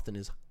his mouth and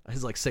his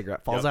like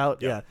cigarette falls Yep,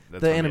 out. yep. Yeah,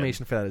 That's the on the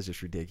animation for that is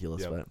just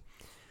ridiculous. Yep. But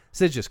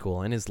Sid's just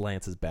cool, and his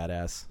lance is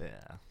badass.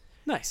 Yeah.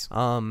 Nice.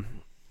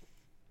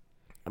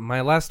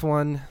 My last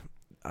one.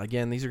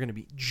 Again, these are going to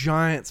be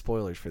giant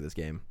spoilers for this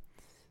game,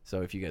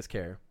 so if you guys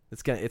care,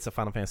 it's a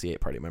Final Fantasy VIII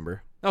party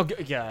member. Oh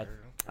God.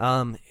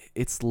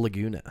 It's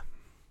Laguna.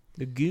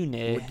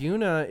 Laguna.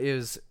 Laguna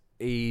is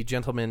a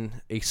gentleman,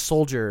 a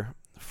soldier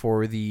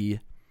for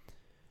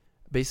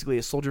basically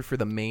a soldier for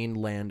the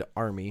mainland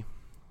army.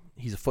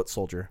 He's a foot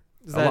soldier.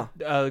 Is that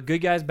good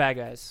guys, bad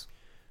guys?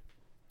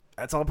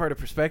 That's all part of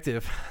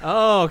perspective,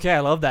 Oh, okay. I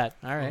love that.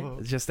 All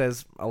right. just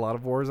as a lot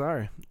of wars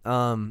are.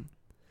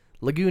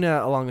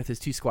 Laguna, along with his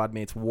 2 squad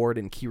mates, Ward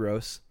and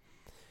Kiros,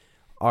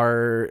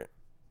 are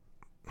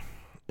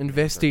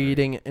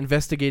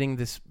investigating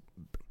this.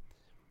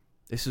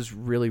 This is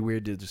really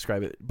weird to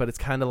describe it, but it's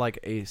kind of like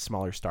a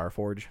smaller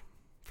Starforge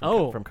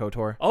from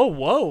KOTOR. Oh,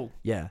 whoa.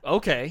 Yeah.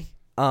 Okay.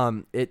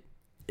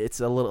 It's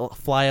a little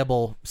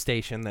flyable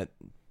station that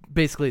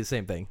basically the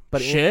same thing,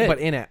 but Shit. but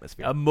in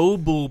atmosphere. A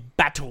mobile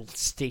battle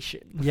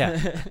station.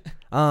 Yeah.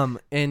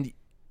 And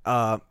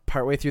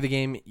partway through the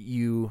game,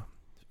 you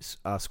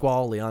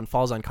Squall Leon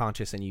falls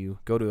unconscious, and you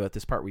go to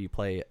this part where you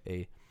play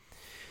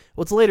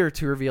what's later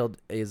to revealed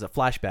is a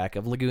flashback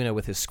of Laguna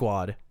with his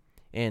squad,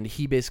 and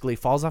he basically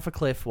falls off a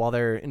cliff while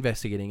they're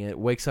investigating it.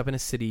 Wakes up in a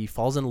city,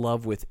 falls in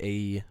love with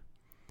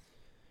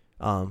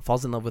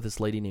this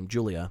lady named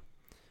Julia,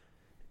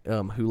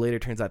 who later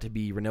turns out to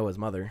be Renoa's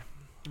mother.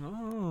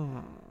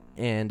 Oh.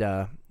 And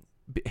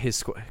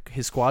his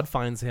squad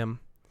finds him,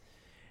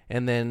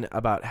 and then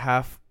about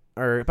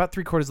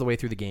 3/4 of the way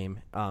through the game,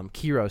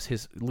 Kiros,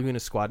 his Laguna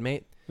squad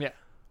mate,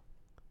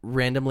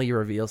 randomly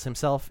reveals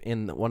himself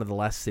in one of the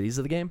last cities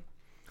of the game.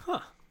 Huh.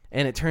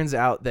 And it turns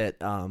out that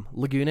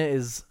Laguna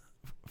is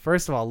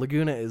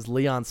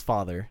Leon's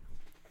father.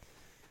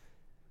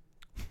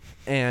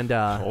 And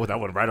that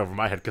went right over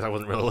my head because I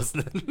wasn't really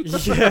listening.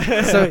 so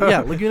yeah,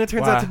 Laguna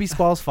turns Wow. out to be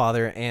Squall's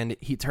father, and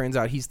he turns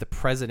out he's the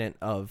president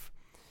of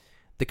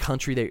the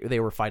country they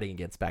were fighting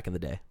against back in the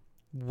day.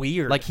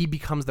 Weird. Like, he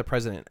becomes the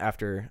president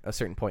after a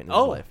certain point in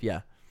his life.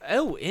 Yeah.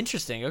 Oh,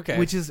 interesting. Okay.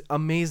 Which is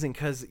amazing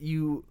because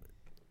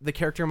the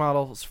character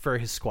models for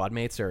his squad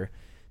mates are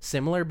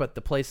similar, but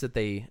the place that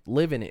they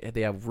live in,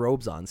 they have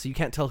robes on, so you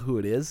can't tell who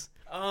it is.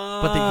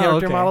 But the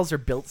character models are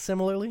built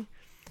similarly.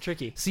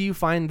 Tricky. So you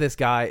find this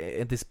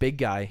guy, this big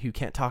guy who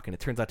can't talk, and it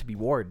turns out to be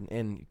Ward,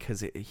 and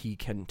because he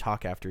can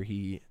talk after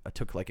he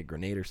took like a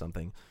grenade or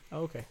something.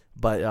 Okay.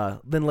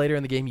 But then later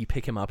in the game, you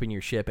pick him up in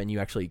your ship, and you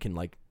actually can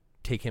like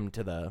take him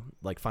to the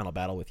like final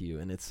battle with you,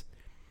 and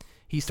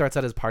he starts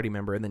out as a party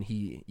member, and then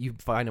you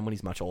find him when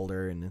he's much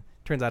older, and it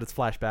turns out it's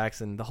flashbacks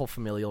and the whole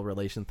familial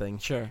relation thing.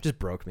 Sure. Just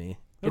broke me.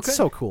 Okay. It's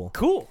so cool.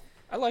 Cool.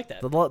 I like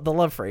that. The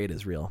love for 8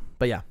 is real.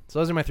 But yeah, so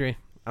those are my 3.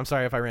 I'm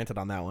sorry if I ranted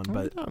on that one,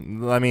 but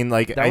I mean,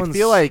 like, That I one's-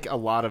 feel like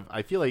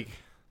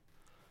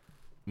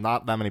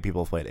not that many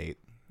people have played 8.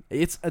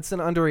 it's an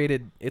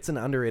underrated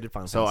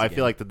Final So Fantasy I game.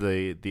 feel like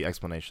the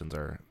explanations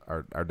are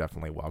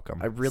definitely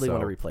welcome. I really So-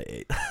 want to replay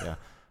 8.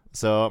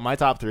 So my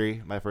top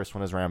 3, my first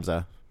one is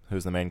Ramza,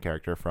 who's the main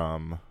character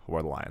from War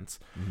of the Lions.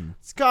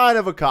 It's kind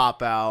of a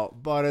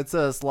cop-out, but it's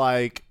just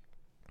like,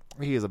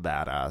 he is a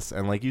badass.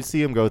 And like, you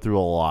see him go through a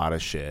lot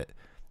of shit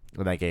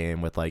in that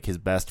game, with like his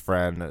best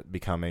friend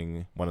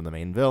becoming one of the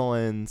main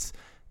villains,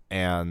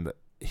 and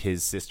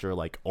his sister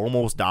like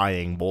almost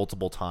dying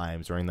multiple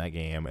times during that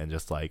game, and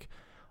just like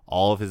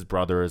all of his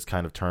brothers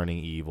kind of turning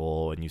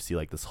evil, and you see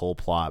like this whole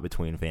plot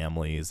between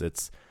families.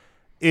 It's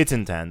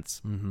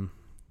intense.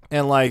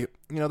 And like,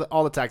 you know,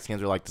 all the tactics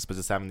games are like this, but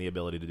just having the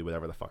ability to do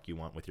whatever the fuck you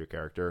want with your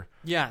character.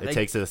 Yeah, It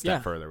takes it a step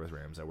yeah. further with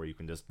Ramza, where you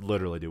can just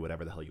literally do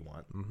whatever the hell you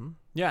want. Mm-hmm.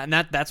 Yeah, and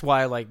that's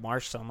why I like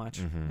Marsh so much.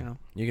 Mhm. You know,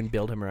 You can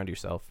build him around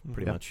yourself,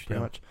 pretty Yeah, much.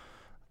 pretty yeah.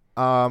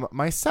 much.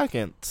 My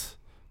second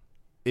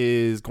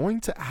is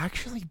going to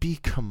actually be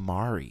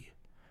Kamari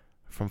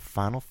from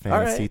Final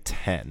Fantasy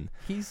X.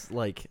 He's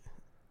like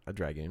a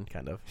dragoon,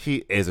 kind of.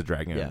 He is a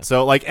dragoon. Yeah.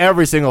 So like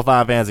every single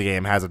Final Fantasy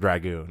game has a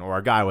dragoon or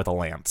a guy with a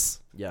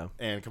lance. Yeah.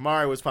 And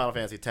Kamari was Final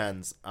Fantasy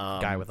X's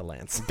Guy with a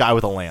lance. guy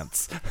with a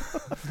lance.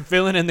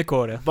 filling in the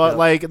quota. But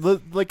like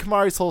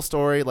Kamari's whole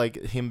story, like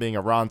him being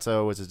a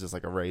Ronto, which is just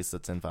like a race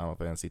that's in Final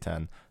Fantasy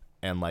X,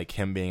 and like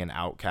him being an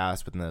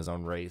outcast within his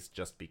own race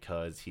just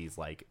because he's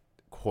like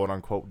quote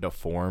unquote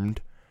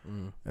deformed,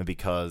 and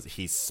because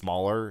he's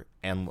smaller,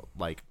 and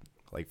like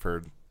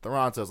for the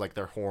Rontos, like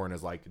their horn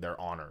is like their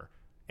honor,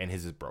 and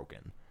his is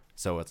broken.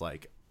 So it's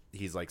like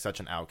he's like such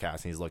an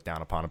outcast, and he's looked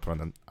down upon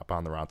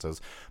the Rontos.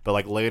 But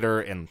like later,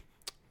 and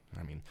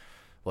I mean,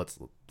 let's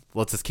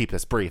just keep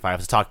this brief. I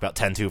have to talk about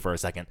 10-2 for a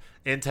second.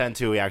 In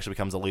 10-2, he actually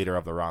becomes a leader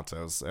of the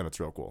Rontos, and it's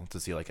real cool to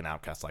see like an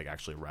outcast like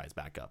actually rise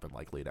back up and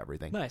like lead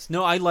everything. Nice.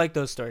 No, I like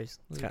those stories.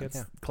 Those are Kind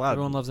good. of Cloud.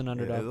 Everyone loves an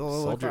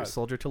underdog.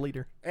 Soldier to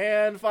leader.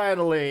 And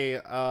finally,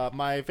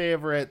 my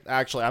favorite.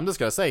 Actually, I'm just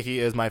gonna say he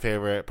is my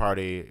favorite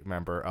party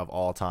member of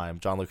all time.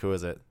 John Luke, who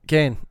is it?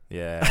 Kane.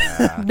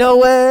 Yeah. No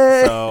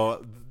way.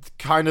 So,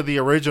 kind of the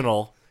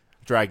original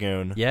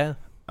Dragoon. Yeah.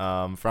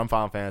 From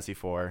Final Fantasy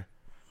IV,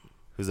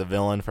 who's a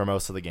villain for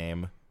most of the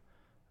game,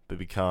 but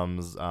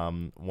becomes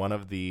one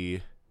of the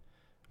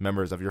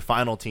members of your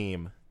final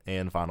team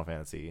in Final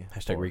Fantasy.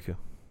 Hashtag IV. Riku.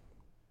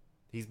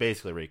 He's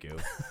basically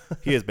Riku.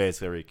 He is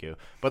basically Riku.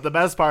 But the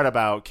best part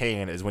about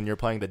Kain is when you're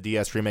playing the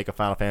DS remake of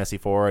Final Fantasy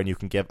IV and you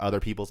can give other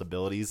people's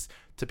abilities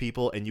to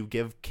people, and you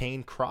give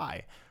Kain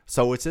Cry.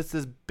 So it's just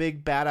this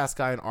big badass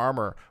guy in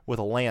armor with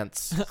a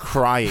lance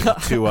crying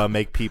to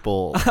make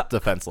people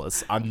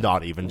defenseless. I'm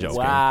not even joking.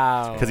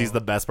 Wow. Because he's the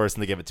best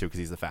person to give it to because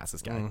he's the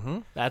fastest guy. Mm-hmm.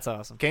 That's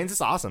awesome. Kane's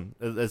just awesome.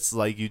 It's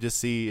like you just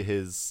see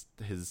his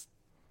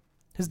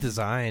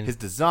design.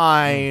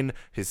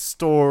 his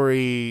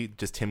story,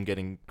 just him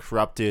getting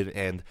corrupted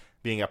and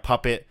being a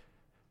puppet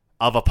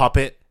of a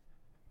puppet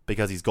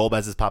because he's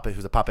Golbez's puppet,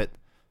 who's a puppet.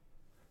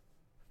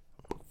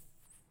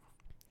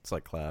 It's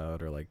like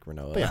Cloud or like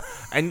Renoa. But yeah,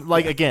 and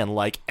like again,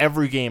 like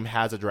every game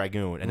has a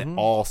Dragoon, and it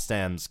all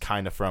stems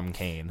kind of from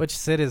Kain. Which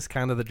Sid is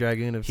kind of the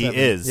dragoon of He 7.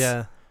 is.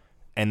 Yeah.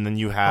 And then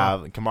you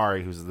have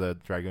Kamari, who's the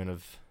Dragoon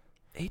of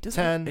 8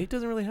 10.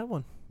 doesn't really have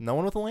one. no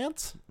one with a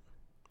lance.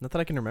 Not that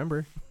I can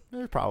remember.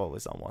 There's probably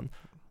someone.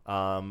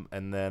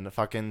 And then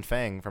fucking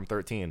Fang from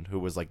 13, who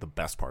was like the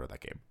best part of that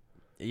game.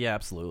 Yeah,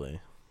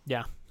 absolutely.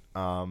 Yeah.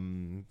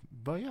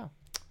 But yeah,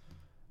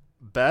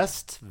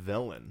 best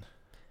villain.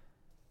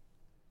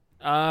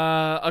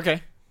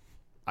 Okay.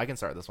 I can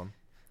start this one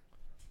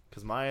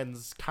because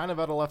mine's kind of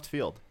out of left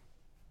field.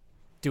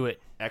 Do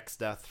it.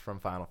 X-Death from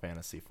Final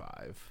Fantasy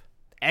V.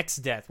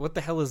 X-Death. What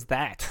the hell is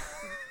that?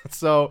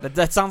 So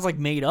That sounds like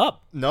made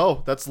up.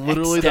 no, that's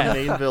literally the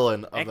X-Death. main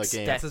villain of the game.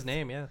 X-Death. That's his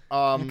name, yeah.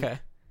 Okay.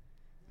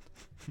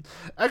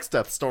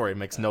 X-Death's story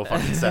makes no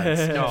fucking sense.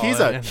 No,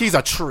 he's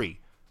a tree.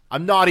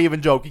 I'm not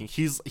even joking.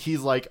 He's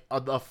like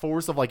a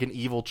force of like an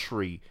evil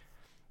tree.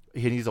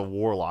 And he's a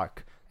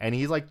warlock, and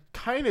he's like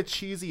kind of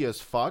cheesy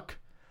as fuck.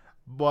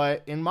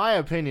 But in my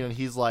opinion,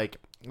 he's like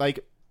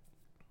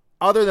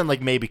other than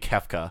like maybe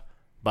Kefka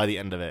by the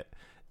end of it,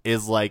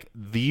 is like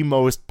the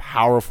most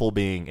powerful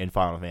being in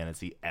Final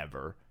Fantasy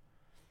ever.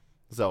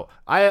 So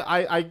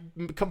I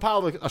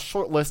compiled a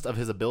short list of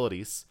his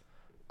abilities.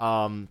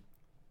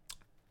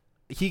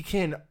 He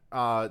can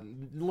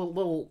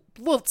little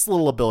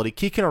ability.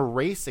 He can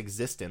erase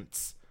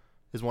existence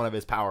is one of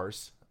his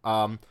powers.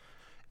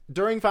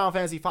 During Final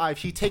Fantasy V,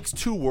 he takes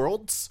two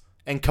worlds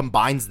and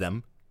combines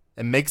them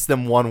and makes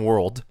them one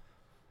world.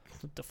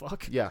 What the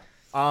fuck? Yeah.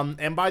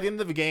 And by the end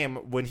of the game,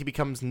 when he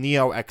becomes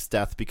Neo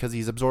X-Death, because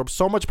he's absorbed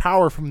so much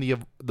power from the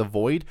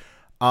void,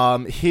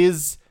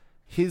 his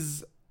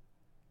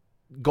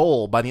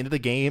goal by the end of the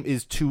game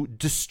is to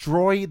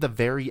destroy the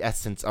very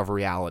essence of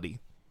reality.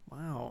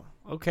 Wow.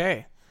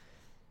 Okay.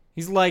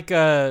 He's like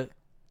a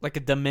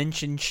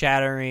dimension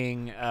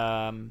shattering.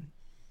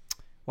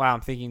 Wow,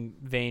 I'm thinking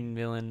vain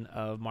villain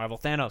of Marvel,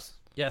 Thanos.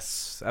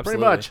 Yes, Pretty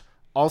absolutely. much.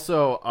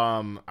 Also,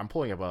 I'm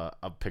pulling up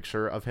a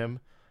picture of him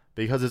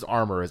because his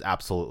armor is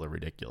absolutely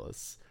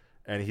ridiculous,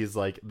 and he's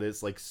like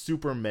this like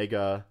super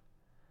mega,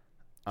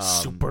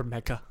 Super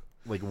mecha.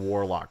 like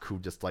warlock who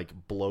just like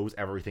blows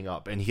everything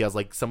up, and he has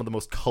like some of the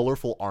most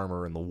colorful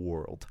armor in the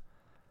world.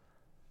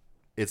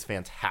 It's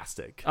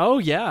fantastic. Oh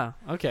yeah.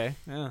 Okay.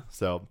 Yeah.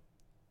 So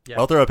Yeah.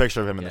 I'll throw a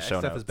picture of him in Yeah, the show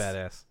X-Death notes.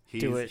 is badass.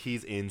 Do it.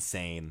 He's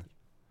insane.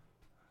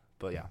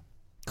 But yeah,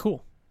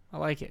 Cool. I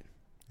like it.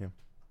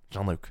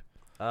 Jean-Luc.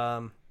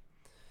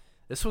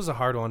 This was a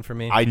hard one for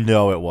me. I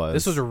know it was.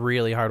 This was a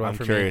really hard one I'm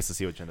for curious to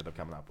see what you ended up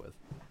coming up with.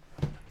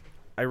 me.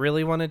 I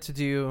really wanted to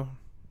do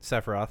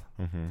Sephiroth.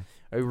 Mm-hmm.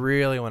 I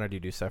really wanted to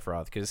do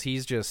Sephiroth because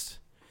he's just,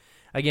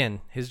 again,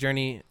 his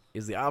journey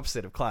is the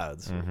opposite of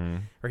Clouds, Mm-hmm.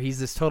 where he's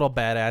this total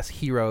badass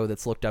hero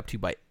that's looked up to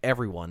by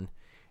everyone,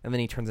 and then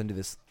he turns into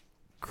this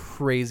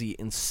crazy,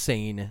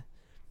 insane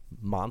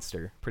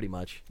monster, pretty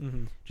much.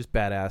 Mm-hmm. Just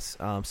badass.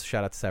 So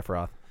shout out to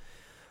Sephiroth.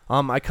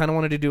 I kind of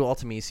wanted to do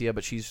Ultimecia,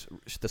 but she's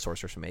the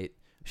Sorceress from 8.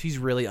 She's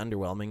really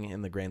underwhelming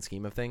in the grand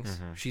scheme of things.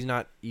 Mhm. She's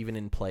not even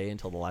in play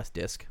until the last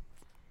disc.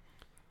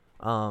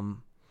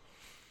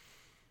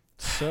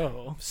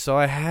 So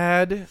I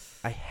had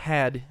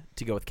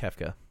to go with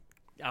Kefka.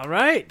 All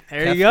right,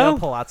 there Kefka you go.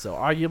 Palazzo,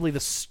 arguably the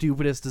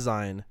stupidest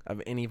design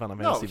of any Final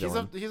No, Fantasy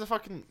villain. he's a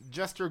fucking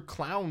jester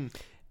clown.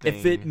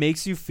 If it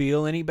makes you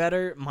feel any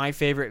better, my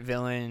favorite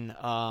villain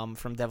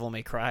from Devil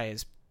May Cry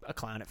is a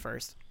clown at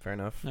first. Fair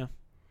enough. Yeah.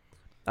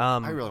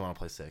 I really want to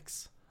play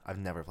 6. I've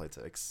never played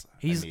 6.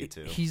 I need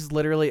to. He's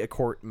literally a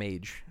court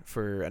mage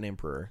for an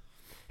emperor.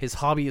 His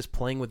hobby is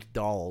playing with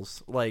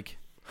dolls. Like,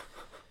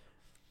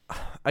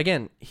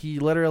 again, he's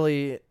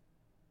kind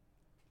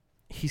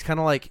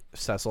of like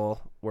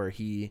Cecil, where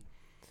he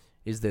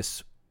is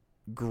this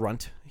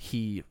grunt.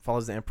 He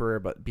follows the emperor,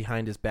 but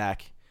behind his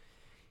back,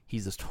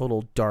 he's this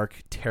total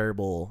dark,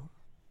 terrible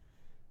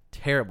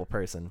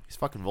person. He's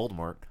fucking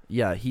Voldemort.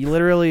 Yeah, he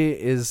literally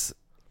is,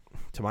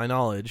 to my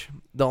knowledge,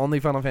 the only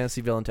Final Fantasy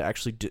villain to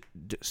actually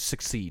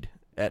succeed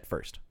at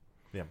first.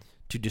 Yeah.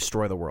 To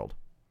destroy the world.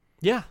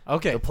 Yeah.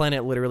 Okay. The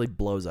planet literally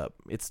blows up.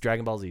 It's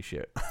Dragon Ball Z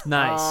shit.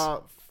 Nice.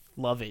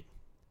 Love it.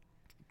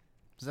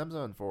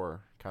 Zemzone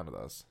 4 kind of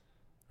does.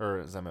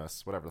 Or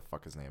Zemus, whatever the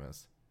fuck his name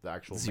is. The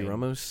actual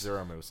Zeromus?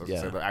 Zeromus. I was Yeah.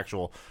 gonna say the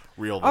actual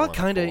real villain. Oh,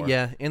 kind of, 4.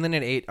 yeah. And then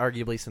at 8,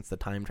 arguably, since the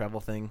time travel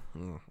thing.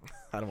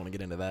 I don't want to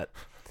get into that.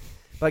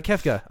 But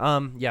Kefka,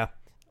 yeah.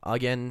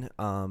 Again,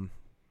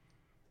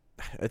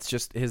 it's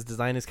just his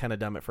design is kind of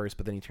dumb at first,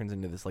 but then he turns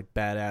into this like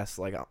badass.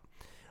 Like,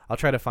 I'll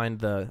try to find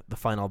the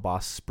final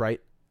boss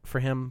sprite for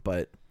him,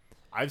 but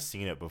I've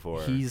seen it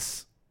before.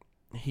 he's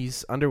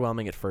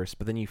underwhelming at first,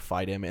 but then you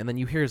fight him, and then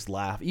you hear his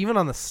laugh. Even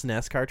on the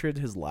SNES cartridge,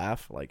 his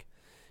laugh, like,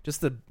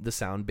 just the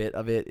sound bit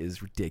of it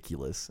is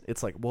ridiculous.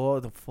 It's like,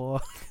 what the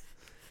fuck?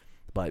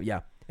 But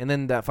yeah, and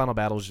then that final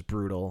battle is just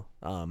brutal.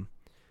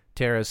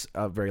 Terra's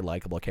a very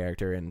likable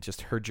character, and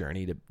just her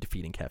journey to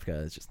defeating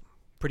Kefka is just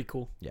Pretty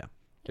cool.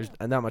 there's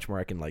not much more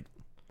I can like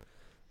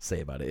say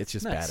about it. It's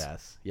just Nice.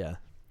 badass. Yeah.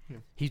 Yeah.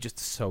 He's just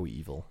so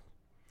evil.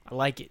 I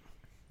like it.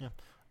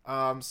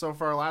 So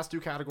for our last 2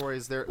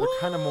 categories, they're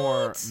kind of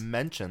more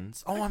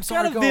mentions. Oh, I'm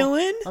sorry. Got a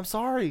villain? I'm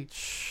sorry.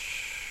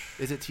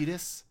 Is it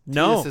Tidus?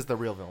 No. Tidus is the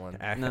real villain.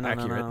 No.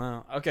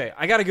 Accurate. Okay,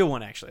 I got a good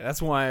one actually.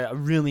 That's why I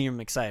really am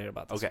excited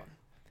about this Okay. one.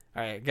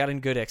 All right, got a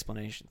good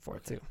explanation for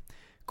it too.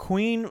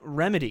 Queen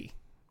Remedy,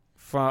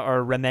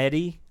 or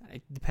Remedy,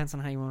 it depends on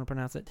how you want to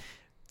pronounce it.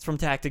 It's from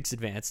Tactics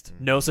Advanced.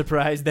 No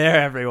surprise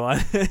there, everyone.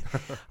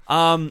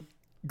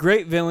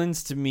 Great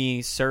villains to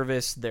me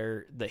service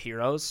the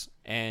heroes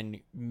and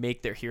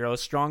make their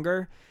heroes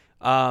stronger.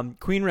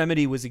 Queen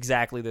Remedy was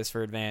exactly this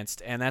for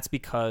Advanced, and that's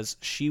because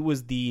she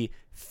was the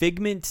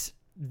figment,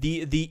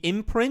 the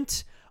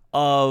imprint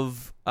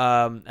of,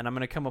 and I'm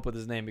going to come up with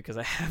his name because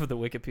I have the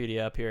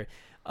Wikipedia up here,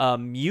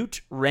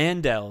 Mute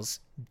Randell's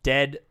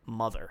dead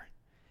mother.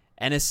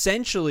 And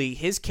essentially,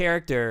 his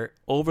character,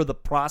 over the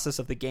process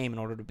of the game, in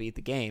order to beat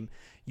the game,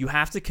 you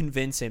have to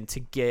convince him to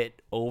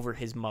get over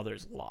his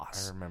mother's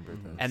loss. I remember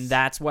this. And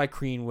that's why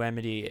Queen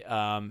Remedy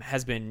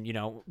has been,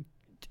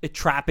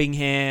 trapping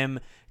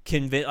him,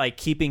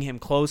 keeping him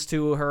close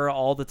to her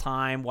all the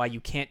time, why you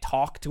can't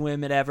talk to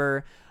him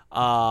ever.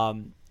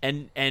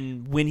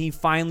 And when he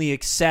finally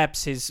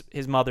accepts his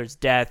mother's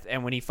death,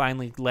 and when he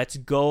finally lets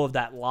go of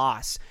that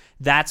loss,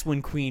 that's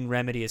when Queen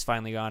Remedy is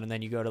finally gone. And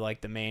then you go to like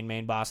the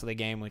main boss of the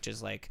game, which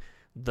is like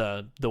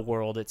the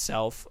world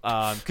itself,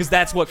 because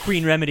that's what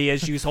Queen Remedy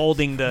is. She was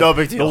holding the No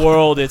big deal. the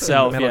world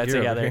itself Metal Gear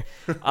together.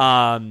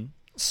 over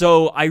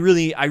So I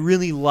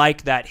really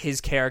like that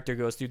his character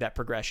goes through that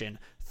progression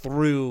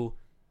through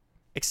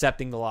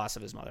accepting the loss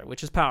of his mother,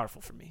 which is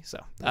powerful for me. So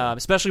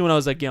especially when I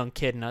was like a young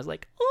kid and I was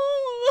like,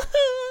 oh,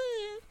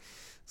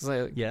 it's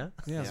like, Yeah.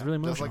 it's really just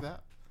emotional. like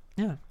that.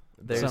 Yeah.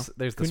 There's So,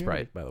 the Queen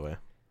sprite, by the way.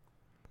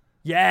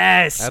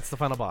 Yes. That's the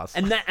final boss.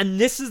 and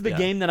this is the Yeah.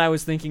 game that I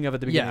was thinking of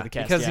at the beginning yeah, of the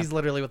cast. because yeah. he's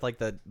literally with like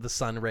the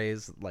sun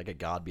rays, like a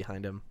god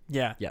behind him.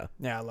 yeah. Yeah,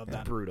 I love it's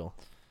that. brutal.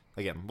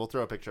 Again, we'll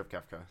throw a picture of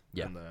Kefka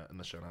Yeah. in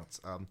the show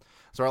notes.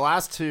 So our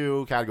last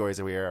 2 categories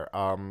that we are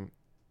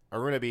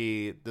going to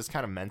be this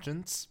kind of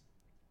mentions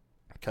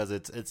because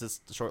it's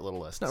just a short little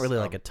list. It's not really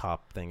like a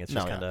top thing. It's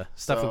just no, kind of yeah.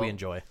 stuff that we So-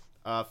 enjoy.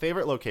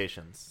 favorite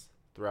locations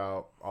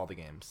throughout all the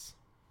games.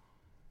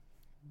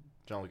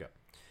 John, we go.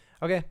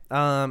 Okay.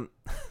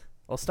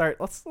 I'll start.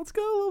 Let's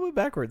go a little bit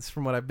backwards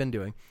from what I've been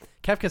doing.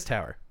 Kefka's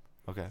Tower.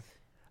 Okay.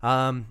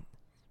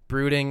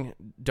 Brooding,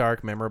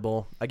 dark,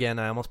 memorable. Again,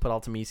 I almost put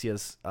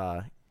Ultimecia's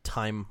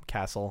time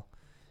castle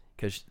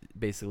because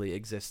basically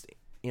exists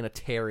in a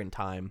tear in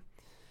time.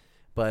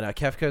 But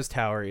Kefka's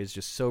Tower is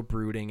just so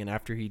brooding, and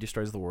after he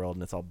destroys the world,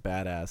 and it's all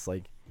badass.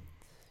 Like,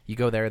 you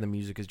go there, the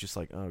music is just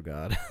like, oh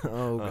god,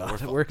 oh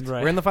god, we're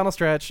Right. in the final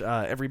stretch.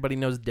 Everybody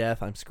knows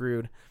death. I'm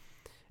screwed.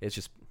 It's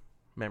just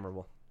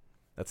memorable.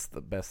 That's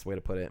the best way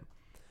to put it.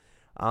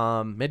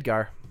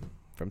 Midgar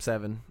from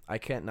 7. I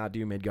can't not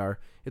do Midgar.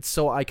 It's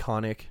so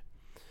iconic.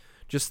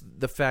 Just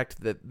the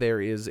fact that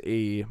there is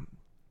a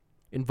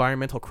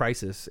environmental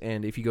crisis,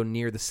 and if you go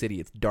near the city,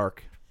 it's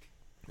dark,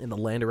 and the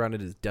land around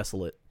it is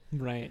desolate.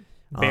 Right.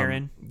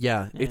 Barren.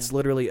 Yeah, it's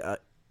literally a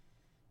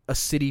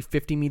city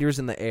 50 meters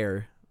in the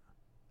air,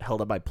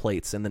 held up by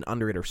plates, and then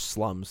under it are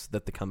slums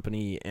that the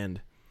company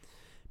and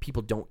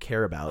people don't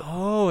care about.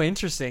 Oh,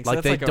 interesting. So Like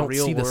that's they like a don't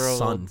real see the world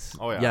sun.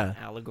 Oh, yeah. Yeah,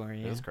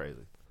 allegory. It's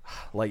crazy.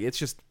 like it's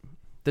just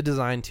the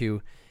design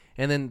too,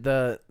 and then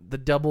the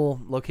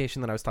double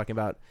location that I was talking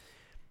about.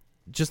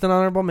 Just an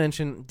honorable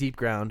mention: Deep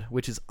Ground,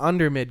 which is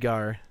under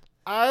Midgar.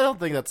 I don't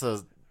think it's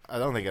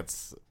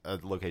a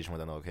location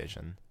within a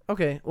location.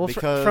 Okay, well,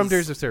 Because, from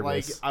Dirge of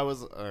Cerberus. Like, I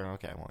was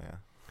okay. Well, yeah.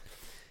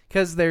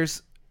 Because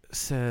there's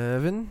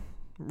 7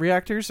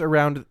 reactors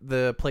around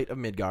the plate of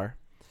Midgar.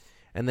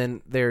 And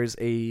then there's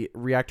a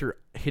reactor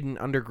hidden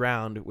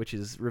underground, which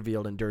is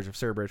revealed in Dirge of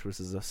Cerberus, which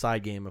is a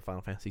side game of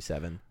Final Fantasy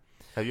VII.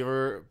 Have you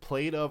ever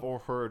played of or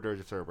heard Dirge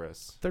of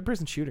Cerberus?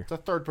 Third-person shooter. It's a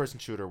third-person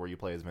shooter where you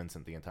play as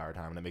Vincent the entire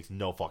time, and it makes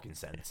no fucking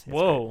sense.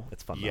 Whoa.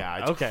 It's fun. Yeah,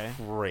 it's Okay.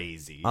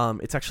 crazy.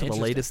 It's actually the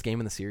Interesting. latest game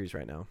in the series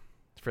right now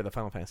for the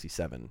Final Fantasy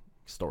VII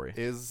story.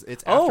 It's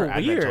Oh, after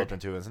Advent weird. Children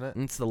too, isn't it?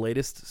 And it's the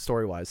latest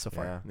story-wise so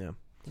far. Yeah.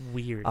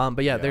 Weird.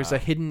 But yeah, there's a Yeah.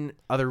 hidden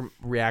other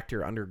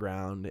reactor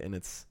underground, and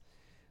it's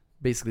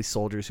basically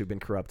soldiers who've been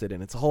corrupted,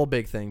 and it's a whole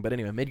big thing. But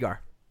anyway, Midgar.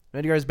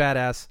 Midgar is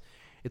badass.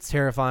 It's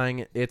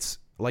terrifying. It's,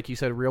 like you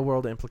said,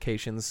 real-world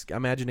implications.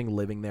 Imagining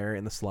living there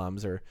in the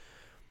slums or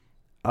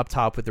up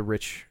top with the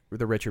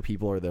richer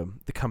people or the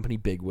company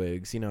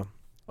bigwigs,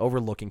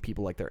 overlooking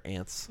people like they're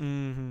ants.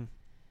 Mm-hmm.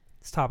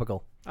 It's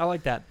topical. I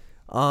like that.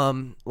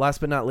 Last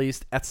but not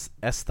least,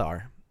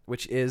 Esthar,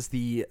 which is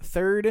the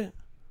 3rd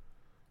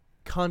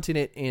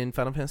continent in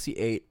Final Fantasy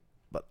VIII,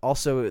 but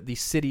also the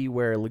city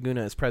where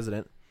Laguna is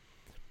president.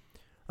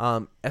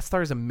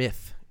 Esthar is a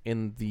myth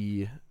in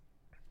the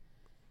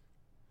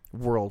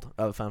world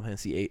of Final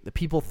Fantasy VIII. The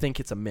people think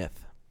it's a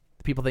myth.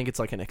 The people think it's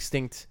like an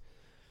extinct.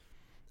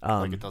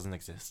 Like it doesn't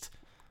exist.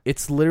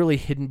 It's literally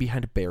hidden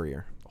behind a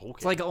barrier. Okay.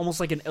 It's like almost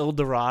like an El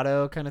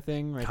Dorado kind of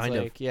thing. Where it's Kind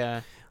of. like,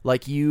 yeah.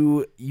 Like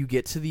you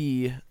get to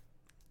the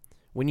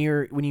when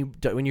your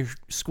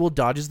school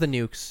dodges the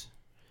nukes,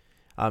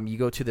 you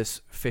go to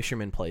this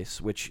fisherman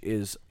place, which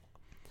is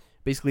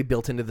basically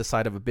built into the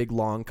side of a big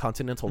long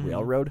continental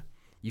railroad.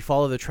 You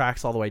follow the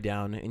tracks all the way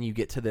down, and you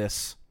get to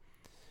this.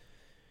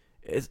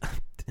 It's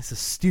a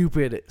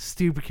stupid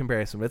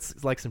comparison, but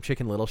it's like some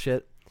Chicken Little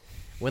shit.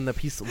 When the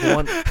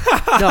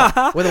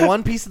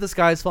one piece of the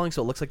sky is falling,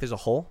 so it looks like there's a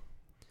hole.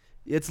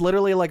 It's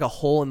literally like a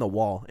hole in the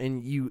wall,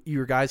 and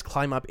your guys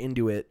climb up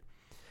into it,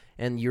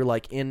 and you're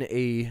like in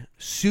a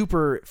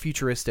super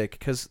futuristic,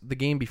 because the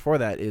game before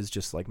that is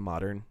just like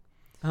modern,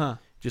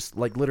 just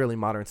like literally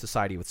modern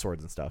society with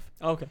swords and stuff.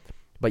 Okay.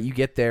 But you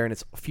get there, and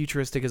it's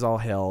futuristic as all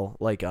hell.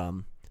 Like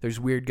there's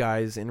weird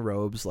guys in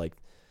robes. Like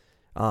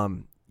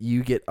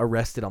you get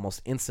arrested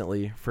almost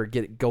instantly for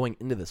going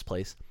into this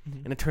place,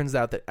 and it turns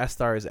out that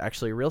Esthar is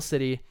actually a real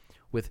city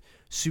with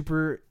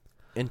super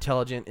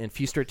intelligent and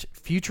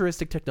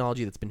futuristic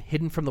technology that's been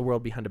hidden from the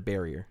world behind a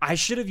barrier. I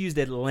should have used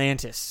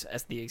Atlantis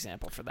as the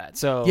example for that.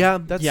 So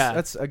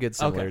That's a good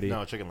similarity.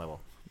 No, Chicken Little.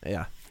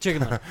 Yeah.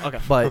 Chicken Little. Okay.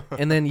 But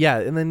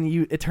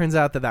it turns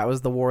out that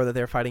was the war that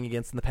they're fighting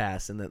against in the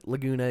past, and that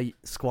Laguna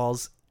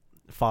Squall's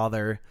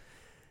father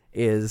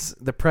is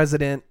the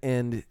president,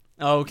 and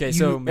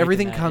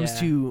everything comes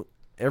to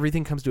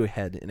a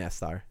head in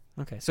Esthar.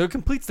 Okay, so it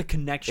completes the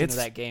connection of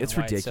that game. It's and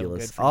why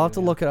ridiculous. so good for I'll have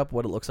to you, look it up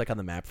what it looks like on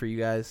the map for you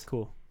guys.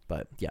 Cool.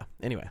 But yeah,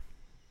 anyway.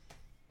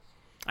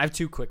 I have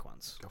 2 quick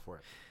ones. Go for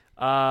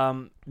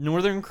it.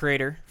 Northern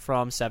Crater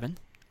from 7.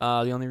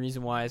 The only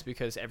reason why is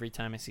because every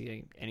time I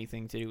see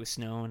anything to do with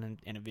snow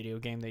in a video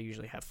game, they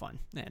usually have fun,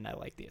 and I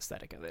like the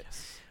aesthetic of it.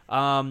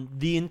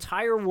 The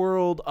entire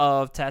world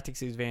of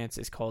Tactics Advance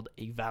is called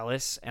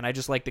Avalis, and I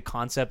just like the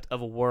concept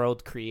of a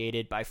world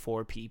created by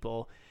 4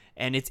 people.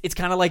 And it's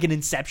kind of like an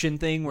Inception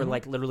thing where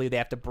like literally they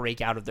have to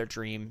break out of their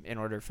dream in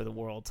order for the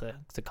world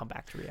to come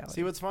back to reality.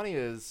 See, what's funny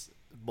is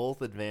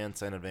both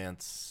Advance and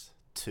Advance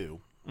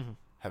 2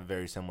 have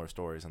very similar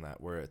stories in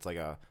that, where it's like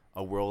a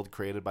world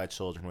created by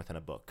children within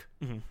a book.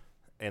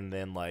 And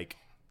then like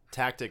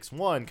Tactics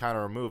 1 kind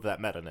of removed that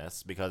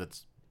meta-ness because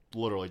it's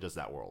literally just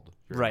that world.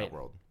 You're in Right. that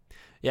world.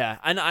 Yeah,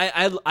 and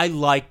I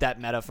like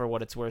that meta for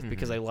what it's worth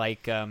because I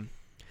like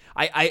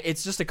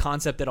it's just a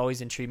concept that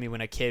always intrigued me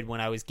when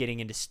I was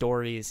getting into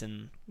stories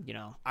and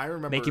I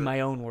remember making my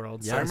own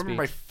world. I remember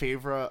my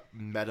favorite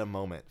meta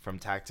moment from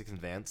Tactics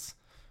Advance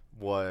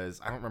was,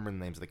 I don't remember the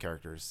names of the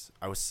characters.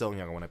 I was so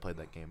young when I played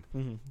that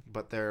game.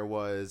 But there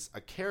was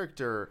a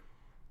character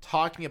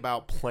talking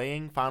about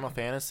playing Final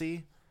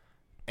Fantasy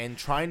and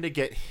trying to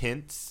get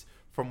hints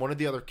from one of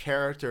the other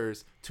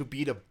characters to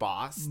beat a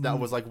boss that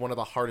was like one of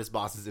the hardest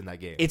bosses in that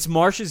game. It's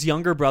Marsh's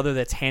younger brother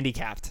that's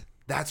handicapped.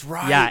 That's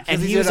right. Yeah,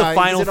 and he was a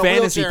Final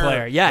Fantasy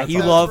player. Yeah,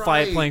 he loved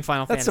playing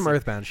Final That's Fantasy. some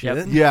Earthbound shit.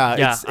 Yep.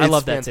 Yeah, I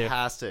love that too.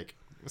 fantastic.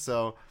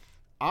 So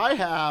I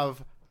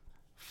have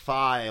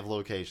 5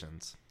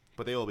 locations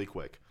but they will be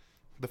quick.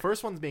 The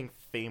first one's being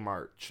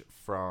Feymarch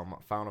from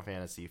Final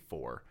Fantasy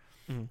IV,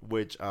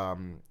 which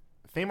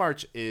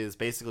Feymarch is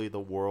basically the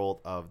world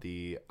of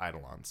the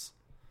Eidolons,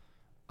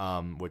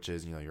 which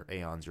is your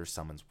Aeons, your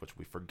summons, which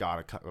we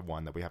forgot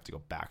one that we have to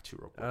go back to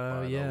real quick.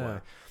 Oh yeah.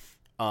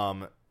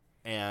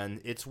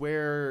 And it's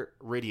where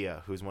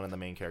Rydia, who's one of the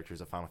main characters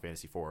of Final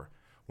Fantasy IV,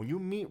 when you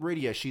meet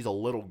Rydia, she's a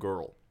little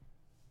girl.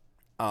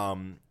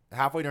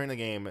 Halfway during the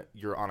game,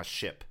 you're on a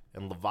ship,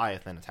 and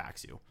Leviathan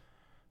attacks you.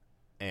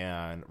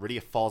 And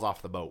Rydia falls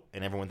off the boat,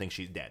 and everyone thinks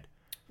she's dead.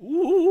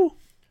 Ooh.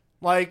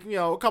 Like,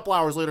 a couple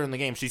hours later in the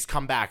game, she's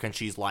come back, and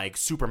she's, like,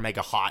 super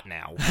mega hot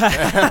now.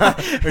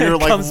 And you're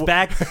like, Comes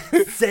back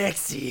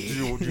sexy.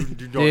 You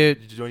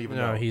don't even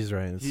know. No, he's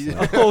right. It's,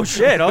 Oh,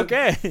 shit.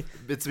 Okay.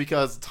 It's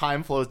because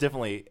time flows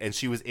differently, and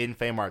she was in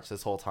Feymarch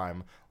this whole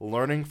time,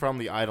 learning from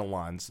the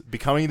Eidolons,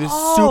 becoming this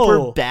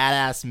super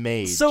badass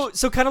mage.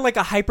 So kind of like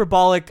a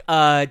hyperbolic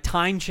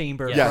time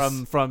chamber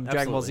Yes. from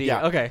Dragon Ball Z.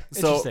 Yeah. Okay.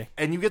 Interesting.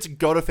 And you get to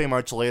go to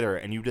Feymarch later,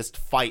 and you just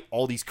fight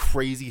all these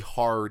crazy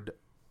hard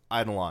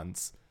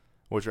Eidolons,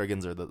 which are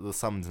the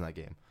summons in that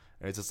game.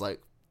 And it's just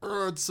like,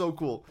 it's so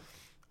cool.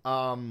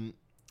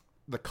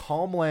 The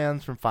Calm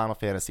Lands from Final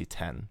Fantasy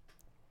X.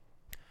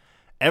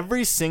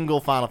 Every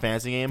single Final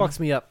Fantasy game... fucks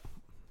me up.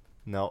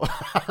 No.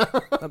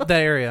 That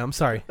area, I'm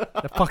sorry.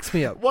 That fucks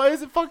me up. Why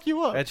does it fuck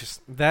you up? It's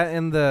just that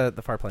and the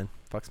far plane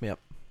fucks me up.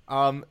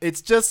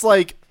 It's just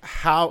like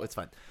how... It's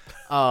fine.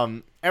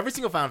 Every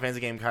single Final Fantasy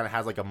game kind of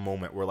has like a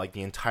moment where like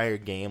the entire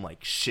game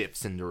like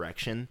shifts in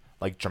direction,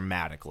 like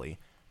dramatically.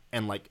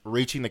 And like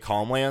reaching the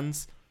Calm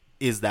Lands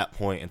is that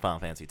point in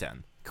Final Fantasy X.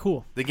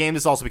 Cool. The game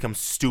just also becomes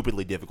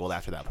stupidly difficult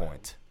after that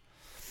point.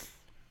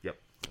 Yep.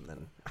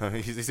 And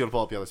then He's going to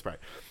pull up the other sprite.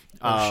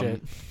 Oh,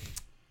 shit.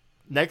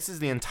 Next is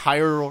the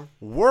entire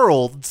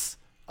worlds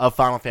of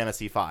Final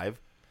Fantasy V.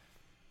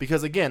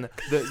 Because again,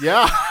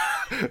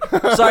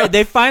 Sorry,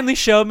 they finally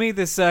showed me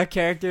this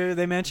character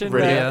they mentioned.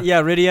 Rydia.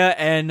 Rydia.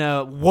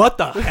 And what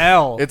the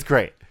hell? it's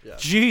great.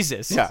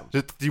 Jesus. Yeah.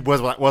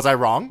 Was I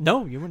wrong?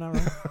 No, you were not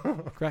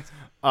wrong. Correct.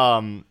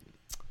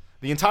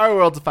 The entire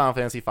world of Final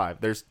Fantasy V.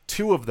 There's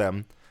 2 of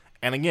them,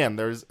 and again,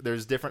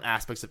 there's different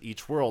aspects of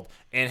each world,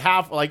 and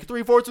like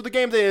 3/4 of the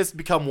game is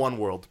become one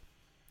world,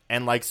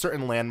 and like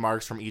certain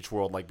landmarks from each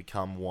world like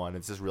become one.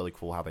 It's just really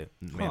cool how they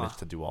managed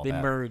to do all They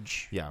that.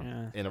 merge. Yeah,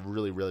 in a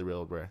really, really,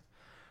 really way.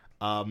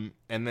 And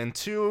then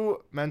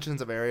 2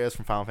 mentions of areas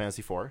from Final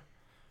Fantasy IV.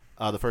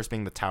 The first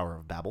being the Tower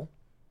of Babel.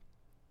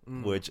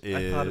 Which is...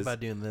 I thought about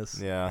doing this.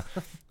 Yeah.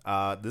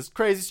 This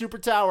crazy super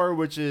tower,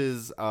 which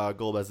is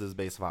Golbez's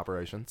base of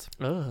operations.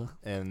 Ugh.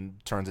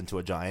 And turns into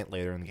a giant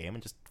later in the game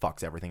and just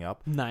fucks everything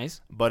up.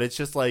 Nice. But it's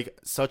just like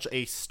such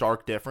a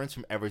stark difference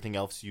from everything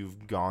else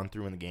you've gone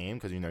through in the game,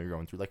 because you're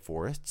going through like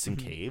forests and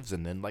caves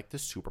and then like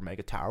this super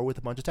mega tower with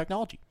a bunch of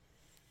technology.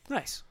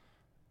 Nice.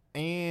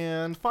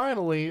 And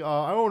finally,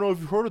 I don't know if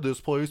you've heard of this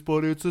place,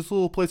 but it's this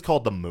little place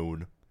called the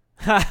Moon.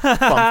 From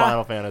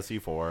Final Fantasy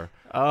IV.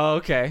 Oh,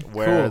 okay.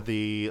 Where Cool.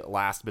 the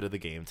last bit of the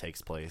game takes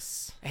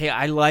place. Hey,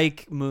 I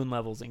like moon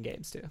levels in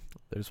games too.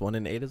 There's one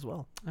in 8 as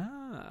well.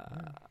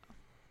 Ah.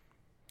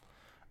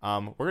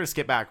 We're going to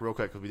skip back real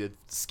quick because we did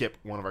skip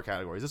one of our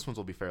categories. This one's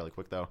will be fairly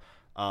quick, though.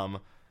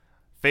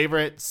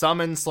 Favorite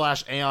summon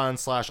 / Aeon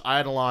 /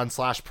 Eidolon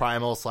 /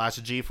 Primal /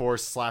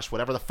 G-Force /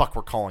 whatever the fuck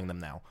we're calling them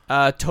now.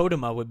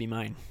 Totema would be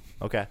mine.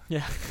 Okay.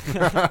 Yeah.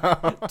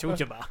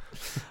 Totema.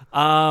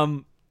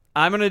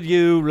 I'm gonna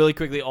do really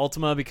quickly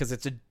Ultima because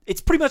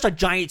it's pretty much a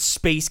giant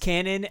space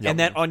cannon, and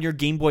that on your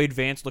Game Boy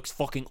Advance looks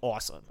fucking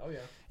awesome. Oh yeah.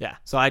 Yeah,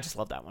 so I just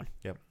love that one.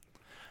 Yep.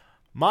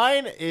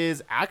 Mine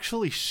is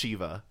actually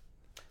Shiva.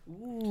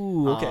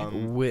 Ooh, okay.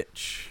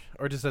 Which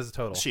or just as a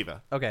total?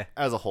 Shiva. Okay.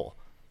 As a whole.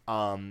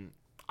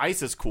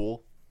 Ice is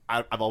cool.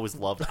 I've always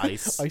loved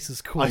ice. Ice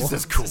is cool. Ice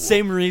is cool.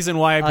 Same reason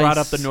why I brought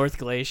up Ice. the North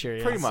Glacier.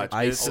 Yes. Pretty much.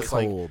 Ice It's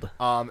cold.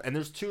 Like, and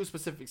there's two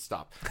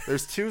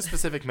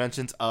specific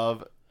mentions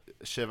of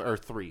Shiva, or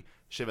 3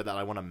 Shiva that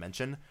I want to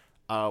mention.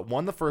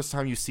 One, the first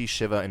time you see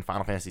Shiva in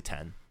Final Fantasy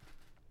X,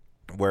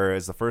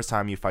 whereas the first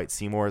time you fight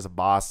Seymour as a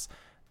boss,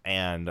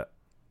 and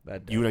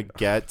Yuna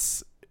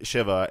gets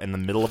Shiva in the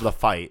middle of the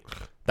fight.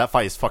 That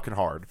fight is fucking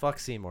hard. Fuck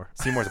Seymour.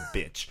 Seymour's a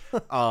bitch.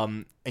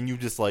 And you're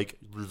just like,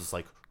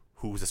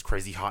 who's this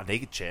crazy hot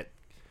naked shit?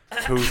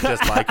 Who's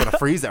just like gonna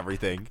freeze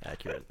everything?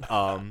 Accurate.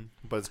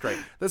 But it's great.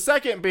 The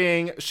second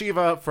being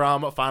Shiva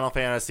from Final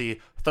Fantasy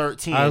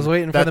 13. I was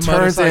waiting for that the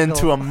turns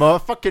motorcycle. into a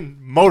fucking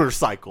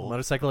motorcycle,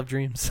 Motorcycle of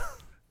Dreams.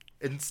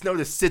 and Snow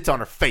just sits on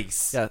her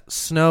face. Yeah.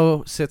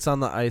 Snow sits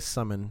on the ice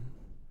summon.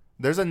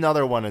 There's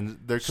another one in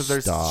there because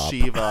there's Stop.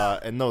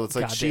 Shiva, and no, it's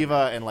like Goddamn.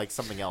 Shiva and like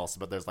something else.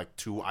 But there's like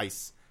 2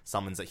 ice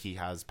summons that he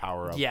has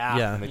power of. Yeah.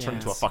 Yeah. And they turn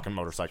into a fucking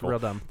motorcycle. Real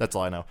dumb. That's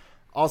all I know.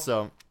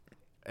 Also,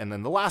 and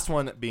then the last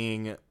one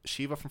being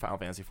Shiva from Final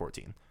Fantasy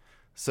 14.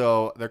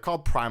 So they're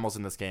called primals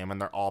in this game,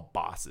 and they're all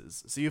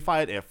bosses. So you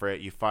fight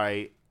Ifrit, you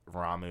fight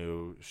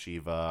Ramu,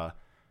 Shiva,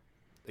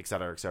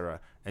 etc.,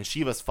 etc. And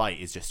Shiva's fight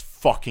is just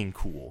fucking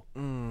cool.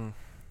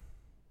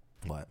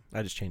 What?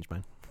 I just changed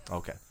mine.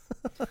 Okay.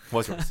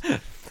 What's yours?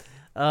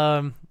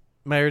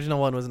 My original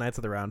one was Knights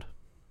of the Round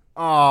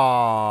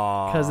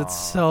Oh, because it's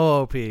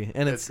so OP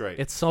and It's great.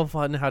 It's so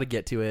fun how to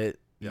get to it.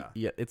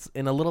 Yeah. It's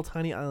in a little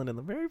tiny island in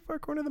the very far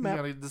corner of the You map.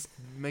 gotta just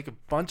make a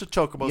bunch of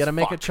chocobos. You gotta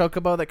make a Fuck.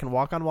 chocobo that can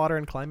walk on water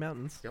and climb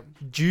mountains. Yep.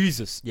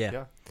 Jesus.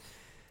 Yeah.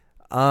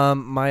 Yeah.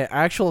 My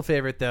actual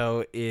favorite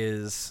though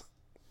is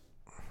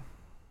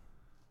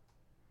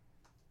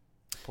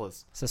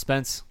Plus.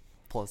 Suspense.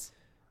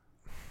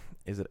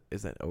 is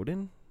that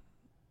Odin,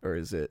 or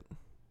is it?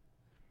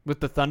 With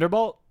the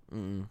Thunderbolt?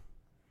 And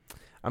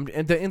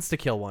the insta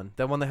kill one,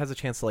 that one that has a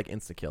chance to like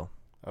insta kill.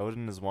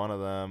 Odin is one of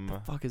them.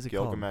 Fuck is it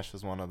Gilgamesh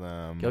is one of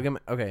them. called?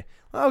 Gilgamesh. Okay.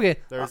 Okay.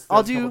 There's I'll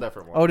a couple do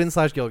different ones.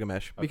 Odin /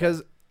 Gilgamesh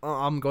because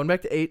I'm going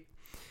back to 8.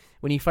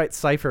 When you fight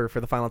Cypher for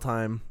the final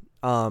time,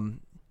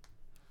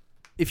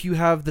 if you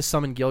have the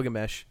summon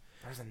Gilgamesh,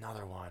 There's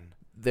another one.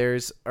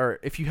 or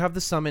if you have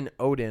the summon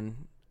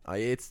Odin,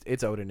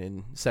 it's Odin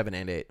in 7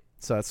 and 8.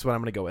 So that's what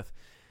I'm gonna go with.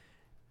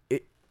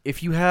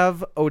 If you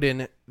have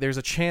Odin, there's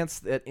a chance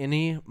that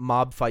any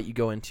mob fight you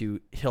go into,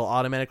 he'll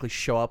automatically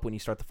show up when you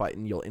start the fight,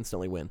 and you'll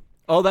instantly win.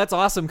 Oh, that's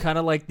awesome. Kind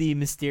of like the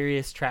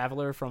mysterious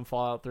traveler from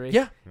Fallout 3.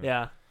 Yeah.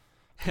 Yeah.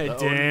 The Ding,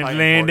 Odin ding, fight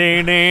ding,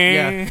 ding.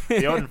 Yeah.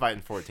 The Odin fight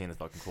in 14 is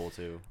fucking cool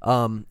too.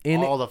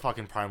 In All the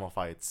fucking primal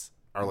fights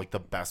are like the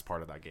best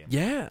part of that game.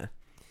 Yeah.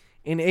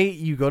 In 8,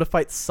 you go to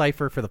fight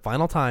Cypher for the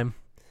final time.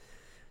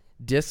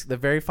 The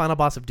very final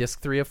boss of Disc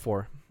 3 of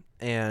 4.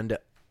 And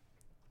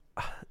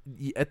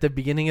at the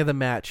beginning of the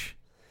match,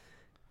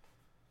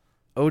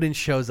 Odin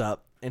shows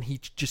up and he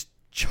just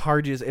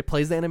charges. It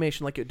plays the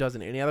animation like it does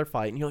in any other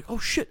fight. And you're like, oh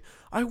shit,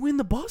 I win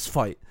the boss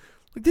fight.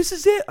 Like, this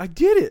is it. I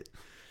did it.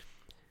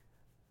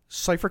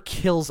 Cypher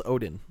kills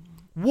Odin.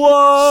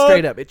 What?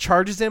 Straight up. It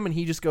charges him and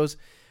he just goes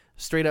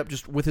straight up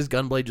just with his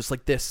gunblade just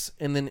like this.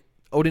 And then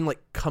Odin like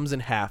comes in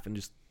half and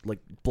just like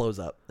blows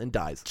up and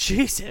dies.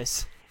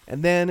 Jesus.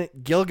 And then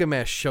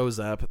Gilgamesh shows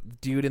up,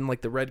 dude in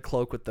like the red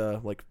cloak with the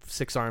like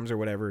 6 arms or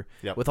whatever,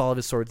 Yep. with all of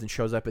his swords, and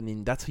shows up, and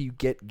then that's how you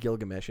get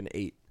Gilgamesh in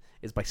 8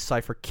 is by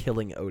Cypher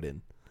killing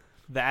Odin.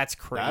 That's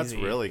crazy. That's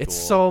really cool. It's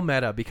so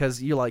meta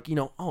because you're like,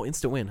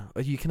 instant win.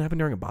 You can happen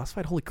during a boss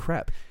fight. Holy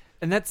crap!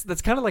 And that's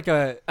kind of like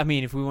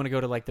if we want to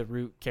go to like the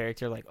root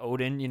character like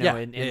Odin, Yeah.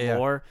 in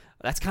lore,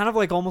 that's kind of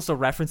like almost a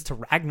reference to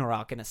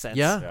Ragnarok in a sense.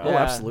 Yeah. Yeah. Oh,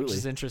 absolutely. Which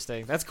is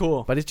interesting. That's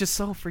cool. But it's just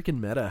so freaking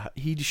meta.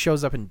 He just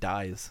shows up and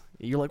dies.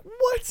 You're like,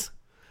 what?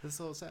 It's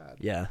so sad.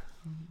 Yeah.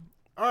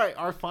 All right,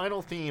 our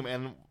final theme,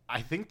 and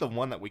I think the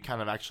one that we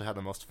kind of actually had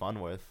the most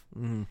fun with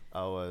Mm-hmm.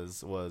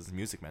 was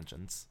music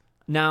mentions.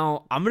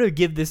 Now, I'm going to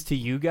give this to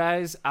you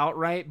guys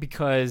outright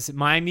because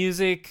my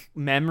music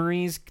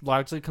memories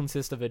largely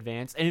consist of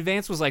Advance. And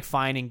Advance was like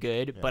fine and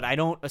good, but I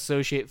don't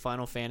associate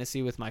Final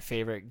Fantasy with my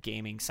favorite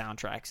gaming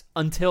soundtracks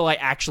until I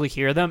actually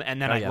hear them,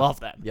 and then I love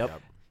them.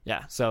 Yep.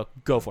 Yeah, so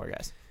go for it,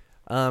 guys.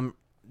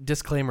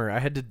 Disclaimer: I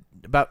had to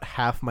about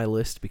half my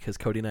list because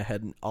Cody and I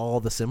had all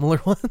the similar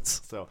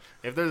ones. So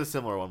if there's a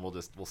similar one,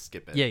 we'll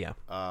skip it. Yeah. Do you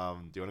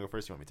want to go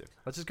first? You want me to?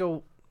 Let's just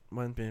go.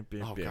 Oh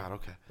God.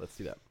 Okay. Let's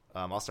do that.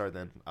 I'll start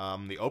then.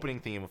 The opening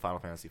theme of Final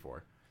Fantasy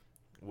IV,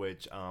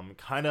 which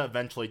kind of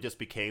eventually just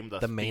became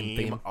the main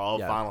theme theme.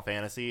 of Yeah. Final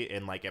Fantasy,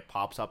 and like it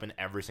pops up in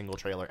every single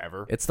trailer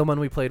ever. It's the one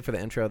we played for the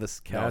intro of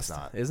this No, it's cast,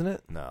 not. isn't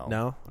it? No.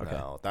 No? Okay.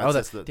 No, That's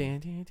that's the...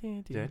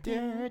 just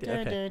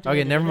Okay.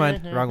 Okay, never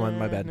mind. Wrong one.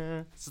 My bad.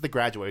 This is the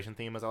graduation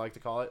theme, as I like to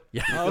call it.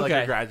 Yeah. You feel like Okay.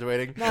 you're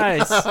graduating.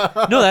 Nice.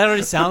 No, that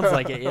already sounds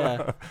like it,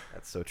 yeah.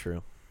 That's so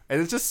true. And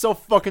it's just so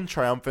fucking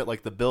triumphant,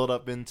 like the build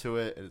up into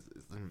it.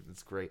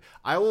 It's great.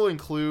 I will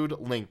include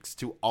links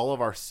to all of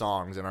our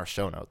songs in our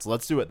show notes.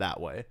 Let's do it that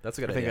way. That's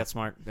a I good think idea. that's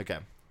smart. Okay.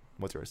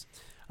 What's yours?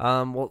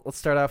 Well, let's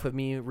start off with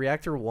me.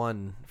 Reactor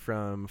 1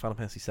 from Final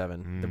Fantasy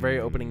VII. The very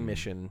opening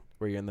mission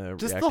where you're in the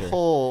Just reactor. the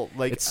whole,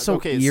 like, It's so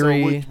okay,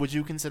 eerie. so would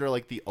you consider,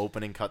 like, the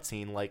opening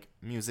cutscene, like,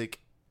 music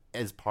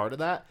as part of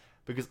that?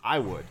 Because I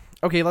would.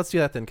 Okay, let's do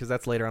that then because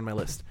that's later on my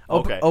list.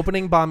 Okay.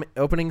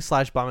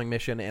 Opening/bombing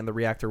mission and the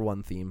Reactor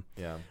 1 theme.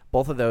 Yeah.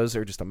 Both of those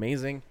are just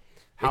amazing.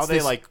 How It's they,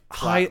 this like,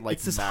 high, like,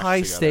 it's this mashed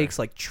high together. stakes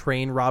like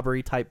train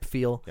robbery type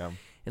feel. Yeah.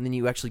 And then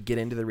you actually get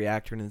into the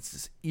reactor and it's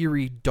this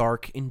eerie,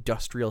 dark,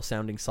 industrial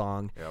sounding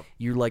song. Yep.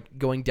 You're like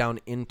going down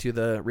into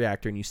the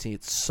reactor and you see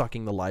it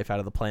sucking the life out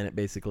of the planet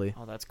basically.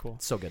 Oh, that's cool.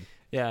 It's so good.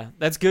 Yeah,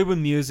 that's good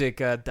when music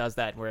does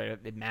that, where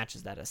it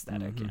matches that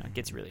aesthetic. You know, it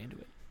gets really into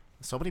it.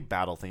 So many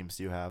battle themes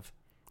do you have?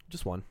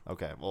 Just one.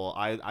 Okay. Well,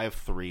 I have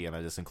 3, and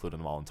I just included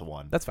them all into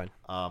one. That's fine.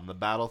 The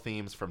battle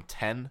themes from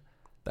 10,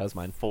 That was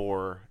mine.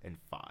 4, and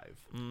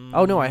 5.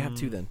 Oh no, I have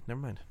 2 then. Never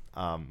mind.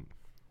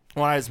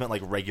 Well, I just meant,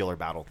 like, regular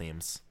battle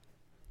themes.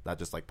 That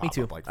just, like, Me pop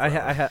too. up, like, I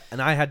forever.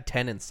 had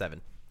 10 and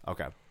 7.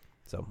 Okay.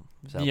 So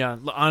Yeah,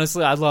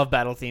 honestly, I love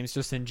battle themes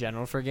just in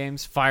general for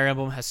games. Fire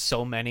Emblem has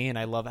so many, and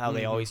I love how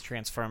they always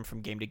transform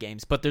from game to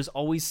games. But there's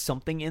always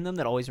something in them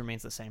that always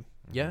remains the same.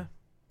 yeah.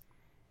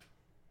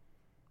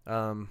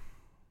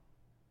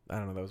 I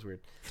don't know. That was weird.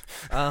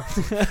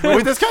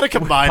 We just kind of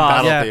combined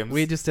battle yeah, themes.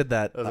 we just did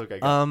that. That's okay,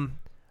 good.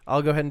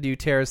 I'll go ahead and do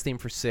Terra's theme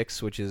for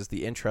 6, which is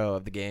the intro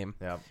of the game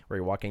Yeah. where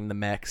you're walking the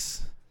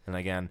mechs. And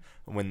again,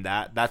 when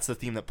that's the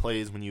theme that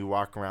plays when you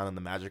walk around in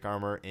the magic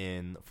armor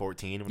in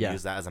 14. When you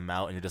use that as a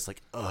mount, and you're just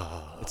like,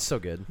 ugh. It's so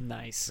good.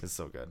 Nice. It's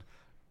so good.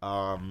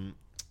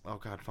 Oh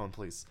god, phone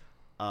please.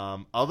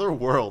 Other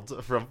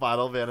World from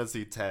Final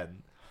Fantasy X.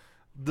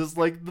 This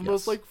like the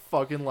most like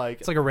fucking like.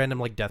 It's like a random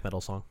like death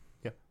metal song.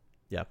 Yeah.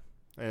 Yeah.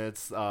 And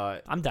it's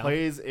I'm down.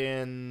 plays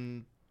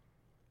in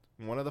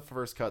one of the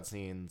first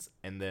cutscenes,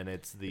 and then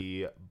it's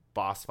the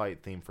boss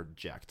fight theme for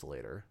Jacked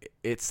later.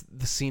 It's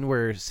the scene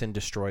where Sin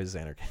destroys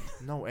Xanarkand.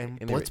 No,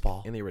 and In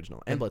Blitzball. in the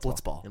original. And Blitzball.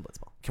 Blitzball. And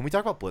Blitzball. Can we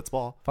talk about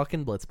Blitzball?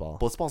 Fucking Blitzball.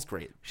 Blitzball's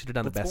great. Should have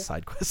done the best Blitzball?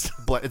 side quest.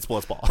 It's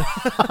Blitzball.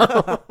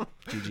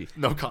 GG.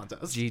 No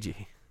contest. GG.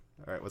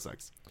 All right, what's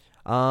next?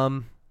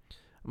 I'm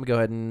gonna go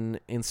ahead and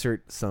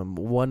insert some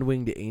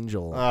One-Winged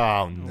Angel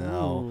Oh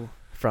no. Ooh.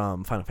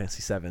 from Final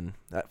Fantasy VII.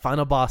 That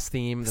final boss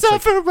theme. That's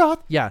like,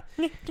 Sephiroth. yeah,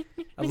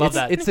 I love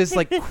that. It's this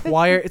like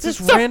choir. It's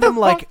this random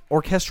like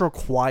orchestral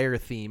choir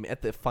theme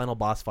at the final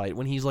boss fight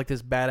when he's like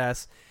this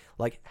badass,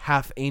 like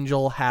half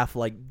angel, half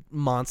like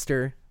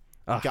monster.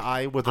 Ugh.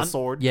 Guy with a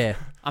sword. Yeah,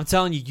 I'm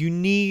telling you, you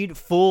need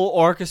full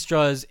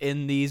orchestras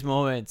in these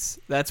moments.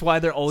 That's why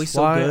they're always That's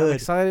so why I'm good.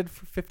 excited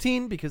for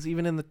 15 because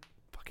even in the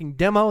fucking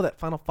demo, that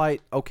final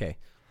fight, okay,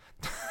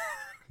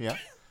 Yeah.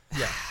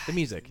 yeah, the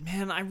music.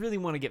 Man, I really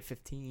want to get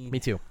 15. Me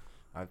too.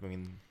 I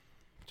mean,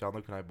 John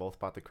Luke and I both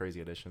bought the crazy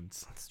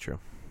editions. That's true.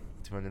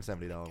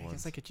 $270 I ones.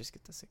 guess I could just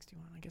get the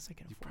 61. I guess I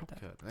can You afford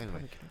probably that. could.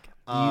 Anyway.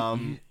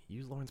 Probably could.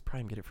 Use Lawrence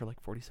Prime, get it for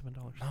like $47.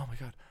 Oh my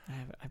god. I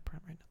have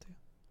Prime right now too.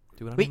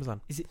 Do it on Wait.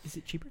 Amazon. Is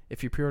it cheaper?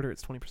 If you pre-order,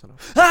 it's 20%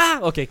 off.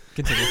 Ah! Okay,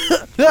 continue.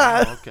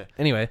 Oh, okay.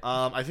 Anyway,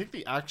 I think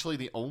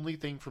the only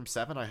thing from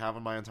 7 I have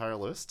on my entire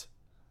list.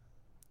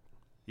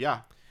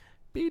 Yeah.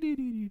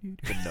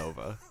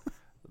 Genova.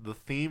 The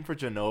theme for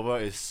Genova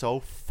is so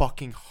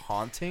fucking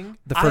haunting.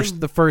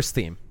 the first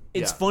theme.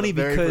 It's Yeah, funny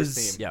the very first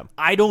because theme.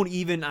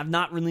 Yeah. I'm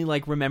not really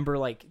like remember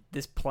like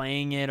this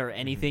playing it or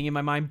anything in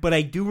my mind, but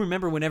I do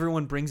remember when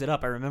everyone brings it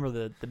up. I remember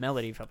the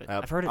melody from it.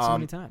 Yep. I've heard it so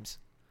many times.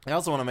 I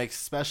also want to make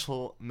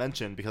special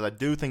mention, because I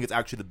do think it's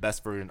actually the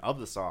best version of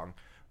the song,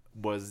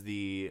 was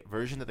the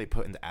version that they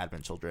put into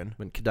Advent Children.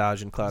 When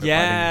Kadaj and Cloud are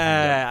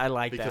Yeah, I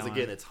like Because that.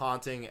 again, it's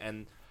haunting,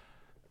 and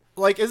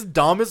like as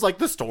dumb as like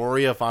the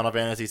story of Final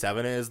Fantasy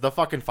VII is, the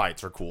fucking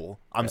fights are cool.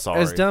 I'm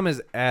sorry. as dumb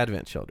as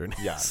Advent Children.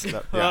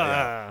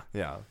 Yeah,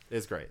 yeah,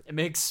 it's great. It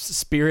makes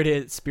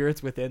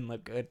Spirits Within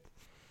look good.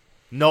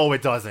 No,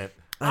 it doesn't.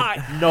 No,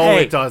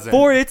 Hey, it doesn't.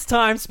 For its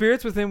time,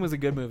 Spirits Within was a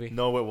good movie.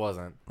 No, it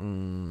wasn't. I'll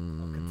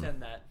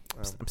contend that.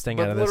 I'm staying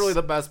But out of this. literally,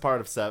 the best part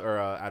of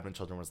Advent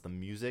Children was the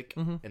music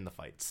and the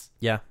fights.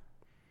 Yeah.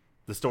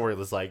 The story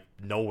was like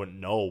no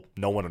one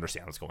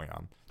understands what's going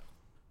on.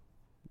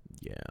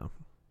 Yeah.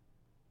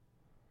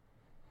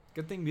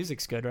 Good thing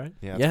music's good, right?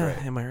 Yeah, Yeah.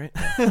 great. Am I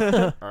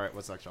right? All right,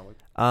 what's next, John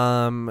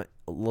Luke?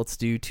 Let's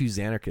do To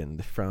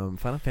Xanarkand from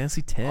Final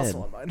Fantasy X.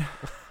 Also on mine.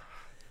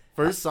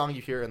 First song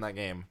you hear in that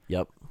game,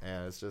 Yep.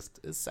 and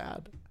it's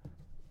sad.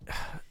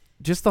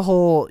 Just the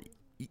whole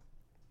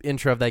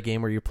intro of that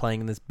game where you're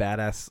playing in this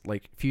badass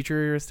like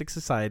futuristic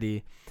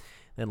society,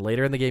 then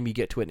later in the game you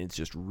get to it and it's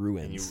just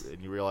ruins.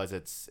 And you realize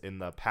it's in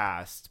the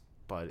past,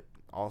 but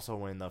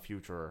also in the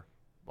future.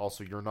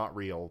 Also, you're not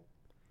real.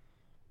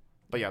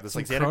 But yeah, this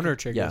Some like Chrono Xanarkand.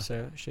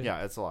 Trigger shit.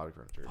 Yeah, it's a lot of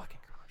Chrono Trigger. Fucking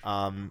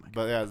Chrono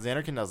But yeah,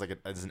 Xanarkand has like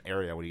as an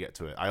area when you get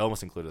to it. I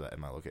almost included that in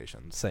my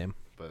locations, Same.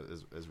 but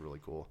is really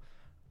cool.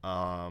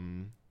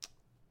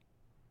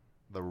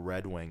 The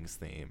Red Wings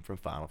theme from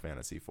Final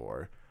Fantasy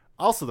IV.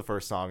 Also, the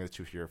first song that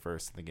you hear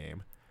first in the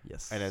game,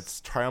 Yes. and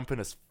it's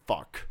triumphant as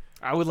fuck.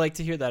 I would like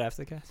to hear that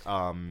after the cast.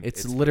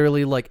 It's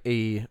literally like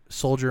a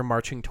soldier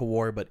marching to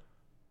war, but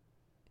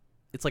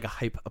it's like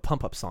a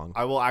pump up song.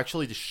 I will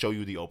actually just show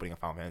you the opening of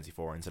Final Fantasy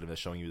IV instead of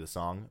just showing you the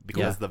song,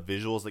 because the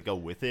visuals that go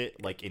with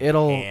it like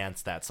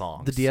enhance that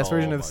song. The DS so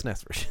version or the much.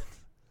 SNES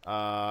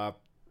version?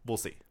 We'll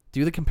see.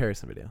 Do the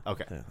comparison video.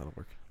 Okay. Yeah, that'll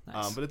work.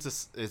 Nice. But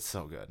it's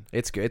so good.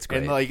 It's good. It's great.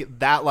 And like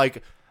that,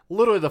 like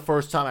literally the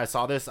first time I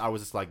saw this, I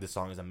was just like, this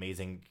song is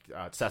amazing.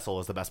 Cecil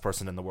is the best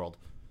person in the world.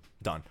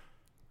 Done.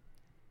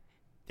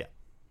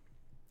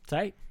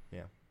 Tight.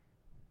 Yeah.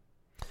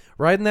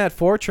 Riding that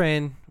 4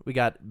 train, we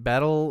got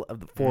Battle of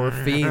the 4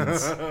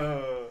 Fiends.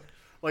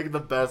 Like the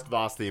best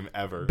boss theme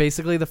ever.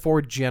 Basically, the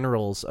 4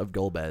 generals of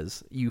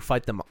Golbez. You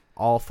fight them,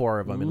 all 4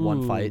 of them in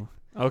one fight.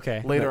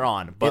 Okay. Later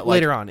on, but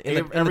later on, in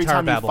the every Tower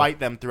time you Babel. fight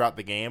them throughout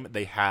the game,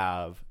 they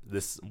have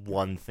this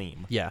one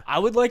theme. Yeah. I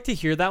would like to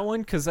hear that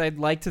one because I'd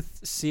like to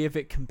see if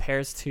it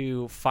compares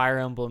to Fire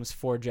Emblem's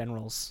 4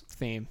 Generals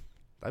theme.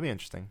 That'd be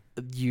interesting.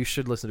 You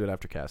should listen to it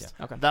after cast.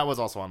 Okay. That was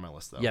also on my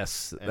list, though.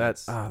 Yes. And That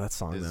it's- that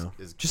song, is- though.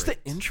 is Just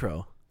great. the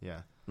intro.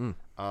 Yeah. Mm.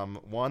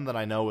 One that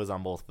I know is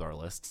on both of our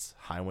lists.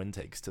 Highwind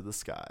Takes to the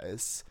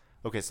Skies.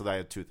 Okay, so I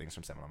had 2 things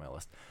from 7 on my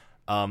list.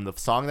 The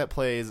song that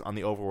plays on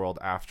the overworld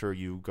after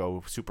you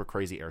go super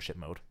crazy airship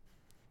mode.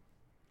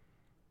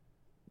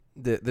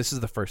 This is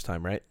the first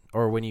time, right?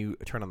 Or when you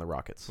turn on the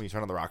rockets. When you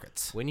turn on the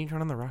rockets. When you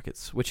turn on the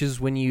rockets, which is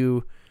when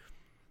you...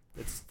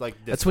 It's like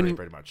this That's when you-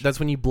 pretty much. That's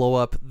when you blow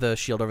up the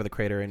shield over the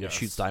crater and Yes. it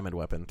shoots diamond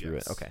weapon through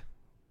Yes. it. Okay.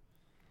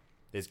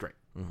 It's great.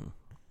 Mm-hmm.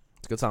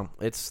 It's a good song.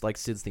 It's like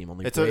Sid's theme,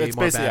 only It's way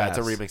more basically badass. it's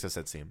a remix of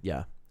Sid's theme,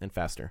 Yeah, and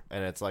faster.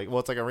 and it's like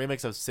it's like a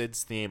remix of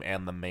Sid's theme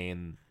and the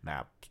main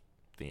map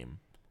theme.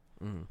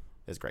 Mm.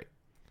 Is great.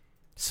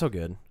 So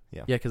good.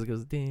 Yeah. Yeah, because it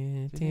goes.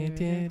 Yeah,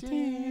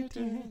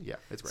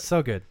 it's great.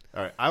 So good.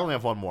 All right, I only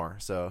have one more,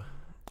 so.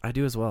 I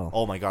do as well.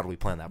 Oh my god, we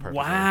planned that perfectly.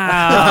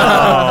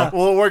 Wow.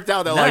 Well, it worked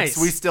out that Nice.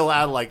 like we still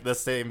had like the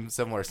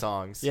similar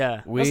songs. Yeah.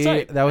 That's We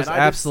tight. that was And I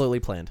just- absolutely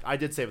planned. I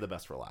did save the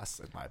best for last,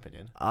 in my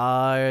opinion.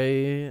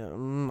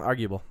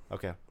 Arguable.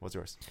 Okay, what's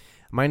yours?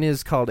 Mine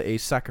is called A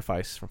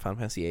Sacrifice from Final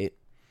Fantasy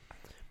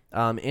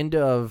VIII. End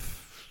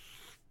of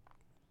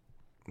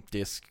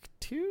disc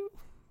 2?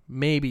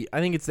 Maybe. I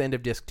think it's the end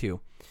of disc 2.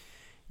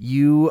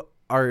 You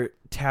are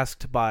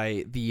tasked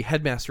by the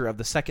headmaster of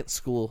the second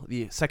school,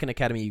 the second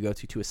academy you go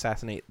to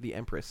assassinate the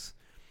Empress,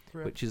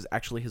 Rip. which is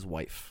actually his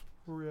wife.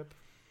 Rip.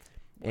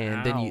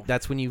 And then Wow.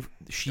 that's when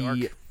she Dark.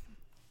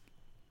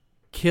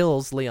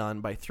 kills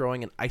Leon by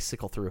throwing an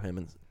icicle through him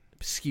and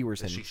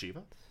skewers him. Is she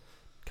Shiva?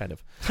 Kind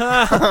of.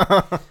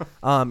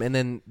 And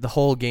then the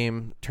whole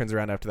game turns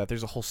around after that.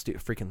 There's a whole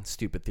freaking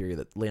stupid theory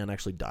that Leon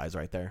actually dies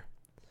right there.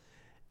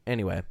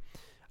 Anyway,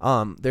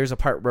 there's a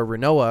part where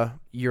Renoa,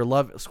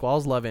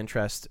 Squall's love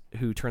interest,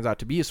 who turns out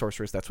to be a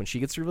sorceress, that's when she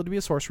gets revealed to be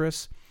a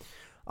sorceress.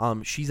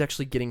 She's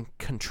actually getting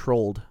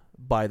controlled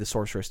by the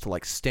sorceress to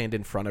like stand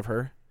in front of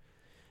her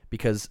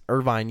because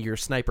Irvine, your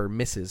sniper,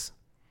 misses,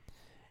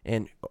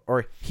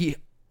 or he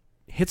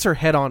hits her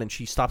head on and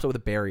she stops it with a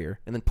barrier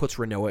and then puts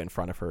Renoa in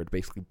front of her to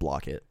basically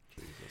block it.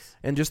 Jesus.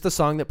 And just the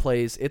song that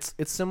plays, it's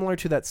similar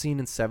to that scene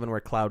in 7 where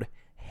Cloud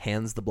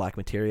hands the black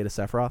materia to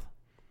Sephiroth.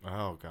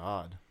 Oh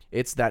god.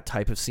 It's that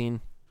type of scene.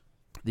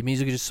 The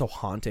music is just so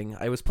haunting.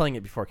 I was playing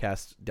it before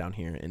cast down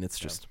here, and it's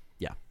just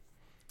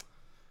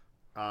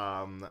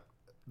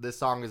This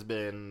song is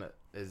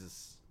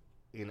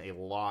in a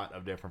lot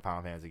of different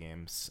Final Fantasy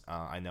games.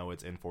 I know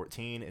it's in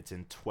 14, it's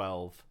in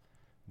 12,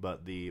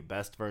 but the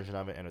best version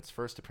of it and its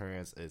first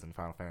appearance is in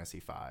Final Fantasy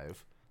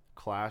 5.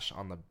 Clash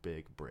on the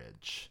Big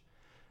Bridge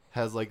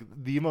has like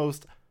the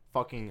most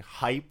fucking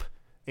hype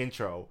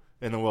intro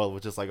in the world,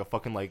 which is like a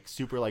fucking like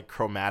super like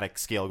chromatic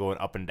scale going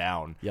up and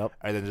down. Yep.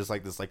 And then just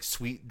like this like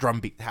sweet drum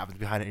beat happens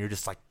behind it, and you're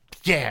just like,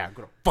 yeah, I'm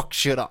gonna fuck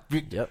shit up.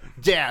 Yep.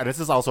 Yeah, and this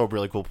is also a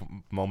really cool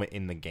moment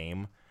in the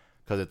game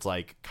because it's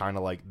like kind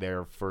of like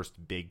their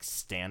first big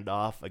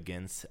standoff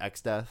against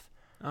X-Death.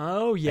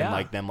 Oh yeah. And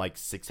like them like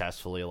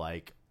successfully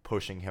like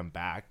pushing him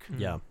back.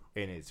 Yeah.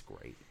 And it's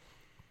great.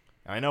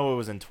 I know it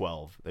was in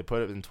 12. They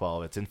put it in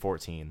 12. It's in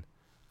 14.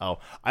 Oh,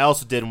 I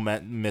also did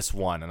miss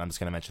one, and I'm just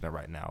going to mention it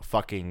right now.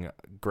 Fucking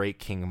Great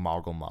King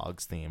Moggle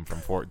Mog's theme from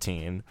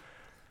 14.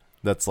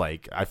 That's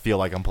like, I feel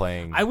like I'm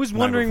playing I was Night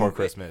wondering Before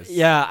Christmas.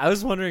 Yeah, I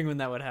was wondering when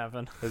that would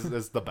happen.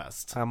 It's the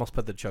best. I almost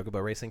put the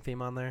Chocobo Racing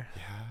theme on there.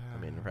 Yeah.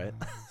 I mean, right?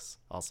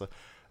 Also,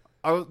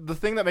 the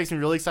thing that makes me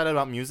really excited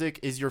about music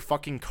is your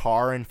fucking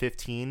car in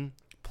 15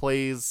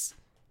 plays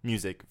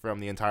music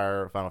from the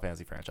entire Final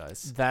Fantasy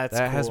franchise. That That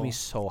cool. has me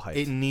so hyped.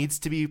 It needs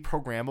to be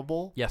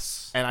programmable.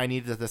 Yes. And I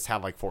need to just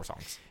have like 4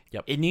 songs.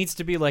 It needs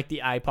to be like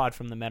the iPod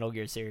from the Metal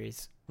Gear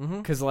series. Mm-hmm.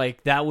 Because,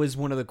 like, that was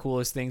one of the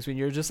coolest things when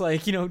you're just,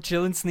 like,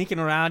 chilling, sneaking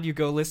around. You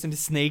go listen to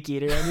Snake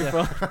Eater on your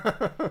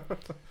phone.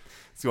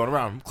 It's going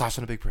around. Clash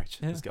on a Big Bridge.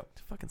 Yeah. Let's go.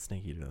 Fucking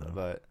Snake Eater, though.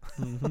 But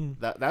Mhm.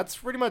 that's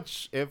pretty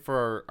much it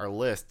for our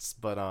lists.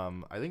 But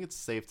I think it's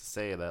safe to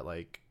say that,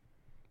 like,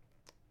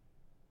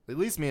 at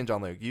least me and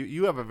John Luke,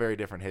 you have a very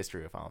different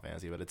history of Final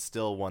Fantasy, but it's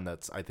still one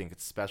that's, I think,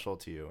 it's special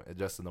to you,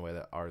 just in the way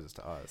that ours is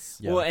to us.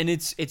 Yeah. Well, and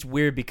it's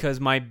weird because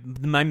my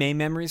main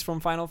memories from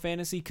Final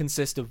Fantasy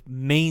consist of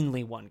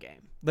mainly one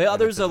game. The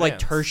others it's are like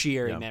advanced.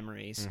 tertiary Yeah.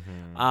 memories.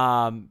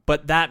 Mhm.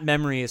 But that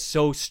memory is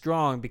so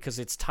strong because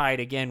it's tied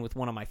again with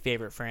one of my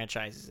favorite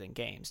franchises in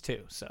games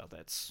too. So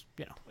that's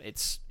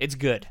it's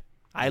good.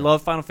 I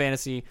love Final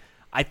Fantasy.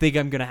 I think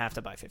I'm gonna have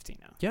to buy 15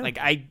 now. Yeah. Like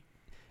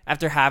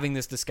after having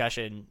this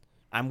discussion,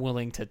 I'm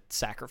willing to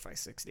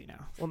sacrifice 60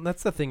 now. Well,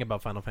 that's the thing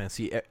about Final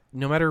Fantasy.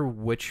 No matter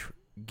which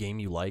game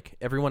you like,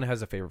 everyone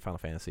has a favorite Final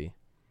Fantasy.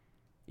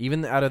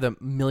 Even out of the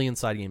million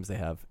side games they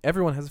have,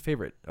 everyone has a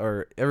favorite,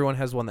 or everyone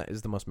has one that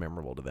is the most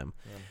memorable to them.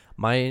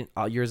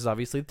 Yeah. Yours is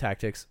obviously the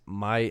Tactics.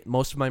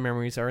 Most of my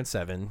memories are in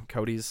 7.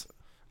 Cody's.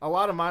 A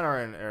lot of mine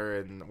are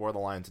in War of the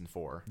Lions in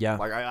 4. Yeah.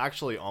 Like, I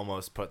actually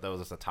almost put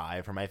those as a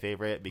tie for my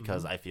favorite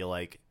because I feel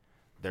like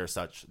they're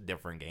such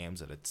different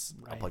games that it's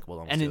applicable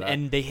to almost do that.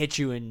 And they hit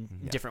you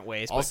in different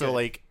ways. but Also, good.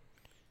 like,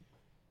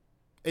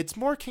 it's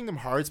more Kingdom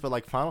Hearts, but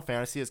like Final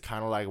Fantasy is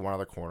kind of like one of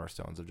the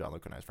cornerstones of John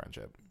Luke and I's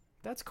friendship.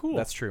 that's cool.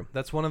 That's true.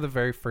 That's one of the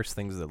very first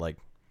things that like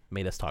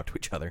made us talk to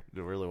each other.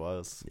 It really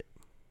was. Yeah.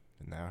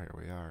 And now here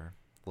we are,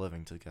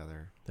 living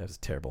together. That was a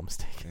terrible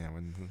mistake. Yeah.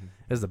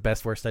 It was the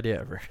best worst idea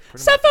ever.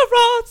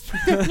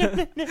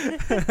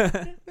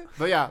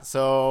 But yeah,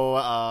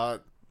 so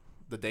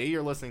the day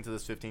you're listening to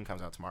this 15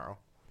 comes out tomorrow.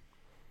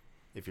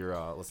 If you're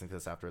listening to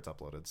this after it's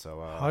uploaded.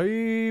 So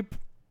Hype.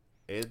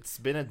 it's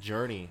been a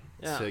journey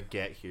Yeah. to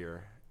get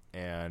here,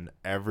 and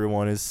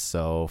everyone is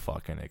so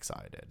fucking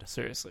excited.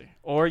 Seriously.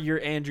 Or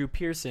you're Andrew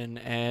Pearson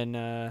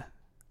and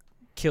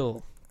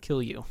kill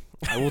kill you.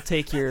 I will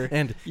take your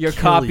And your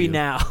kill copy you.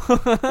 now.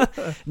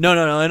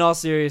 No. In all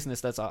seriousness,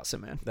 that's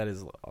awesome, man. That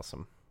is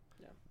awesome.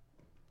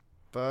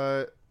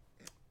 But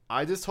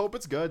I just hope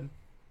it's good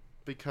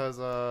because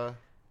I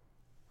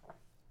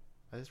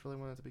just really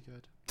want it to be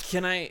good.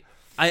 Can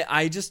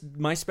I just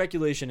my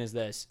speculation is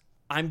this.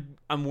 I'm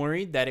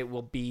worried that it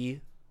will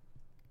be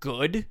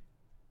good,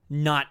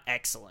 not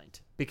excellent,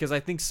 because I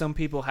think some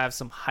people have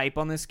some hype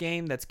on this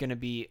game that's going to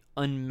be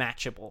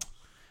unmatchable.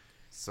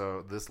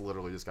 So this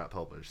literally just got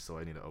published, so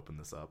I need to open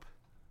this up.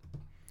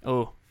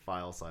 Oh,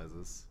 File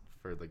sizes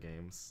for the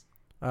games.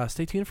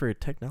 Stay tuned for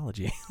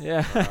technology.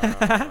 yeah.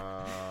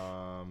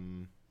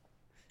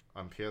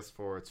 On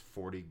PS4, it's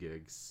 40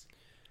 gigs.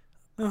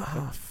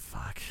 Oh,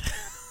 fuck.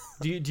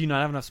 Do you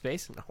not have enough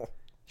space? No.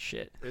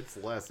 Shit. It's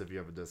less if you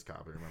have a disc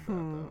copy.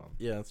 Remember that, though.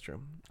 Yeah, that's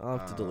true. I'll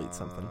have to delete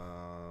something.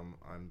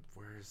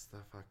 Where's the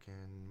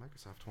fucking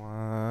Microsoft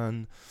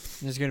one?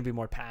 There's going to be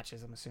more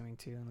patches, I'm assuming,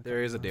 too. in the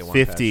There is a coming day months.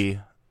 one 50.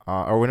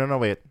 No,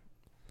 wait.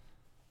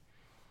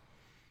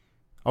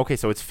 Okay,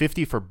 so it's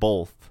 50 for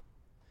both.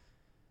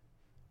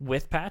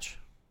 With patch?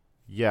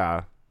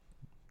 Yeah.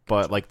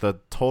 But, like, the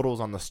totals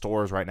on the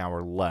stores right now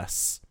are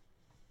less.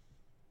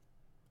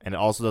 And it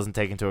also doesn't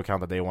take into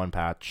account the day one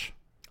patch.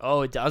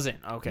 Oh, it doesn't.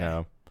 Okay.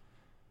 No.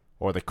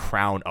 Or the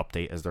Crown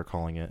update, as they're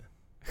calling it.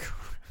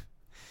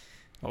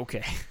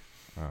 Okay.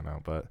 I don't know,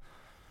 but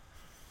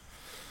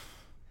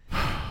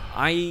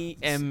I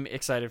am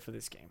excited for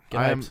this game. Get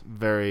I am hyped.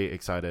 very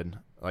excited.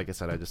 Like I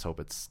said, I just hope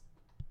it's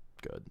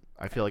good.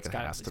 I feel like It's it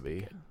gotta has at to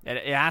least be. good.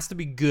 It has to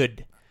be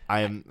good.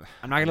 I am.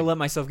 I'm not going to let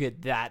myself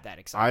get that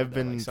excited. I've though,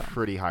 been like some.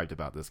 pretty hyped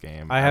about this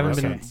game. I haven't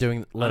ever been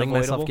since- letting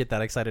myself Unavoidable? get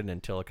that excited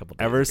until a couple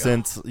days ever ago.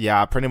 since.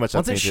 Yeah, pretty much.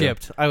 Once it that's me too.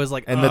 shipped, I was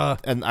like, And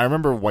and I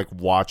remember like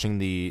watching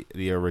the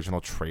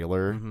original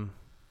trailer, Mhm.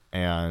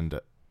 and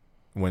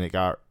when it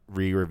got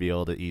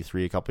re-revealed at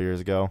E3 a couple years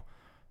ago,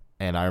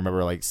 and I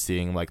remember like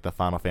seeing like the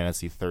Final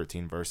Fantasy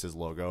 13 Versus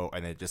logo,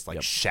 and it just like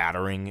Yep.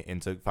 shattering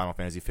into Final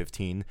Fantasy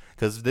 15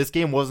 because this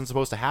game wasn't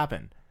supposed to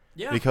happen.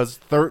 Yeah. Because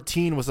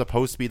 13 was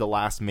supposed to be the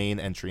last main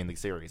entry in the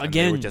series. And they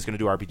Again- were just going to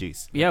do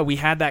RPGs. Yeah, we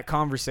had that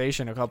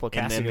conversation a couple of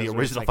And casts then ago. the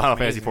where it's original like Final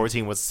amazing. Fantasy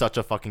 14 was such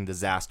a fucking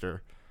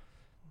disaster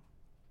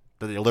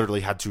that they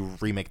literally had to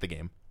remake the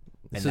game.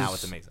 And This now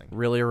is it's amazing.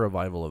 Really a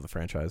revival of the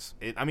franchise.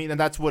 And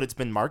that's what it's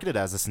been marketed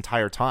as this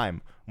entire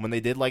time. When they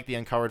did like the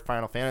Uncovered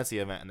Final Fantasy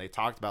event and they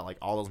talked about like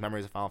all those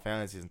memories of Final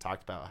Fantasies and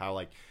talked about how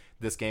like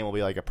this game will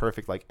be like a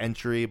perfect like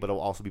entry, but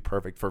it'll also be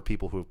perfect for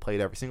people who have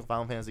played every single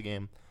Final Fantasy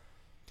game.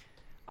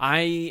 I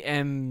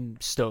am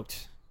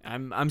stoked.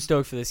 I'm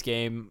stoked for this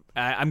game.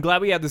 I'm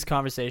glad we had this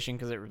conversation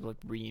because it like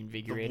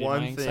reinvigorated The my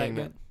one thing,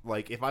 excitement.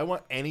 like, if I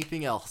want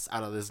anything else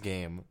out of this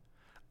game,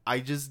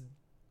 I just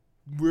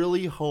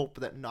really hope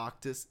that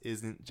Noctis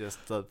isn't just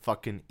a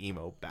fucking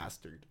emo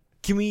bastard.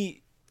 Can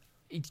we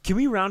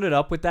round it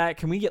up with that?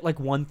 Can we get like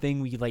one thing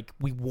we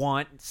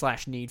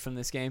want/need from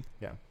this game?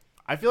 Yeah.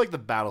 I feel like the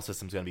battle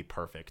system's going to be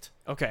perfect.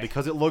 Okay.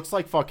 Because it looks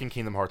like fucking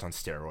Kingdom Hearts on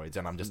steroids,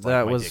 and I'm just like,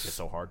 That my was- dick is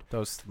so hard. That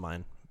was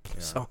mine. Yeah.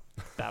 So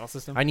Battle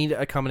system. I need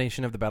a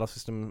combination of the battle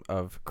system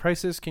of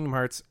Crisis, Kingdom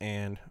Hearts,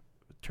 and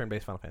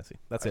turn-based Final Fantasy.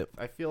 That's it.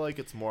 I feel like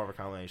it's more of a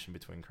combination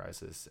between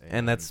Crisis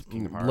And that's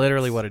Kingdom Hearts.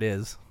 literally what it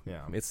is.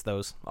 Yeah. It's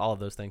all of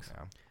those things.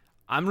 Yeah.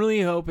 I'm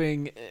really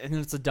hoping, and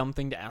it's a dumb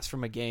thing to ask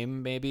from a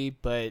game, maybe,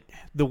 but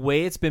the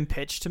way it's been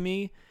pitched to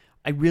me,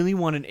 I really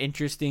want an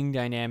interesting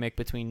dynamic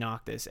between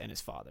Noctis and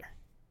his father.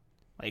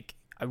 Like,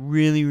 I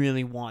really,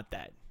 really want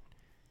that.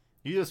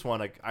 You just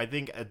want to, I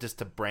think, just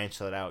to branch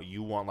that out,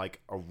 you want like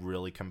a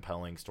really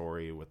compelling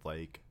story with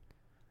like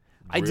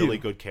I do. really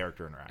good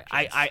character interactions.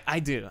 I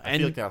do. I And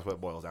feel like that's what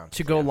it boils down to.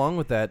 To go along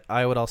with that,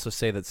 I would also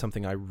say that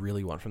something I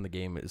really want from the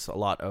game is a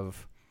lot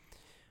of,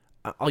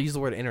 I'll use the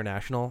word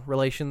international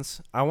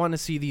relations. I want to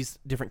see these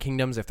different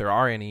kingdoms, if there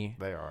are any,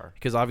 They are.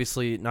 because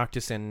obviously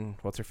Noctis and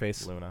what's her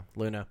face,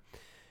 Luna.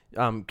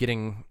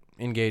 getting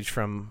engaged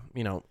from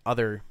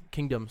other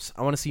kingdoms.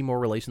 I want to see more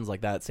relations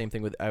like that. Same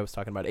thing with I was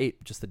talking about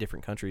 8, just the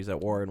different countries at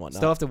war and whatnot.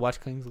 still have to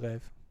watch King's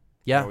Live.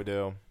 Yeah, we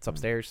do. it's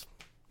upstairs.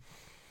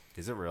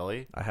 Is it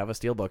really? I have a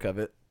steelbook of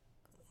it.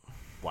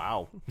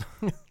 Wow.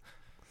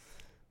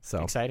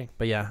 So, Exciting.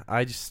 but yeah,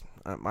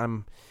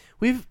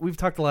 we've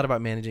talked a lot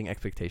about managing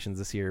expectations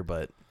this year,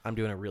 but I'm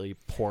doing a really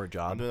poor I'm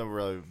job. doing a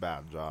really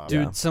bad job.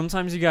 Dude, Yeah.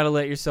 sometimes you got to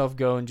let yourself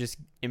go and just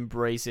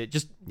embrace it.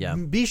 Just Yeah.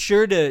 be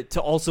sure to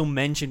also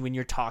mention when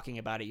you're talking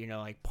about it,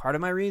 like part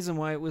of my reason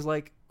why it was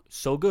like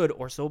so good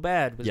or so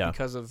bad was Yeah.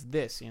 because of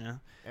this, And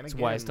It's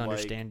again, wise to like,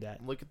 understand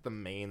that. Look at the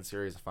main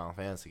series of Final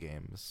Fantasy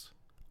games.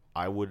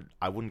 I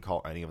wouldn't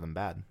call any of them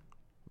bad.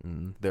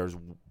 Mm, There's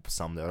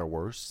some that are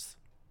worse,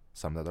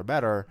 some that are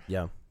better.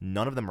 yeah.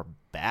 None of them are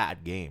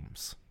bad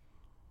games.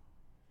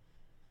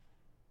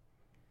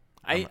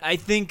 I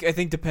think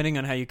depending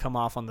on how you come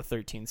off on the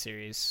 13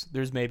 series,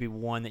 there's maybe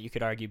one that you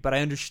could argue, but I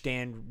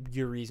understand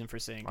your reason for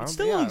saying it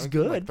still looks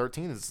good. Like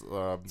 13 is.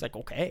 It's like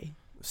okay.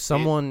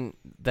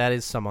 That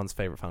is someone's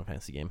favorite Final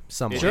Fantasy game.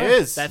 Someone. It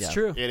is. That's Yeah.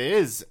 true. It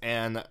is,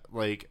 and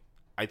like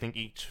I think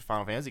each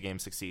Final Fantasy game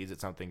succeeds at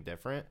something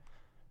different.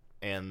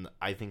 And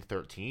I think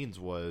 13's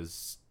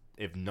was,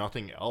 if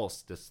nothing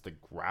else, just the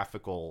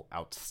graphical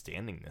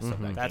outstandingness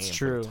of that That's game.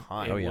 true. For the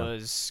time. It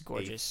was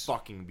gorgeous. A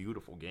fucking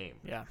beautiful game.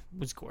 Yeah, it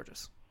was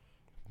gorgeous.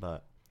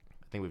 But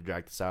I think we've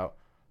dragged this out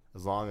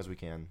as long as we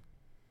can.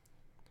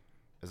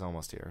 It's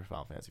almost here,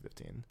 Final Fantasy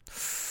 15.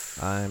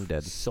 I'm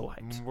dead. So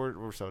hyped.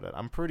 We're so dead.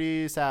 I'm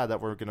pretty sad that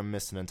we're gonna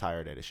miss an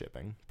entire day to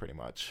shipping, pretty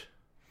much.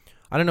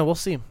 I don't know. We'll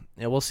see.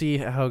 Yeah, we'll see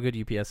how good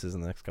UPS is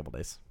in the next couple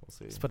days. We'll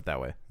see. Let's put it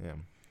that way. Yeah.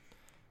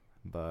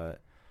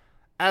 But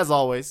as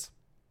always,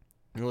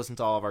 you can listen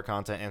to all of our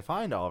content and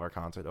find all of our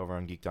content over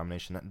on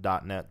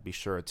geekdomination.net. Be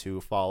sure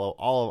to follow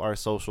all of our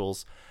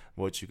socials,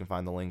 which you can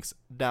find the links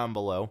down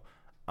below.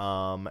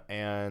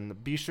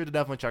 And be sure to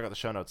definitely check out the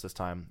show notes this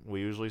time. We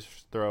usually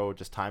throw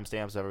just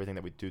timestamps of everything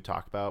that we do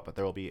talk about, but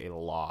there will be a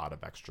lot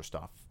of extra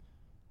stuff,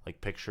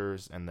 like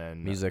pictures and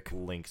then music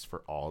links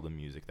for all the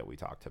music that we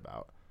talked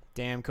about.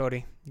 Damn,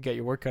 Cody, you got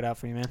your work cut out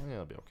for you, man. Yeah,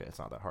 it'll be okay. It's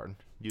not that hard.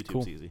 YouTube's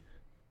Cool. easy.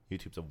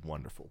 YouTube's a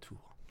wonderful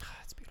tool.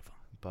 It's beautiful.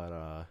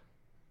 But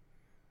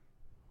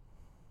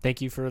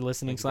Thank you for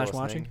listening Thank you / for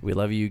watching. We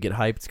love you. Get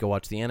hyped. Go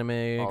watch the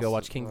anime. also, go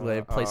watch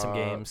Kingsglaive. Play some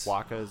games.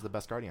 Waka is the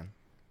best guardian.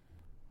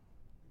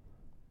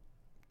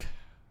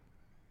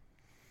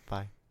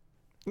 Bye.